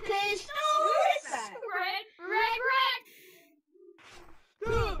poison pistols! Red!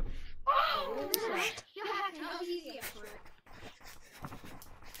 Oh! You have to know easy at work.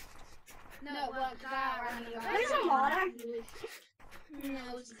 No, well, God, There's a water.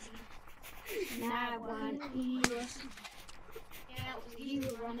 No, it's easy. Nah, one. Yeah, you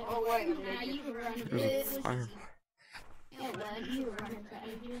were running. Oh, wait. Now you were running. It was Fire. easy. Yeah, well, you were running for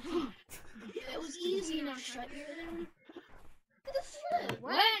ages. It was easy, now shut your mouth.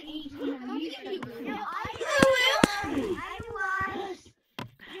 What? Easy. How did you do it? I was.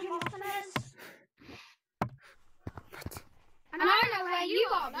 And I know how you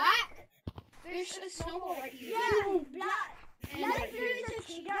are black. There's a snowball right here. Yeah, black. Not if you're a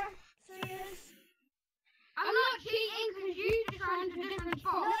cheater. Serious. I'm not cheating because you just ran to different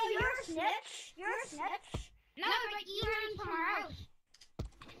spots. No, you're a snitch. You're a snitch. No, but you ran somewhere else.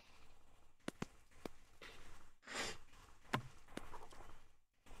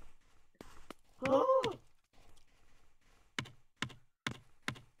 Oh.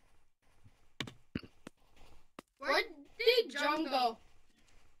 Where did John go?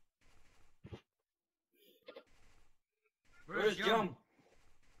 Where's Jump?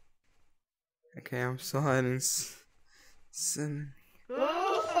 Okay, I'm still hiding.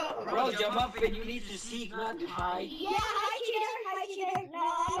 Bro, jump up and you need to seek, not to hide. Yeah, hi cheater. No,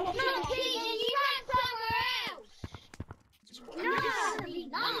 I'm No, cheating. You ran somewhere else. No, you're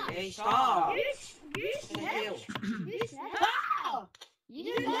not. Hey, stop. You snitch. You snitch. Oh,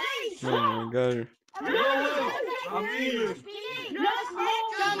 You nice. Oh my god. I'm here. No snitch.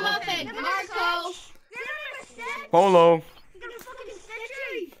 John Muffin, Marco. Polo. You're gonna fucking snitch.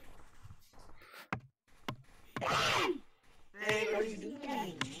 Hey, what are you doing?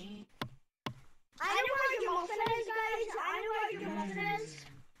 I know where your muffin is, guys. I know where your muffin is.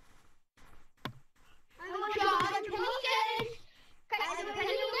 John, can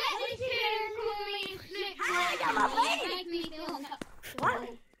you let me share for me? I got my plate. Make me feel What?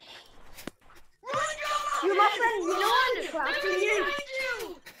 Your muffin, you know I'm distracting you.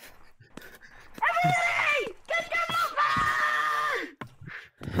 Everybody, get your muffin!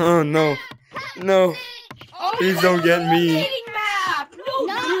 Oh no. No. Please don't get me. Map. No,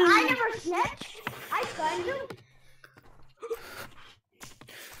 I never snitched. I stunned you.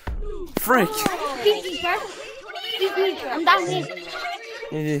 Frick. I'm done here.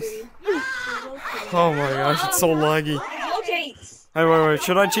 It is. Oh my gosh, it's so laggy. Okay. Hey, wait.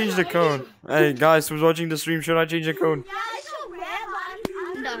 Should I change the code? Hey, guys who's watching the stream, should I change the code? Yeah, it's so red.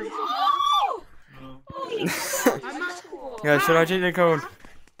 I'm done. Guys, should I change the code?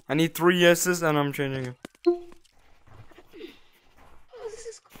 I need 3 yeses and I'm changing it.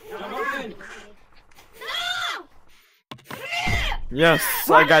 Yes,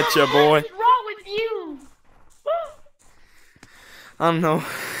 I got you, boy. What's wrong with you? I don't know.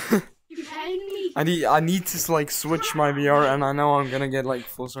 You kidding me? I need to like switch my VR, and I know I'm gonna get like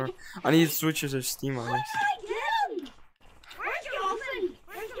full server. I need to switch to Steam on this. Where's your muffin?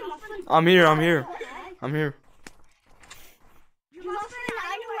 Where's your muffin? I'm here. I'm here. Your muffin,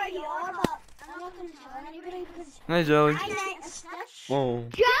 I know where you are, but I'm not gonna tell anybody because Hey, Jelly. I like a snitch. Whoa.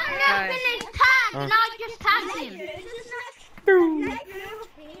 John Muffin is tagged, and I just tagged him. Is this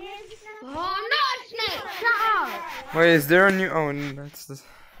Oh, I'm not a snake. Shut up. Wait, is there a new? Oh, that's the.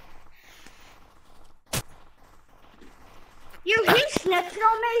 he snitched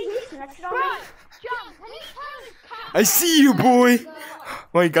on me. He snitched on me. John, can you turn this car? I see you, boy.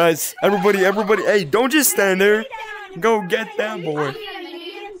 Wait, guys, everybody, hey, don't just stand there. Go get that boy.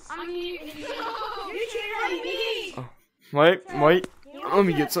 Oh, wait. Let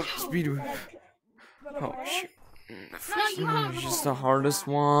me get some speed. Oh shit. It's just the hardest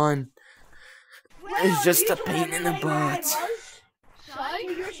one. It's just a pain in the butt.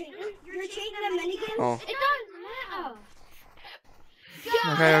 You're cheating at minigames? Oh. It doesn't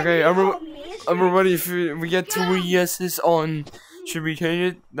matter. Okay. Everybody, if we get 2 yeses on, should we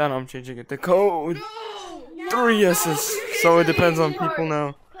change it? Then I'm changing it. The code. 3 yeses. So it depends on people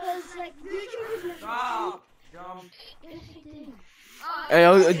now.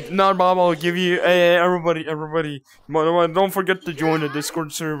 Hey, not Bob, I'll give you. Hey, everybody. Don't forget to join the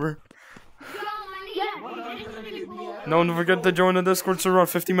Discord server. Don't forget to join the Discord server.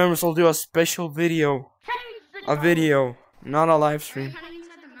 50 members will do a special video. A video, not a live stream.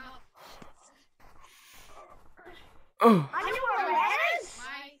 Oh. I know where red is.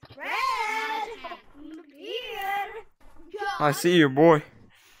 Red. Here. I see you, boy.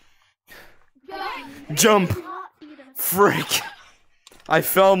 Jump. Frick. I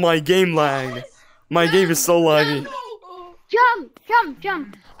fell. My game lagged. My game is so laggy.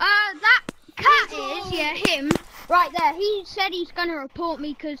 Jump. That cat is, yeah, him, right there. He said he's gonna report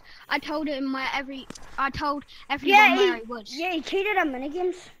me because I told him I told everyone where he was. Yeah, he cheated on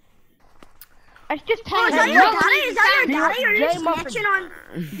minigames. It's just Oh, is that your daddy? Is that your daddy? Or you snatching on?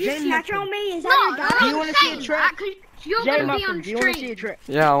 You snatching on me? Is that your daddy? Do you want to see a trick? You're gonna be on do you want to see a stream. trick?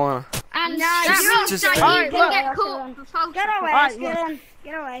 Yeah, I wanna. And just you alright, can get caught for false. Get away,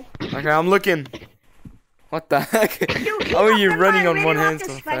 get away. Okay, I'm looking. What the heck? How are you running on one hand so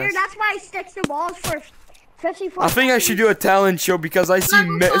fast? That's why he sticks the balls for 54. I think I should do a talent show because I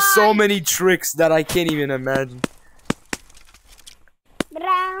see so many tricks that I can't even imagine.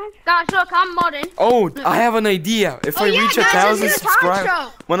 Guys, look, I'm modding. Oh, I have an idea. If I reach 1,000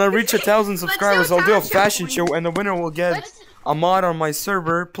 subscribers, when I reach 1,000 subscribers, I'll do a fashion show, and the winner will get a mod on my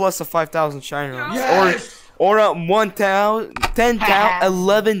server plus a 5,000 shiny rocks, or a 1,000, 10,000,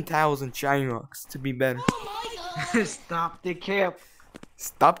 11,000 shiny rocks to be better. Stop the cap.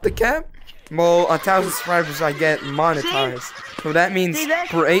 Stop the cap? Well, 1,000 subscribers, I get monetized. So that means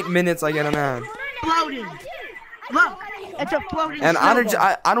for 8 minutes, I get an ad. Floating. Look, it's a floating. And I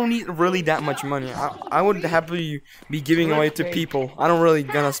don't need really that much money. I would happily be giving away to people. I don't really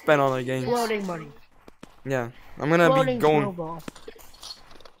gonna spend on the games. Floating money. Yeah, I'm gonna Floating be going. snowball.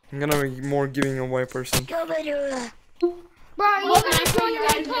 I'm gonna be more giving away person. Bro, you're gonna join your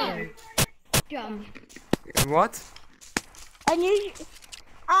own Jump. What? And you,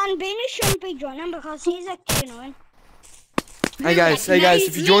 Beanie shouldn't be joining because he's a annoying. Hey guys,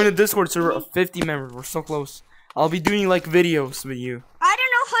 if you join the Discord server of 50 members, we're so close. I'll be doing like videos with you. I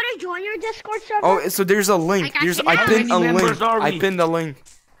don't know how to join your Discord server. Oh, so there's a link. I pinned a link. I pinned a link.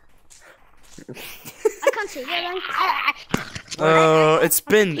 I can't see that link. It's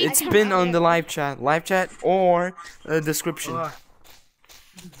pinned. It's pinned on the live chat or the description.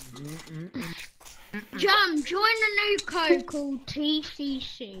 Jump, join the new code called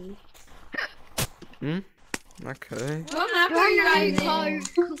TCC. Okay. Join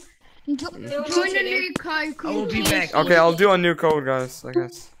the new code called TCC. Okay, I'll do a new code, guys. I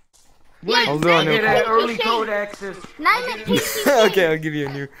guess. I'll do a new Get that code. early code access. Name it TCC. Okay, I'll give you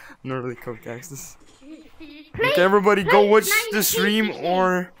an early code access. Okay, everybody, go watch the stream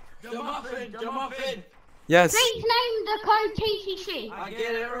or. Yes. Please name the code TCC. I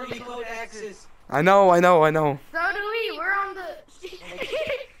get an early code access. I know. So do we. We're on the. Please name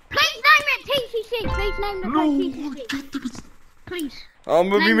it TCC. Please name the code TCC. Please. I'm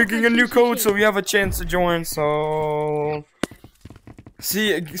gonna be making a new code so we have a chance to join. So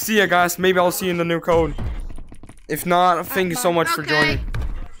see ya, guys. Maybe I'll see you in the new code. If not, thank you so much for joining.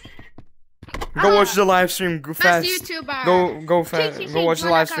 Go watch the live stream. Go fast. Go fast. Go watch the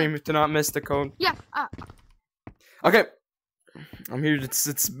live stream to not miss the code. Yeah. Okay. I'm here.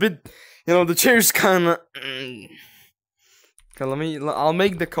 It's a bit. The chair's kind of. Okay, I'll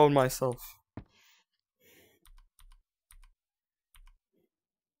make the code myself.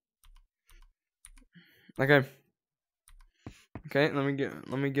 Okay, let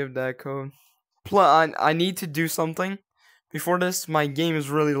me give that code. Plus, I need to do something before this. My game is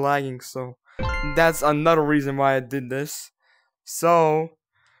really lagging, so that's another reason why I did this. So,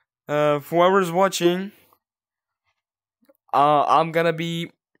 whoever's watching, I'm gonna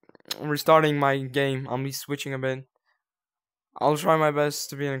be restarting my game. I'll be switching a bit. I'll try my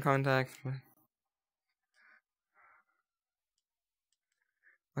best to be in contact.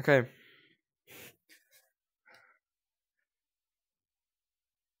 Okay.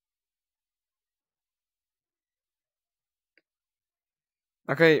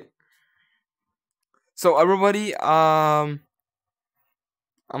 Okay. So everybody, I'm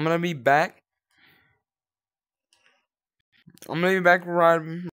gonna be back. Right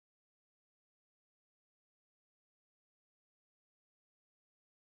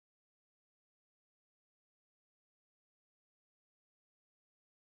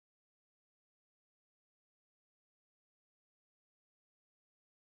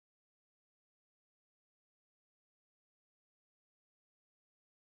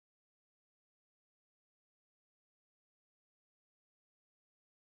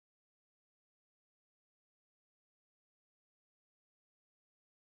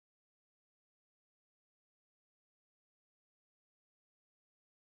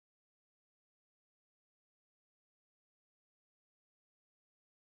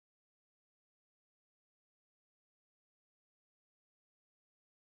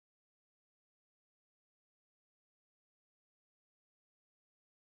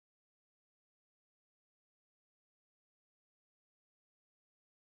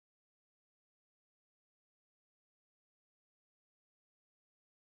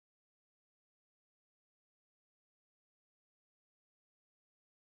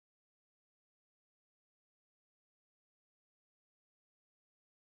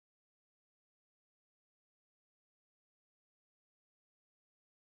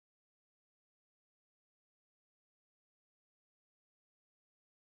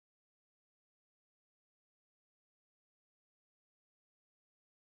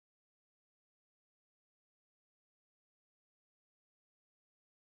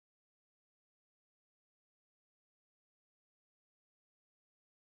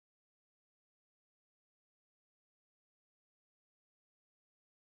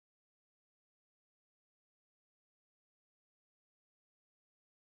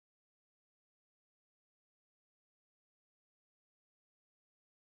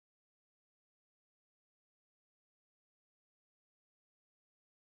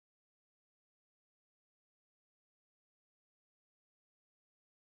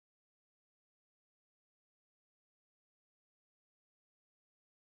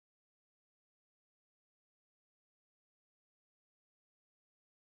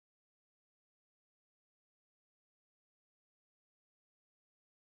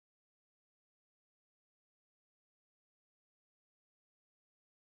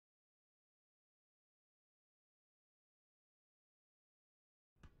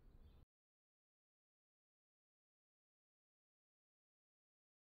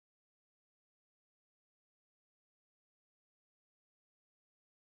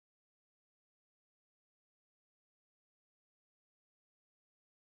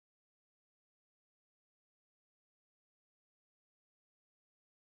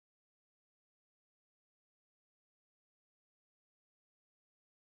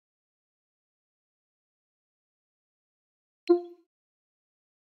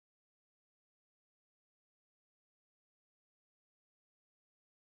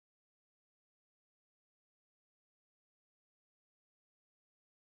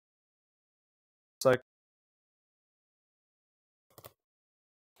sec.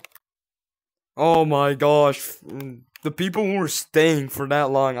 Oh my gosh. The people who are staying for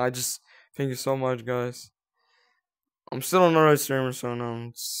that long, I just thank you so much, guys. I'm still on the right streamer, so no,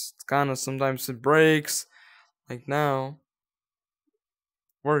 it's kind of sometimes it breaks. Like now.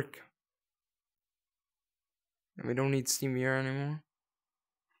 Work. And we don't need SteamVR anymore.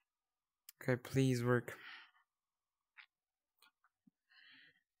 Okay, please work.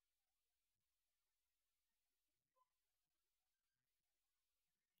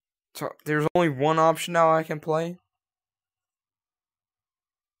 So there's only one option now I can play.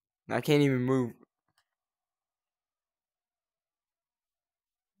 I can't even move.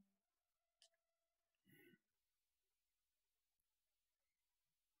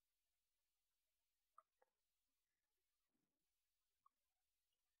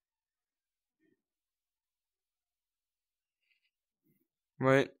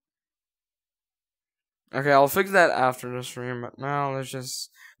 Wait. Okay, I'll fix that after the stream, but now let's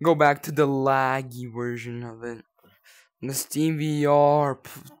just go back to the laggy version of it. The SteamVR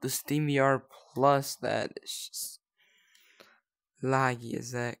Plus, that is just laggy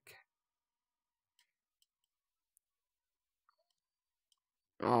as heck.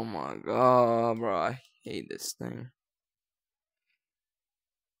 Oh my god, bro, I hate this thing.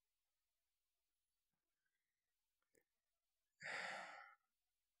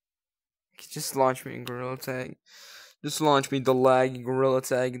 Just launch me in Gorilla Tag. Just launch me the laggy Gorilla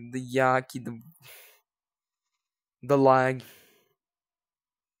Tag, the Yaki, the lag.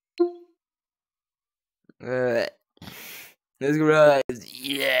 This Gorilla is,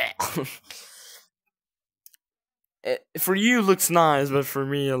 yeah. For you it looks nice, but for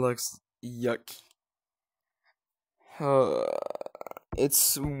me it looks yucky.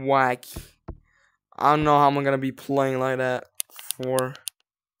 It's wacky. I don't know how I'm gonna be playing like that for.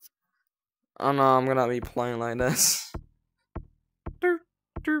 I don't know, I'm gonna be playing like this.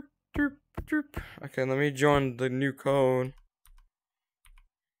 Okay, let me join the new code.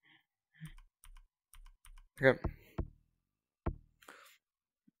 Okay.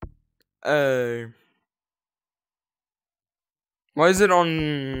 Hey. Why is it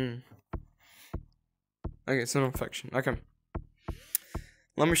on? Okay, it's an infection. Okay.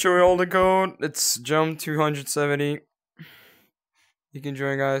 Let me show you all the code. It's jump 270. You can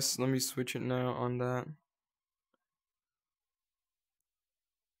join, guys. Let me switch it now on that.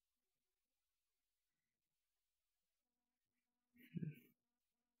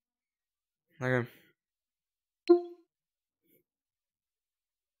 Okay.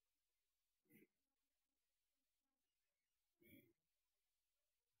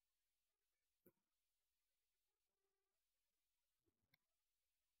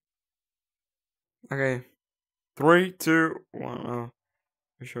 Okay. 3, 2, 1. Let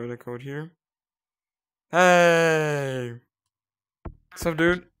me show you the code here. Hey! What's up,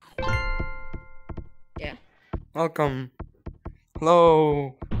 dude? Yeah. Welcome.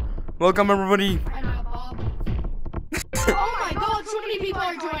 Hello. Welcome, everybody. I'm not Bob. Oh my god, so many people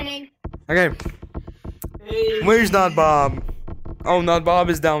are joining. Okay. Where's Not Bob? Oh, Not Bob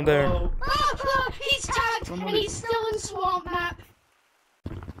is down there. Oh, look, he's tagged and he's still in swamp map.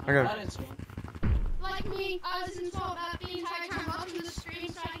 Okay. Like me, I was in swamp map the entire time watching the stream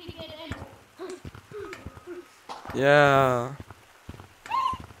so I could get in. Yeah.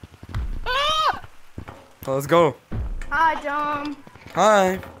 Let's go. Hi, Dom.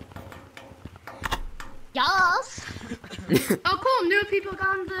 Hi. Yes. Oh, cool, new people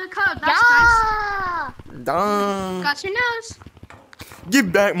got the code. That's Yeah. Done. Got your nose.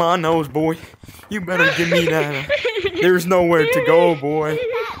 Give back my nose, boy. You better give me that. There's nowhere to go, boy.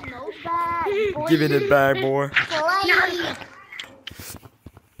 No bad, boy. Give it back, boy.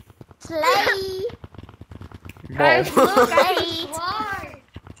 Slay. Slay. Ball. Slay.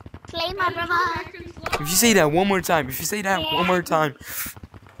 Slay, my brother. If you say that one more time,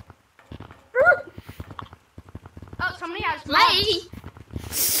 Oh, somebody has Slay.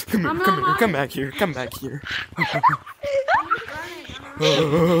 Come back here.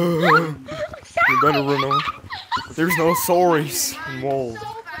 You better run on. There's no sorries involved.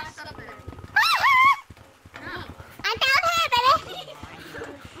 I'm down here, baby.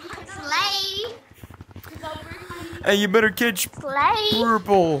 Slay. Hey, you better catch Slay.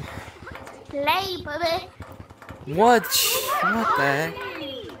 purple. Slay, baby. What? What the heck?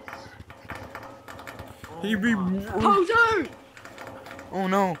 He be. Oh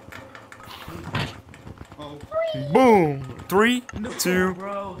no. Boom. 3, 2,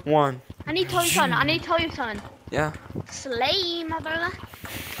 1. I need to tell you something. Yeah. Slay, my brother.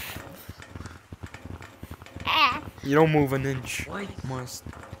 You don't move an inch. Wait. Must.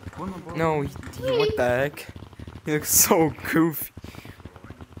 One more ball. No, what the heck? He looks so goofy.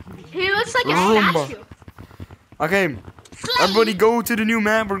 He looks like a Roomba. statue. Okay, everybody go to the new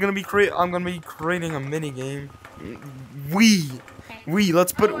map. I'm gonna be creating a mini game.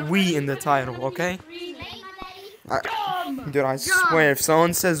 Let's put we in the title, okay? Dude, I swear, if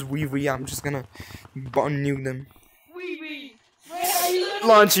someone says we, I'm just gonna button nuke them.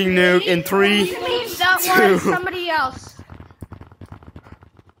 Launching nuke in 3, That 2. was somebody else.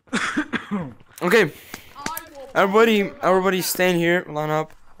 Okay, everybody stand here, line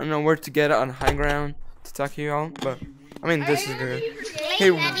up. I don't know where to get on high ground to talk to you all, but I mean this is good.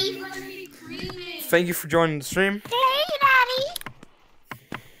 Hey, thank you for joining the stream.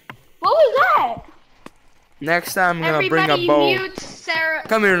 What was that? Next time I'm gonna bring a bow. Mute Sarah.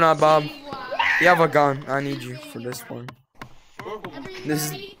 Come here now, Bob. You have a gun. I need you for this one.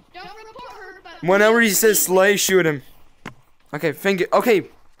 This is. Whenever he says slay, shoot him. Okay, thank you. Okay.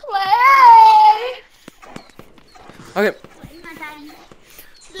 Play. Okay.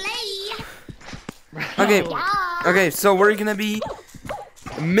 Okay. Okay. So we're gonna be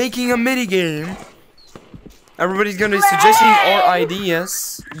making a mini game. Everybody's gonna be suggesting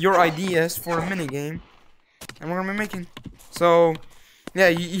your ideas for a mini game, and we're gonna be making. So, yeah,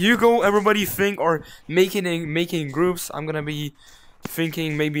 you go. Everybody think or making groups. I'm gonna be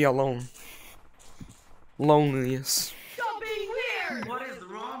thinking maybe alone. Loneliness. Stop being weird. What is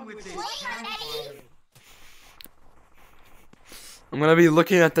wrong with this? I'm gonna be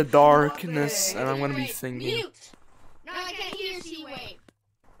looking at the darkness, and I'm gonna be thinking. Mute. No, I can't hear you. Wait.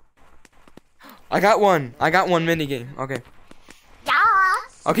 I got one mini game. Okay.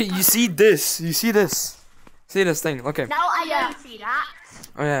 Yes. Okay, you see this? See this thing? Okay. No, I don't see that.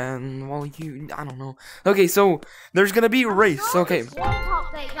 Oh yeah, and well, I don't know. Okay, so there's gonna be a race. Okay. Swamp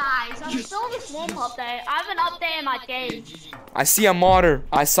update, guys. I'm still in the swamp update. I haven't updated my game. I see a modder.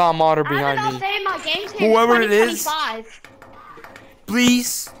 I saw a modder I behind haven't me. updated my game since Whoever it is, 2025.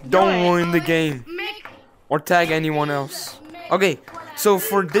 please don't ruin the game or tag anyone else. Okay, so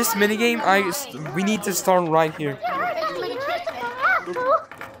for this minigame, we need to start right here.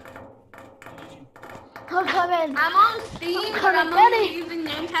 I'm on Steam, but I'm only using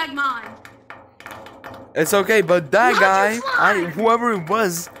name tag mine. It's okay, but that guy, whoever it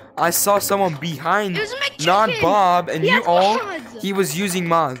was, I saw someone behind, not Bob, and he was using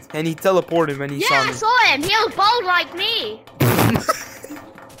mods, and he teleported when he saw Yeah, me. I saw him. He was bald like me.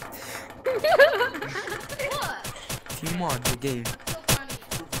 You mod the game. I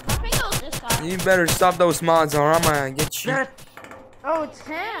think it was this guy. You better stop those mods or I'm gonna get you. Oh, it's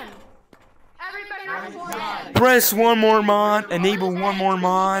him. Everybody Press one more mod, enable one more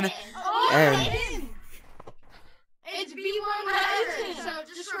mod, and It's B1, so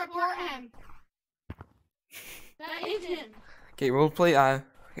just report him. That is him. okay, we'll play. Okay.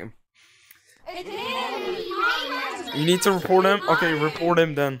 It's him. You need to report him. Okay, report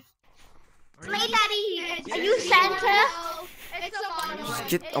him then. Play Daddy. Are you Santa? Just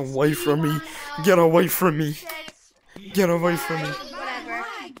get away from me. Get away from me. Get away from me. Whatever.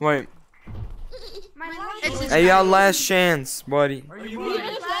 Wait. Hey, y'all, last chance, buddy.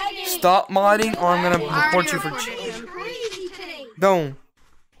 Stop modding, or I'm gonna report you for cheating. Don't.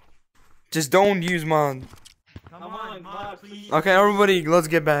 Just don't use mod. Come on, mod, please. Okay, everybody, let's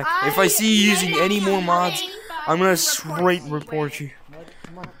get back. If I see you using any more mods, I'm gonna straight report you.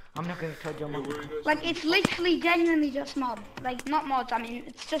 Come on. I'm not gonna touch your mom. Like it's literally genuinely just mob. Like not mods. I mean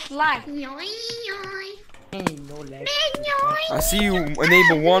it's just lag. Ain't no leg. I see you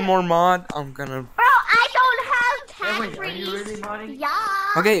enable one more mod. I'm gonna. Bro, I don't have Wait, are you really modding?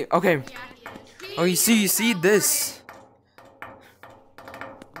 Yeah. Okay, okay. Oh, you see this?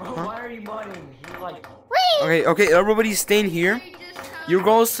 Bro, why are you modding? He's like, Okay, everybody staying here. Your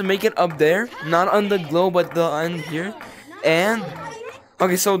goal is to make it up there, not on the glow, but the end here. And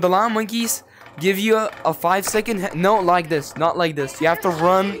okay, so the llama monkeys give you a 5-second. No, like this, not like this. You have to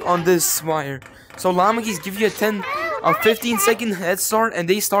run on this wire. So llama monkeys give you a 15-second head start, and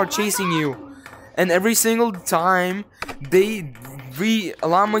they start chasing you. And every single time, a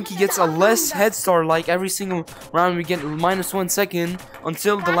llama monkey gets a less head start. Like every single round, we get -1 second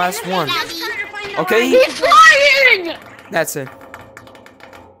until the last one. Okay? He's flying! That's it.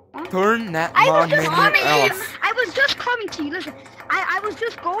 Turn that I was mod just menu coming in. off. I was just coming to you. Listen, I was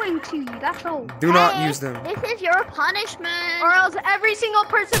just going to you. That's all. Do not use them. This is your punishment. Or else every single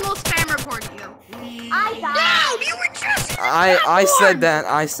person will spam report you. I died. No, you were just. I said that.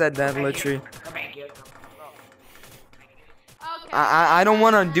 I said that literally. I don't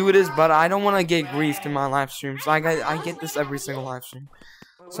want to do this, but I don't want to get griefed in my live streams. I get this every single live stream.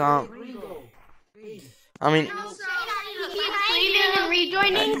 So I mean, Keep leaving and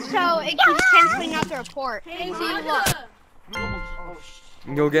rejoining, so it keeps canceling out the report. So you look.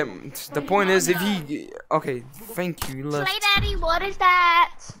 you'll get. The point is, if he. Okay, thank you. You left. Slay Daddy, what is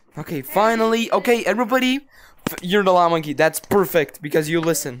that? Okay, finally. Okay, everybody. You're the llama monkey. That's perfect because you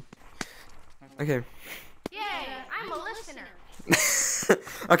listen. Okay. Yay, I'm a listener.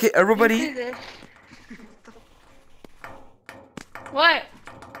 Okay, everybody. What?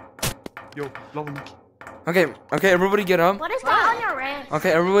 Yo, llama monkey. Okay, everybody get up. What is that on your wrist?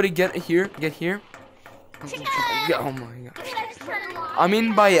 Okay, everybody get here. Get here. Oh my god. I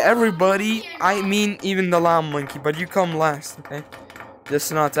mean by everybody, I mean even the llama monkey, but you come last, okay? Just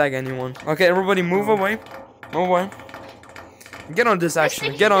to not tag anyone. Okay, everybody move away. Move away. Get on this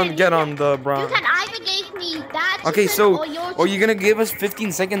actually. Get on the brown. You said Ivan gave me that. Okay, so you're gonna give us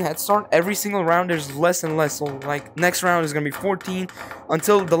 15-second head start. Every single round there's less and less. So like next round is gonna be 14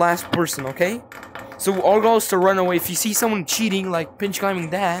 until the last person, okay? So our goal is to run away. If you see someone cheating, like pinch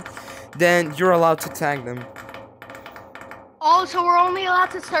climbing that, then you're allowed to tag them. Oh, so we're only allowed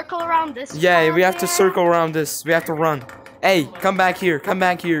to circle around this? Yeah, we have to circle around this. We have to run. Hey, come back here. Come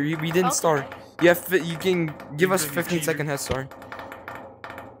back here. We didn't start. You can give us 15-second head start.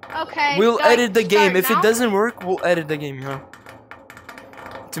 Okay. We'll guys, edit the game. If now? it doesn't work, we'll edit the game, you know?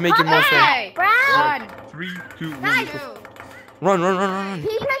 To make it more fair. Okay. Brown. 3, 2, 1. Guys, Run.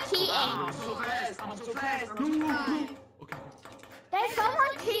 people are cheating. There's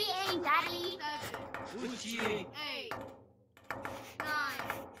someone cheating, Daddy. Who's cheating? 8, 9,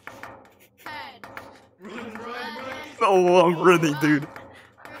 10. Oh, I'm running, dude.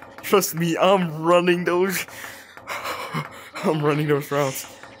 Trust me, I'm running those. I'm running those routes.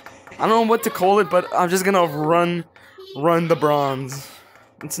 I don't know what to call it, but I'm just gonna run the bronze.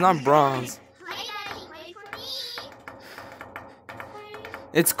 It's not bronze.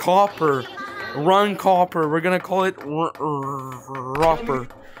 It's copper. Run copper. We're gonna call it Ropper.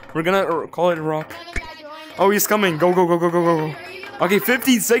 We're gonna call it Rock. Oh, he's coming. Go. Okay,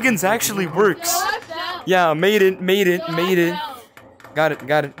 15 seconds actually works. Yeah, made it. Got it.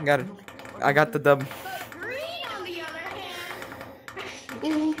 I got the dub.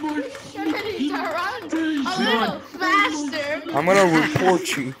 I'm gonna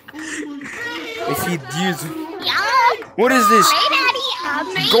report you. If you use. What is this?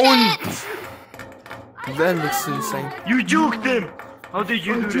 Going. That looks insane. You juked him! How did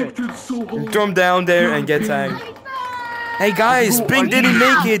you do that? Throw him down there and get tagged. Hey guys, Pink didn't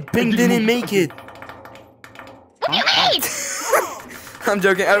make it. Pink didn't make it. What do you mean? I'm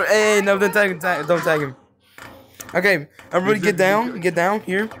joking. Hey, no, don't tag him. Okay, everybody get down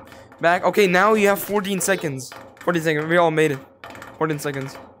here. Back. Okay, now you have 14 seconds. 14 seconds. We all made it. 14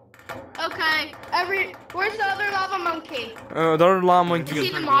 seconds. Okay. Where's the other lava monkey? The other llama monkey. Is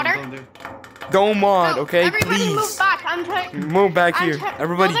he the modder? Don't mod, okay? Everybody Please. move back. I'm trying. Move back here.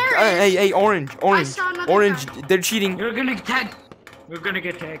 Everybody. Well, there is. Hey, orange. saw another Orange. They're cheating. You're gonna get tagged. We're gonna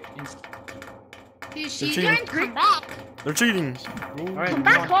get tagged. He's They're cheating. cheating. Come back. They're cheating. Alright, Come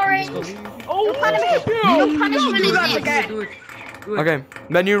back, Orange. Oh, no punishment is do this. it. Do it. Okay,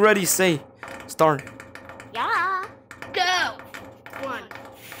 when you're ready, say start. Yeah. Go. 1.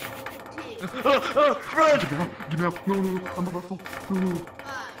 Give me up. No, I'm about to. No.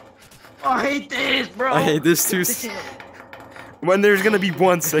 I hate this, bro. I hate this too. When there's gonna be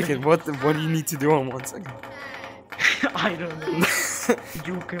 1 second, what do you need to do on 1 second? I don't know.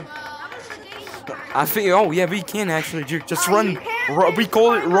 Joker. I think. Oh yeah, we can actually juke. Just run. We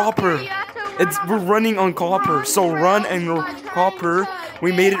call it Ropper. We're running on copper. So run and copper.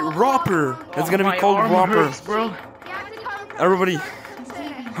 We made it Ropper. It's gonna be called Ropper. Hurts, bro. Everybody.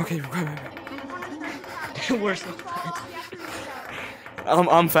 Okay. Worse.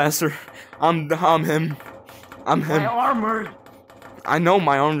 I'm faster. I'm him. I'm him. My armor. I know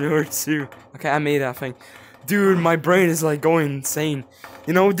my arm hurts too. Okay, I made that thing. Dude, my brain is like going insane.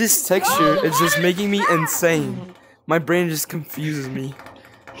 You know, this texture is just making me insane. My brain just confuses me.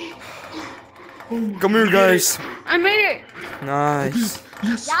 Come here, guys. I made it. Nice.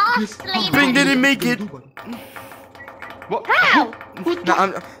 Slay Pink didn't make it. How?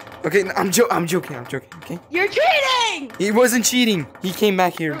 No, I'm joking. Okay. You're cheating. He wasn't cheating. He came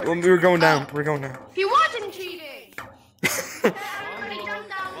back here. We were going down. He wasn't cheating.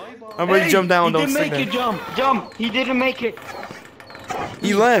 Everybody jump down. He Don't didn't stay make it. there. Jump. He didn't make it.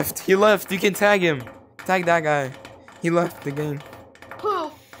 He left. You can tag him. Tag that guy. He left the game.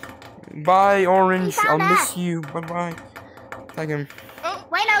 Who? Bye, Orange. He I'll found miss us. you. Bye. Tag him.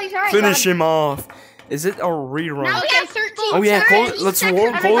 Wait, no, he's already Finish gone. him off. Is it a rerun? Now we have 13 Oh yeah, call it, seconds. let's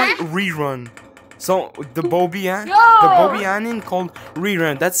call it rerun. So the Bobian called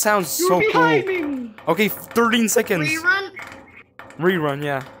rerun. That sounds so cool. Me. Okay, 13 seconds. Rerun. Rerun,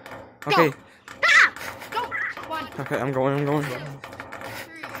 yeah. Okay. Go. One. Okay, I'm going.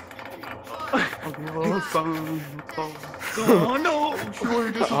 Oh no!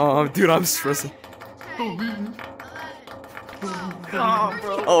 Oh, dude, I'm stressing. Oh,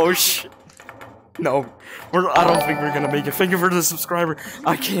 Oh shit. No, I don't think we're gonna make it. Thank you for the subscriber.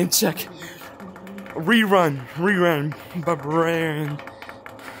 I can't check. Rerun, Babrand.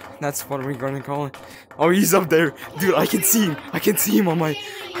 That's what we're gonna call it. Oh, he's up there, dude. I can see him on my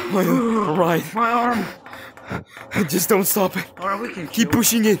right. my arm. Just don't stop it. Alright, we can Keep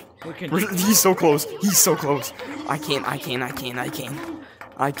pushing it. We can He's so close. I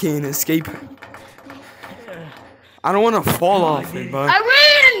can't escape. I don't want to fall off it, but I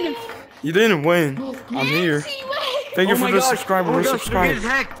win. you didn't win. I'm here. Thank you for the subscriber. Subscribe.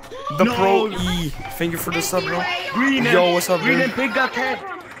 The No. Pro E. Thank you for the sub, bro. Green Yo, what's up, Green dude? and pig got tagged.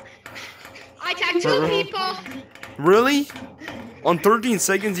 I tagged 2 people. Really? On 13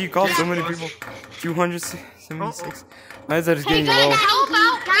 seconds, you caught so many people. 276. My headset is getting low. How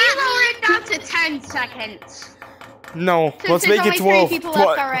about we lower it down to 10 seconds? No, let's there's make it only 12. 3 people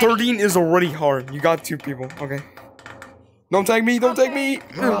left already. 13 is already hard. You got 2 people. Okay. Don't tag me. Don't tag me.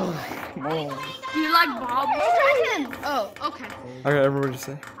 Do you like Bob? Oh, okay. Okay, everybody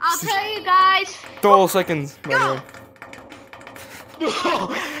say. I'll tell you guys. 12 seconds, by the way.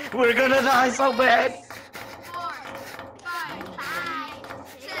 We're gonna die so bad.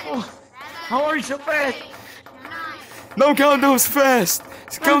 How are you so fast? Don't count those fast.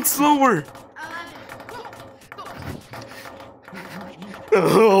 Count slower.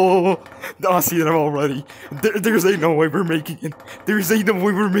 Oh, I see it already. There's ain't no way we're making it. There's ain't no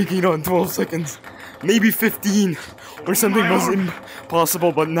way we're making it on 12 seconds. Maybe 15 or something was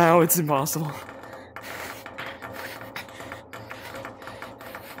impossible, but now it's impossible.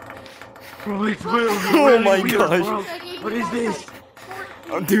 Oh my gosh. What is this?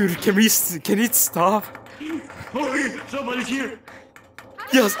 Dude, can it stop? Oh, somebody's here.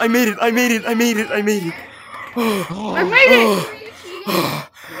 Yes, I made it. I made it.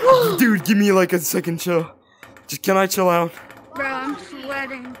 Dude, give me like a second chill. Can I chill out? Bro, I'm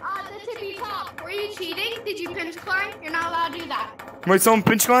sweating. The tippy top. Were you cheating? Did you pinch climb? You're not allowed to do that. Wait, someone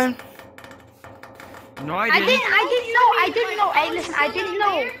pinch climb? No, I I didn't. didn't know. Hey, listen, I didn't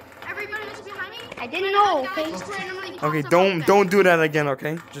know. Everybody was behind me. I didn't know, okay? Okay, don't do that again,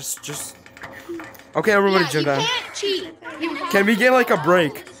 okay? Just. Okay, everybody, jump down. Can't cheat. Can we get like a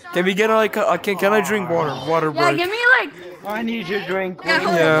break? Can we get like a can I drink water? Water Yeah, break. give me like. I need your drink.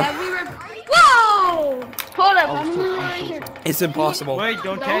 Yeah, Whoa! Hold up. it's impossible. Wait,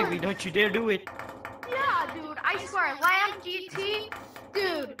 don't tag me. Don't you dare do it. Yeah, dude. I swear. Lamb GT.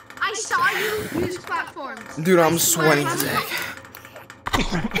 Dude, I saw you use platforms. Dude, I'm sweating, Zach.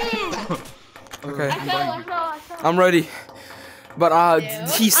 Okay, I'm ready. But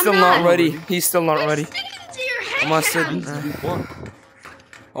he's still not ready. He's still not ready. I must sit.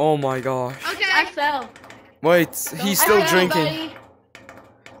 Oh my gosh. Okay. I fell. Wait, he's still drinking.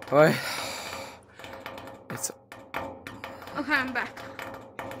 Wait. It's Okay, I'm back.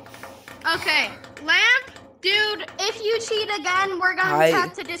 Okay, Lamp, Dude, if you cheat again, we're gonna I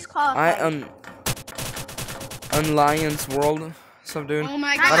have to disqualify. am on Lions World. What's up, dude? oh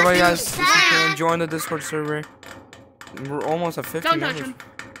my By the god. way, guys, if you can join the Discord server, we're almost at 50 Don't touch members. him.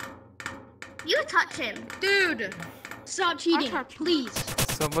 You touch him. Dude, stop cheating, please.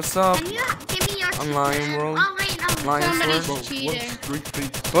 What's up? Can you give me your Online cheat? world. Oh, wait, no. Lions Somebody's World. cheating.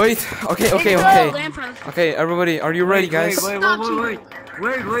 Wait. Okay. Lamp house. Okay, everybody, are you ready, guys? Wait. Yeah,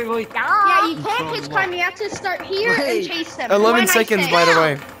 you can't pitch climb. You have to start here and chase them. 11 seconds, by the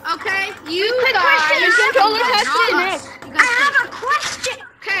way. Okay, you Quick guys. question. You controller tested. I have a question.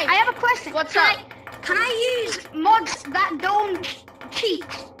 Okay. I have a question. What's Can up? Can I use mods that don't cheat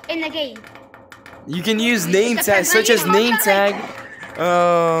in the game? You can use name tags, such as name tag. You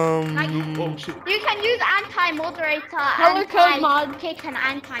can use anti-moderator, Color code mod. anti-kick, and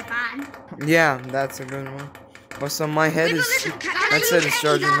anti-ban. Yeah, that's a good one. But so my head is Can I headset use is any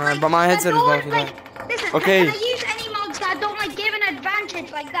charging, that, man. But my that headset is don't, off of that. Listen, Okay. can I use any mods that don't give an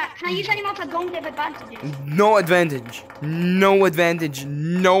advantage like that? Can I use any mods that don't give advantages? No advantage. No advantage.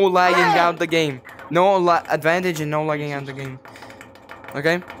 No lagging out the game. No advantage and no lagging out the game.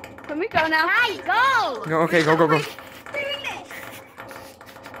 Okay? Can we go now? Guys, go! Go. Okay, go. Doing this.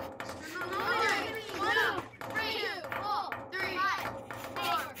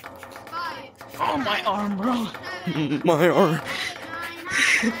 Oh, my arm, bro. My arm.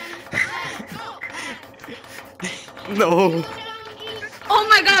 No. Oh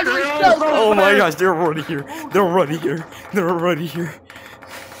my god, we're so Oh my gosh, they're already here. They're already here. They're already here.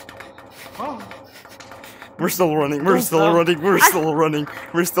 We're still running. We're still running. We're still running.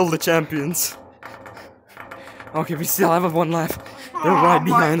 We're still the champions. Okay, we still have one left. They're right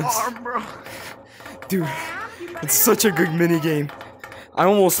behind us. Dude, it's such a good mini game. I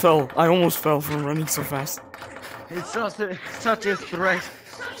almost fell. I almost fell from running so fast. It's such a stress.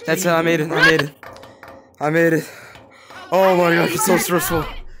 That's it. I made it. I made it. I made it. Oh my gosh, it's so stressful.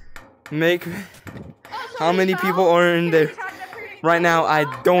 How many people are in there? Right now, I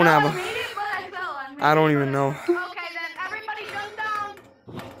don't have a... I don't even know. Okay, then everybody jump down.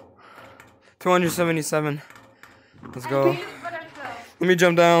 277. Let's go. Let me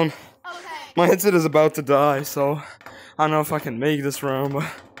jump down. My headset is about to die, so I don't know if I can make this round, but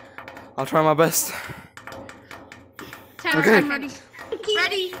I'll try my best. Okay.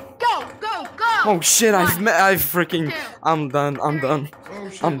 Ready? Go, go, go. Oh shit! I freaking. I'm done. I'm done.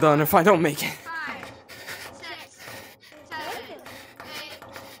 I'm done. If I don't make it. 5, 6, 7, 8,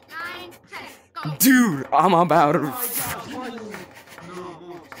 9, 10. Go. Dude, I'm about to.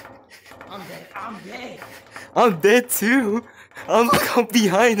 I'm dead. I'm dead. I'm dead too. Look how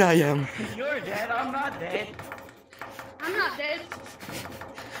behind I am. You're dead. I'm not dead. I'm not dead.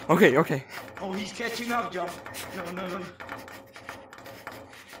 Okay, okay. Oh, he's catching up, John. No.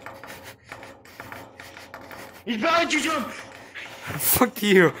 He's behind you, John. Fuck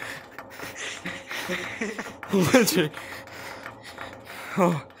you. Legend.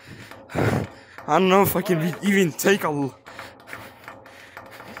 Oh. I don't know if I can even take a.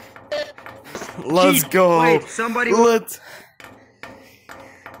 Let's go. Wait, somebody. Let's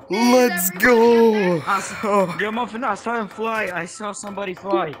go. Oh. Your muffin, I saw him fly. I saw somebody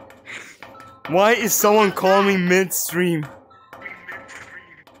fly. Why is someone calling me midstream?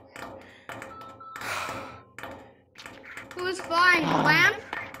 Who's flying? Lamp?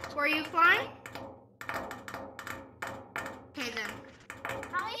 Were you flying? Okay then.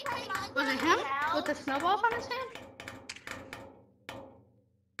 Was it him? With the snowballs on his hand?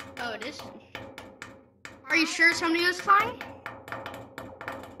 Oh, it is him. Are you sure somebody was flying?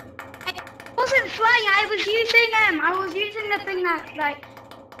 I wasn't flying. I was using the thing that like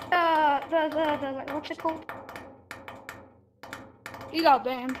what's it called? You got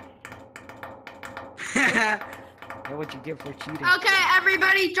banned. Know what you get for cheating. Okay,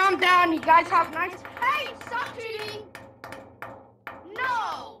 everybody jump down. You guys have nice. Hey, stop cheating!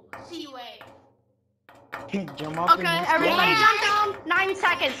 No! Seaway. Jump off. Okay, everybody jump down. 9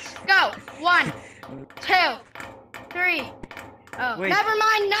 seconds. Go. 1, 2, 3. Oh, Wait. never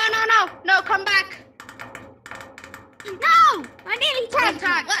mind. No, come back. No! I nearly tagged you.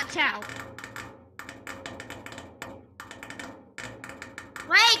 Watch out.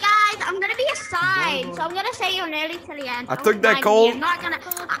 Wait, guys, I'm gonna be a sign, so I'm gonna say you're nearly to the end. I took that call. I'm not gonna.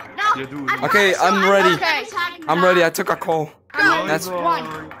 No. Okay, I'm ready. Okay. I'm ready. I took a call. Go. That's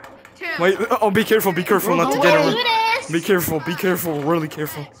 1, 2. Wait. Oh, be careful. Be careful not to get Do it. this. Be careful. Be careful. Really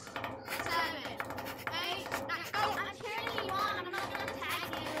careful. 7, 8, 9. Go. I'm cheering you on. I'm not gonna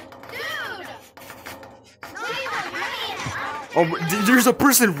tag you. Dude. Oh, there's a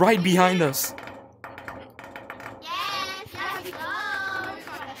person right behind us.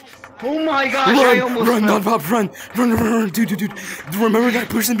 Oh my gosh, I almost Run, fell. not Bob, run, dude. Remember that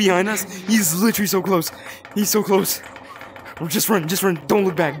person behind us? He's literally so close. He's so close. Just run. Don't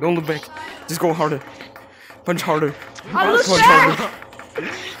look back. Just go harder. Punch harder. Punch harder.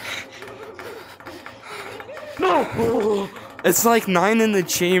 No! It's like 9 in the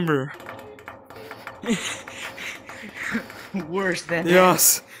chamber. Worse than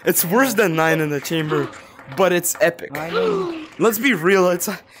Yes, it's worse than 9 in the chamber, but it's epic. I know. Let's be real. It's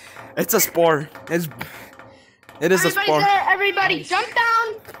a spar. It is a Everybody's spar. there. Everybody jump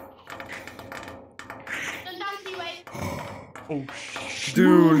down.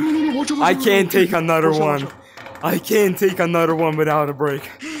 Dude, I can't take another one. I can't take another one without a break.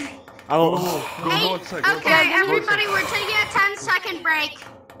 Okay, everybody, we're taking a 10-second break.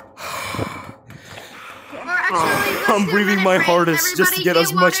 I'm breathing my hardest just to get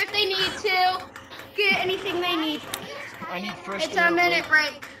as much. If they need to, get anything they need. I need first It's a minute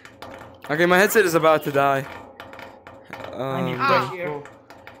break. Okay, my headset is about to die. I need Um, fresh air.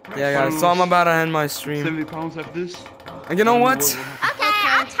 yeah, guys, so I'm about to end my stream. 70 pounds of this. And you know what? Okay,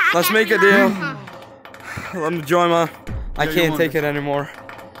 I'll tag Let's make a everyone. deal. Let me join my. I can't take it anymore.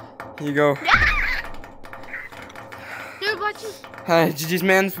 Here you go. Dude, what you? Hey, GG's,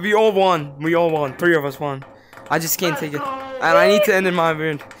 man. We all won. 3 of us won. I just can't take it. And I need to end in my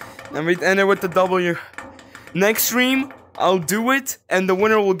vid. And we end it with the W. Next stream, I'll do it, and the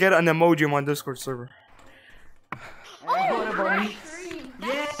winner will get an emoji on my Discord server. What about me?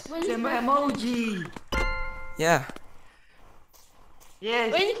 Yes, it's my emoji. Yeah.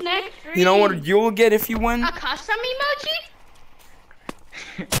 Yes. When's next stream? You know what you'll get if you win? A custom emoji?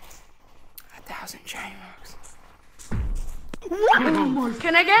 1,000 J-Bucks.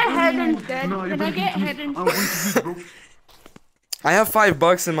 Can I get head instead? Can I get head instead? I have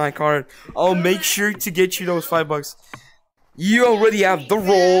 $5 in my card. I'll make sure to get you those $5. You already have the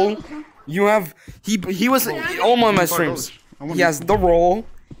roll. You have he was on my streams. He has the roll.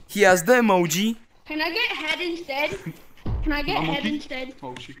 He has the emoji. Can I get head instead? Can I get head instead?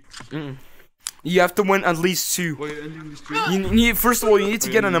 You have to win at least 2. First of all, you need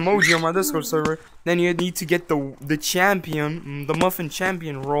to get an emoji on my Discord server. Then you need to get the champion, the muffin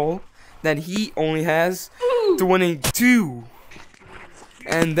champion role that he only has to winning 2.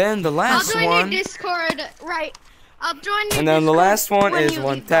 And then the last I'll join one. your Discord, right? I'll join your And then the Discord last one when is you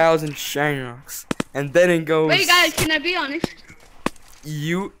 1,000 Shamrocks. And then it goes. Wait, guys, can I be honest?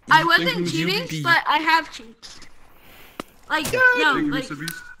 I wasn't cheating, but I have cheats. Like, no, like.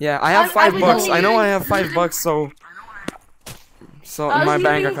 Yeah, I have $5. I know I have $5, so in my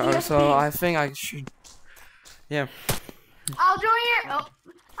bank account. So I think I should. Yeah. I'll join your. Oh,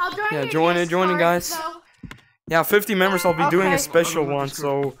 I'll join Yeah, your join it, Discord, guys. so- Yeah, 50 members. I'll be doing a special one,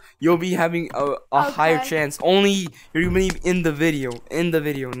 so you'll be having a higher chance. Only you're gonna be in the video,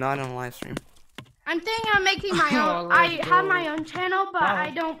 not on live stream. I'm thinking of making my own. I have my own channel, but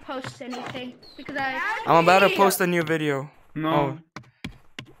I don't post anything because I'm about to post a new video. No.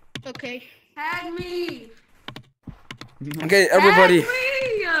 Okay. Tag me. Okay, everybody.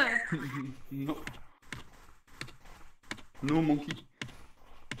 No. No monkey.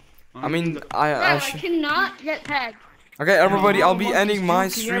 I mean, I cannot get tagged. Okay, everybody, I'll be ending my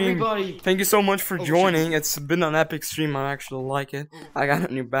Juking stream. everybody. Thank you so much for joining. It's been an epic stream. I actually like it. I got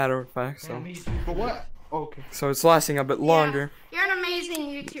a new battle pack, so For what? Okay. so it's lasting a bit longer. You're an amazing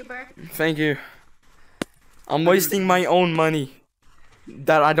YouTuber. Thank you. I'm wasting my own money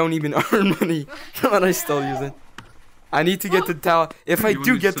that I don't even earn money, but I still use it. I need to get to if I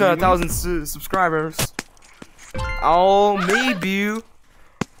do get to 1,000 subscribers, I'll maybe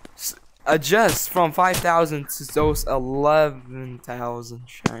adjust from 5,000 to those 11,000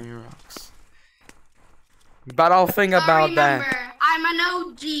 shiny rocks. But I'll think about that. I'm an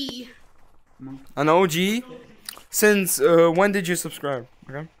OG. An OG? Since when did you subscribe?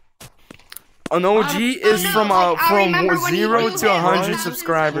 Okay. An OG is from 0 to 100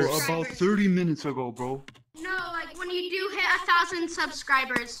 subscribers. About 30 minutes ago, bro. No, like when you do hit 1,000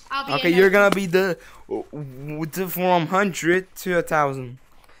 subscribers, I'll be. Okay, you're gonna be from 100 to 1,000.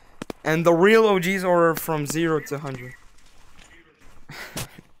 And the real OGs are from 0 to 100.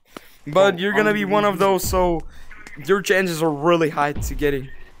 But you're gonna be one of those, so your chances are really high to getting.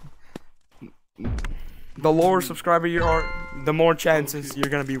 The lower subscriber you are, the more chances you're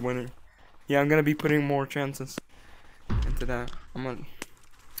gonna be winning. Yeah, I'm gonna be putting more chances into that.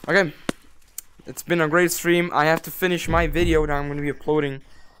 Okay. It's been a great stream. I have to finish my video that I'm gonna be uploading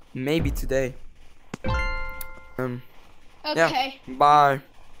maybe today. Okay. Yeah. Bye.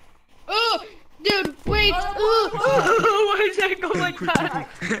 Oh, dude, wait. Why does that go like that?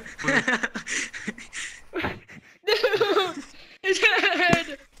 Dude, his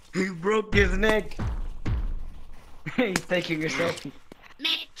head. He broke his neck. He's taking a selfie.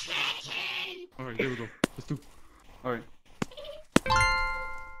 Alright, there we go. Let's do. Alright.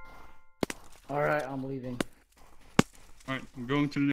 Alright, I'm leaving. Alright, I'm going to the